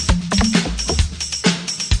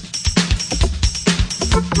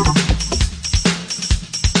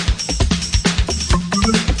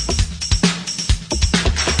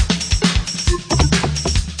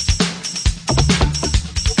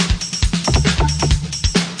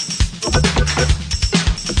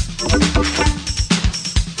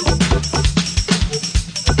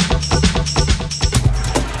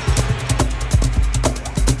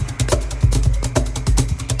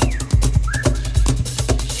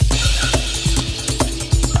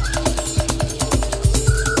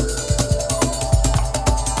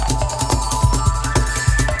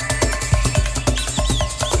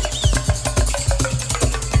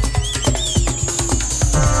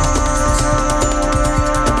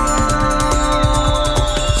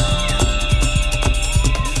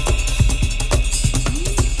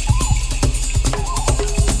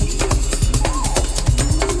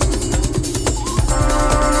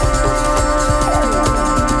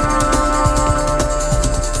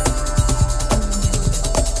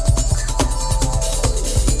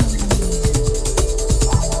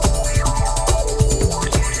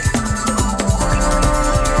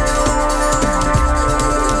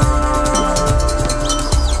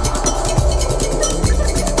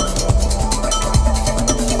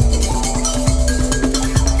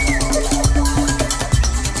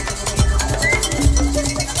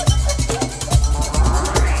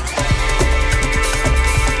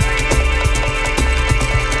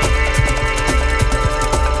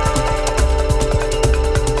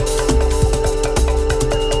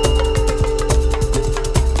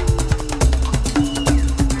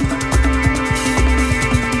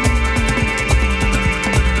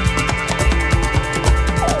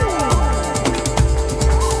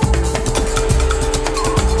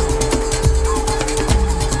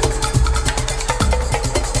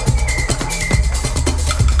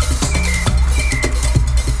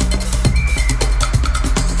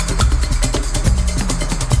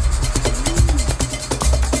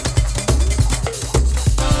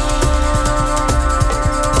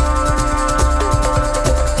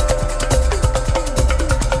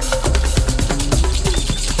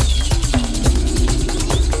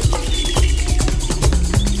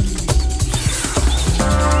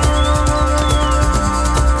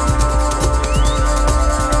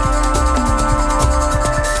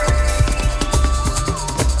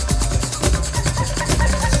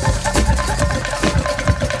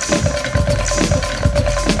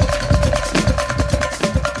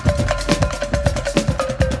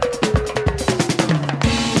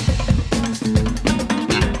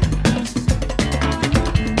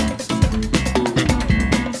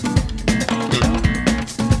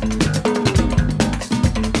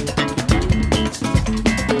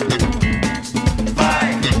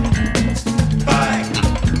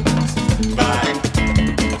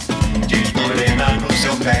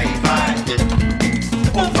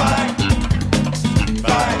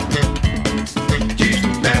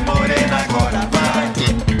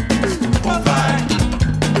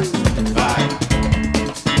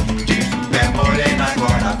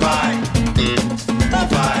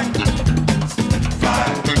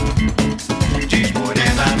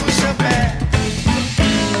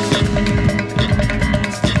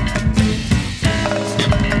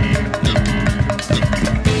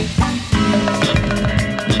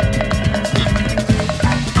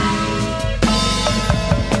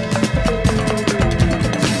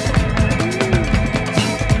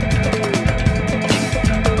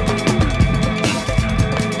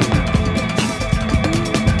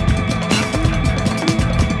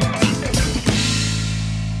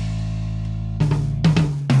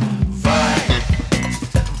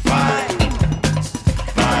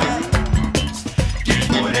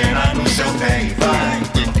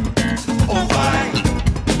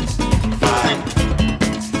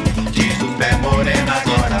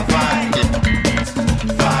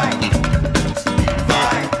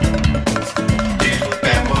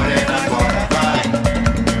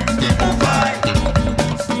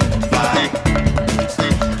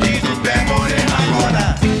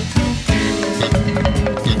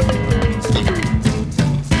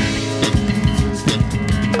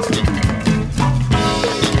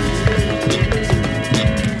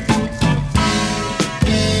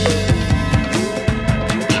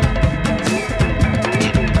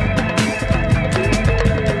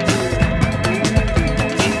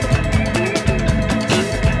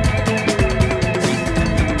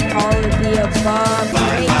 Above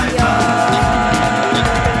Radio.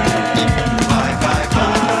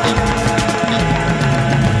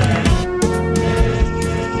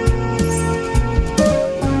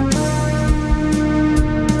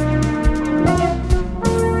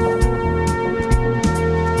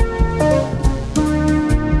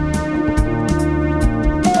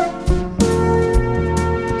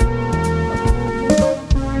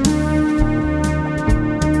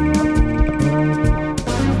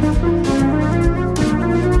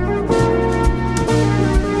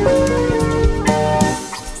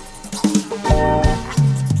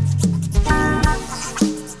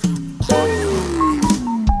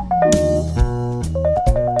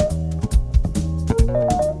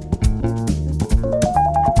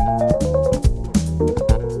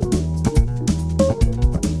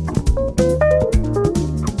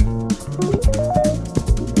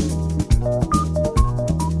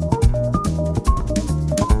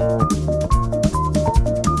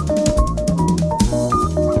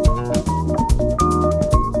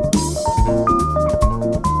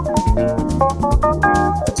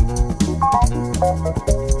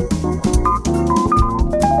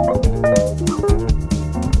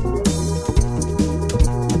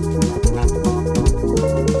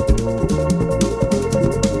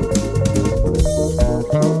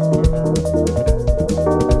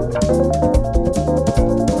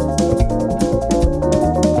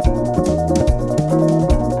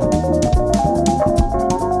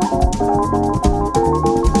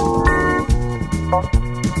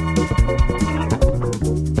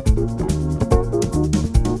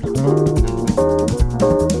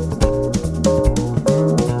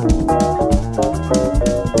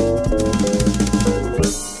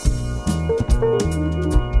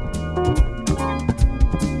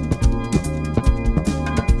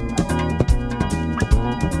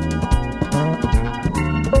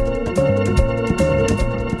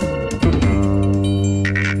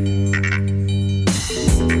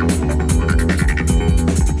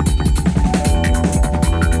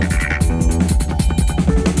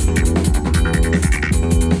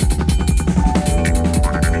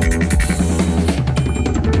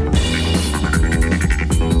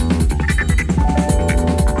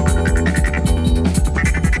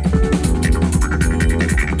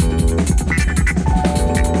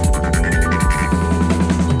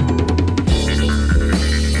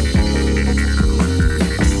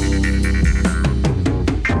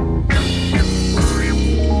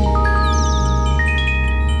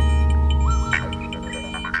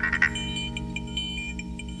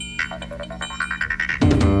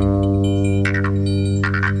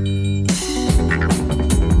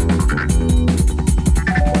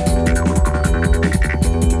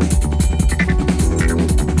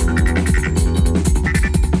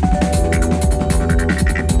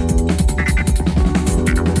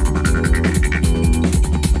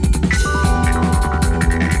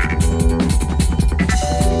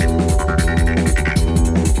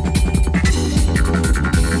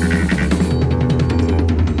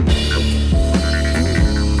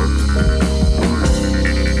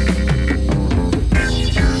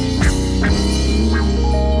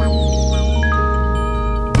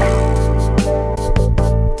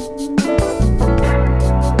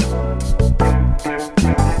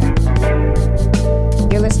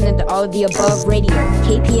 All of the Above Radio,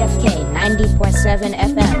 KPFK 90.7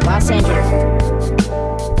 FM, Los Angeles.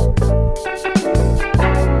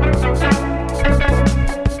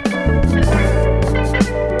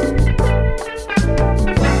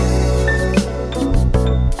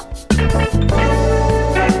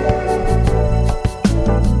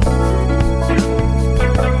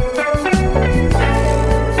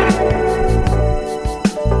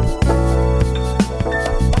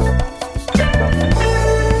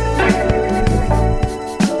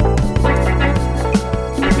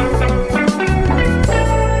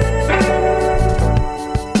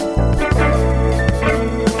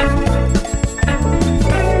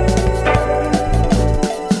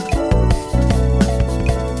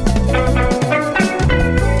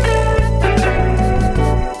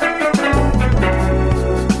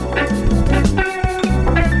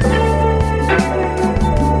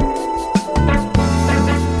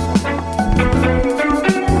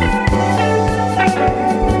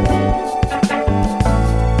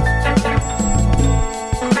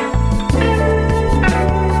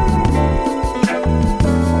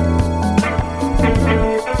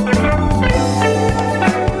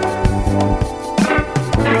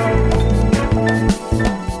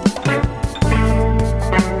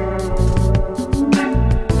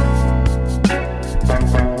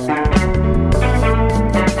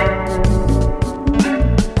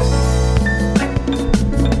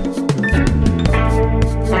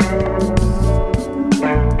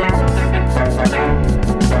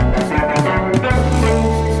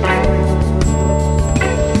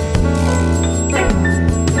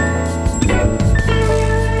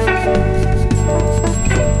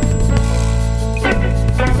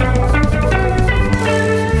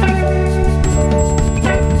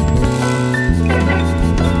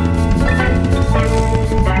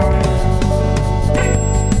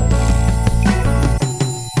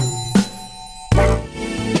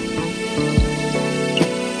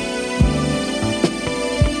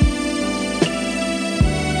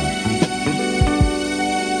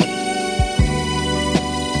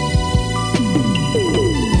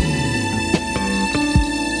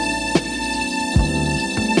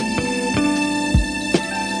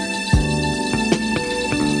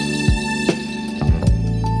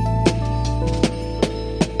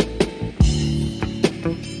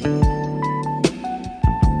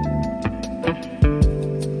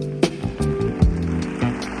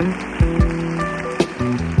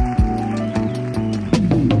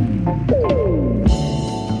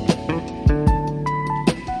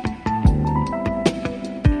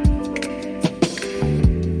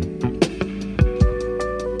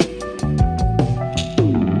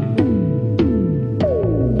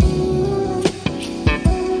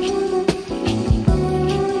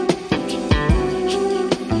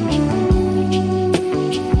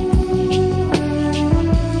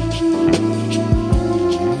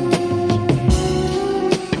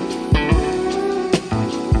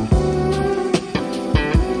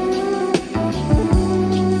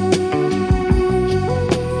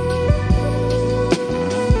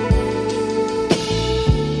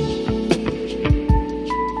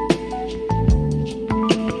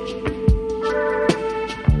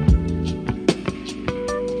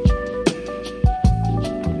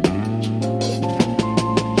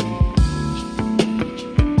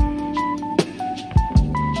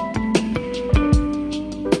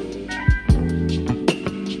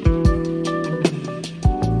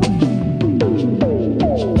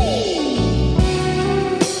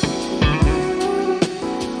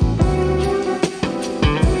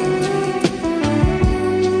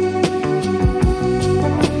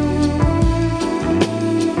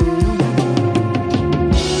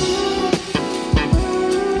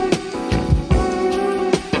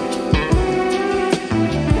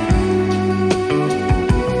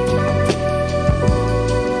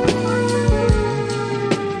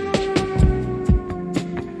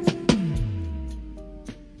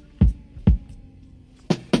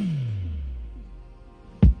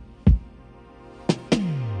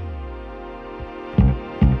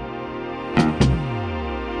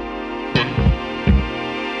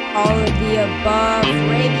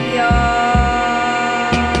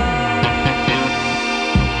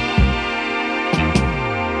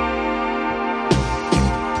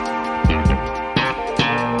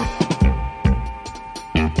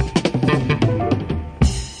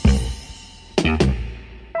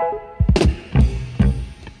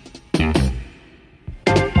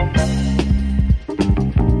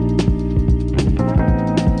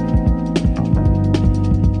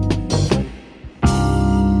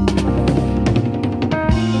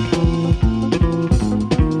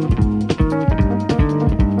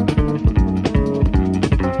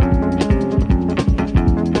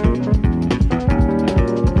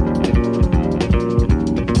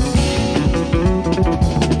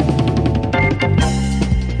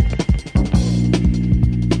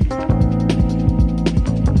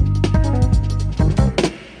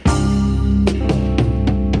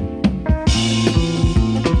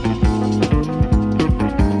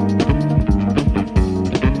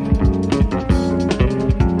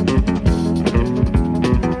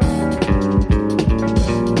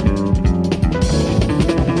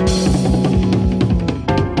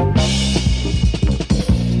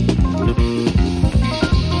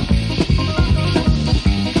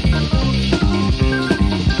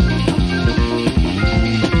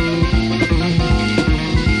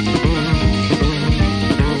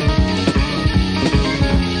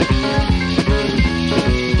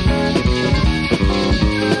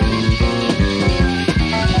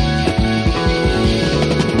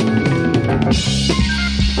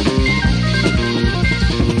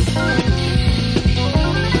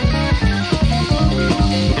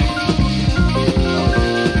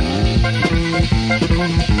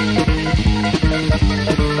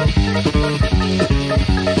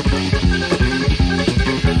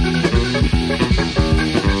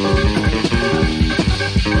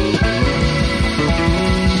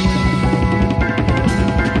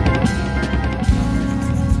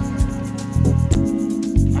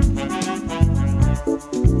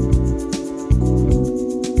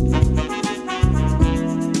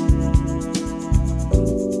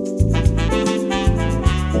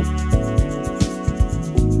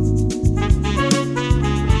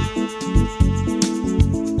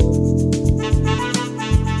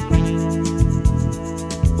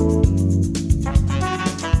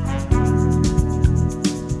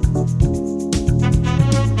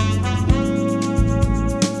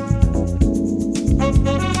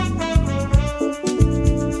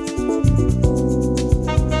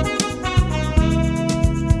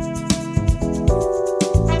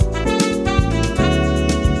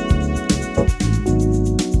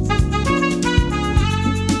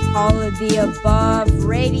 The Above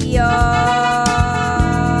Radio.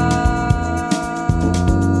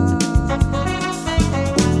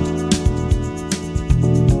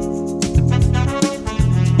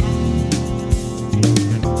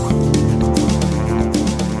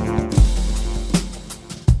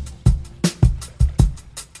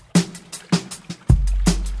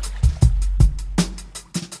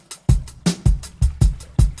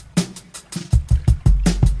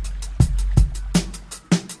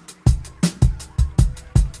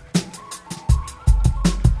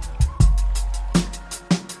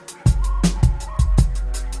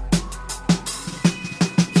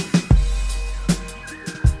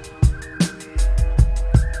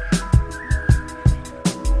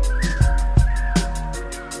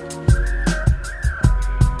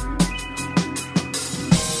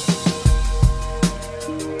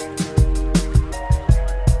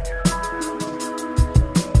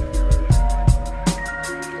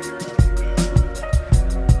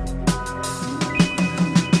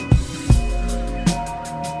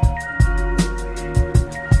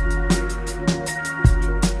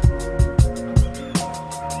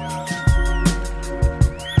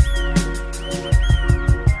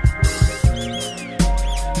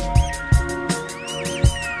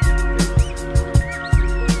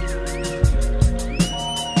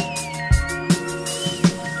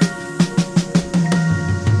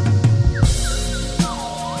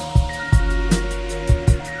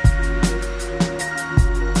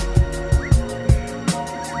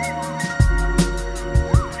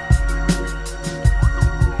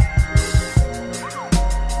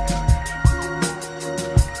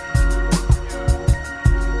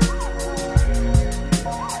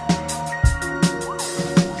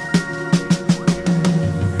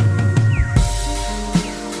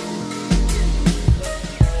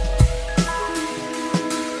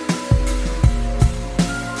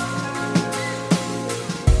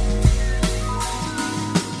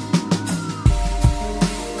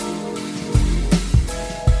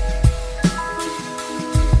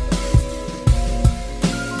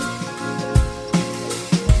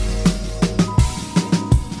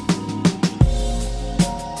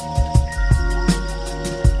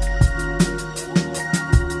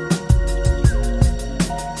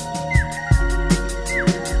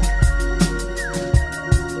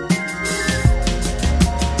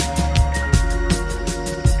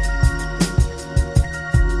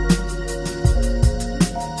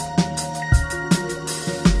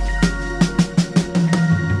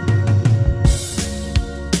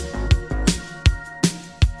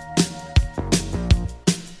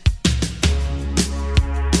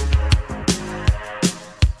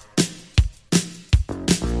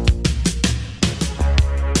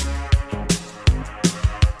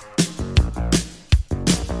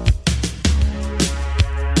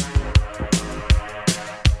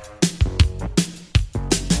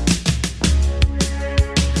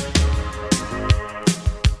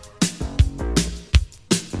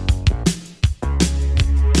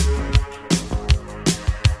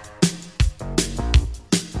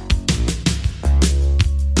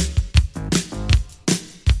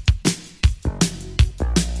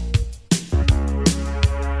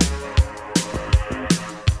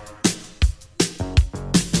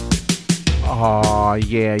 Oh,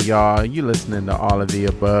 yeah, y'all. You listening to all of the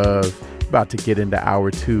above. About to get into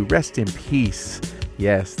hour 2. Rest in peace.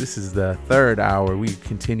 Yes, this is the third hour. We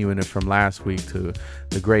continuing it from last week to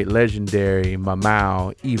the great legendary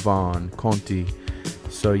Mamao, Ivan, Conti.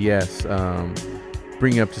 So yes,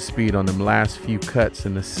 bring you up to speed on them last few cuts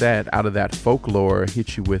in the set. Out of that folklore,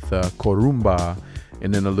 hit you with Korumba,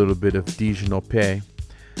 and then a little bit of Dijinope,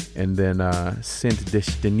 and then Sint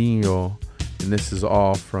Destinio, and this is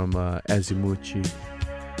all from Azimuthi.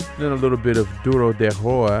 Then a little bit of Duro de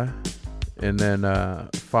Roa, and then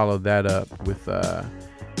follow that up with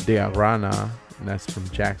De Arana, and that's from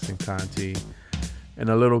Jackson Conti, and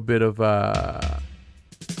a little bit of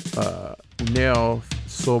Neo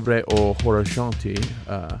Sobre o Horizonte,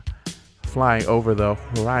 Flying Over the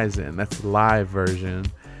Horizon, that's the live version,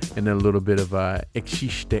 and then a little bit of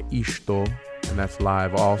Existe Isto, and that's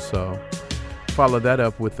live also. Follow that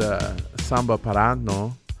up with Samba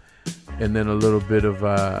Parano, and then a little bit of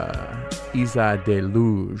Isa de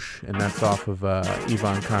Luge, and that's off of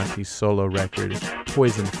Ivan Conti's solo record,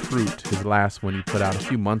 Poison Fruit, his last one he put out a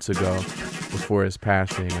few months ago before his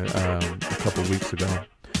passing, a couple weeks ago.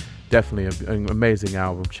 Definitely an amazing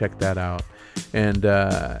album. Check that out. And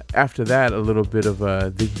after that, a little bit of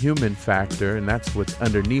The Human Factor, and that's what's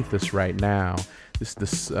underneath us right now. This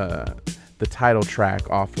the title track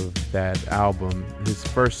off of that album. His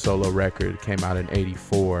first solo record came out in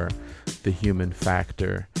 '84, The Human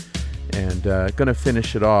Factor. And gonna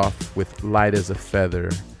finish it off with Light as a Feather.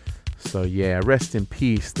 So yeah, rest in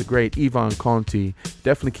peace, the great Ivan Conti.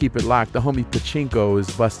 Definitely keep it locked. The homie Pachinko is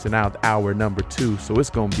busting out hour number 2, so it's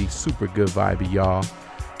gonna be super good vibey, y'all.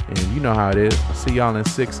 And you know how it is. I'll see y'all in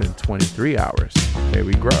 6 and 23 hours. There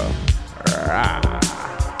we grow.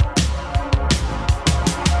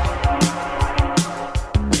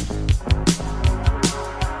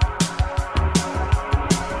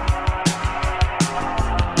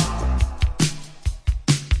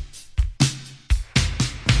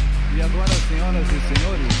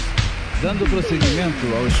 Dando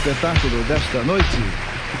prosseguimento ao espetáculo desta noite,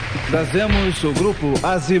 trazemos o grupo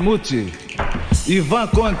Azimuthi, Ivan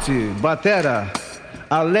Conti, batera,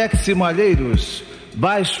 Alex Malheiros,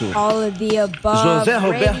 baixo, José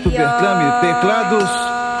Roberto Bertrame, teclados,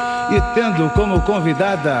 e tendo como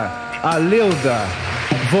convidada a Leuda,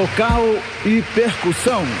 vocal e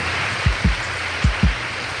percussão.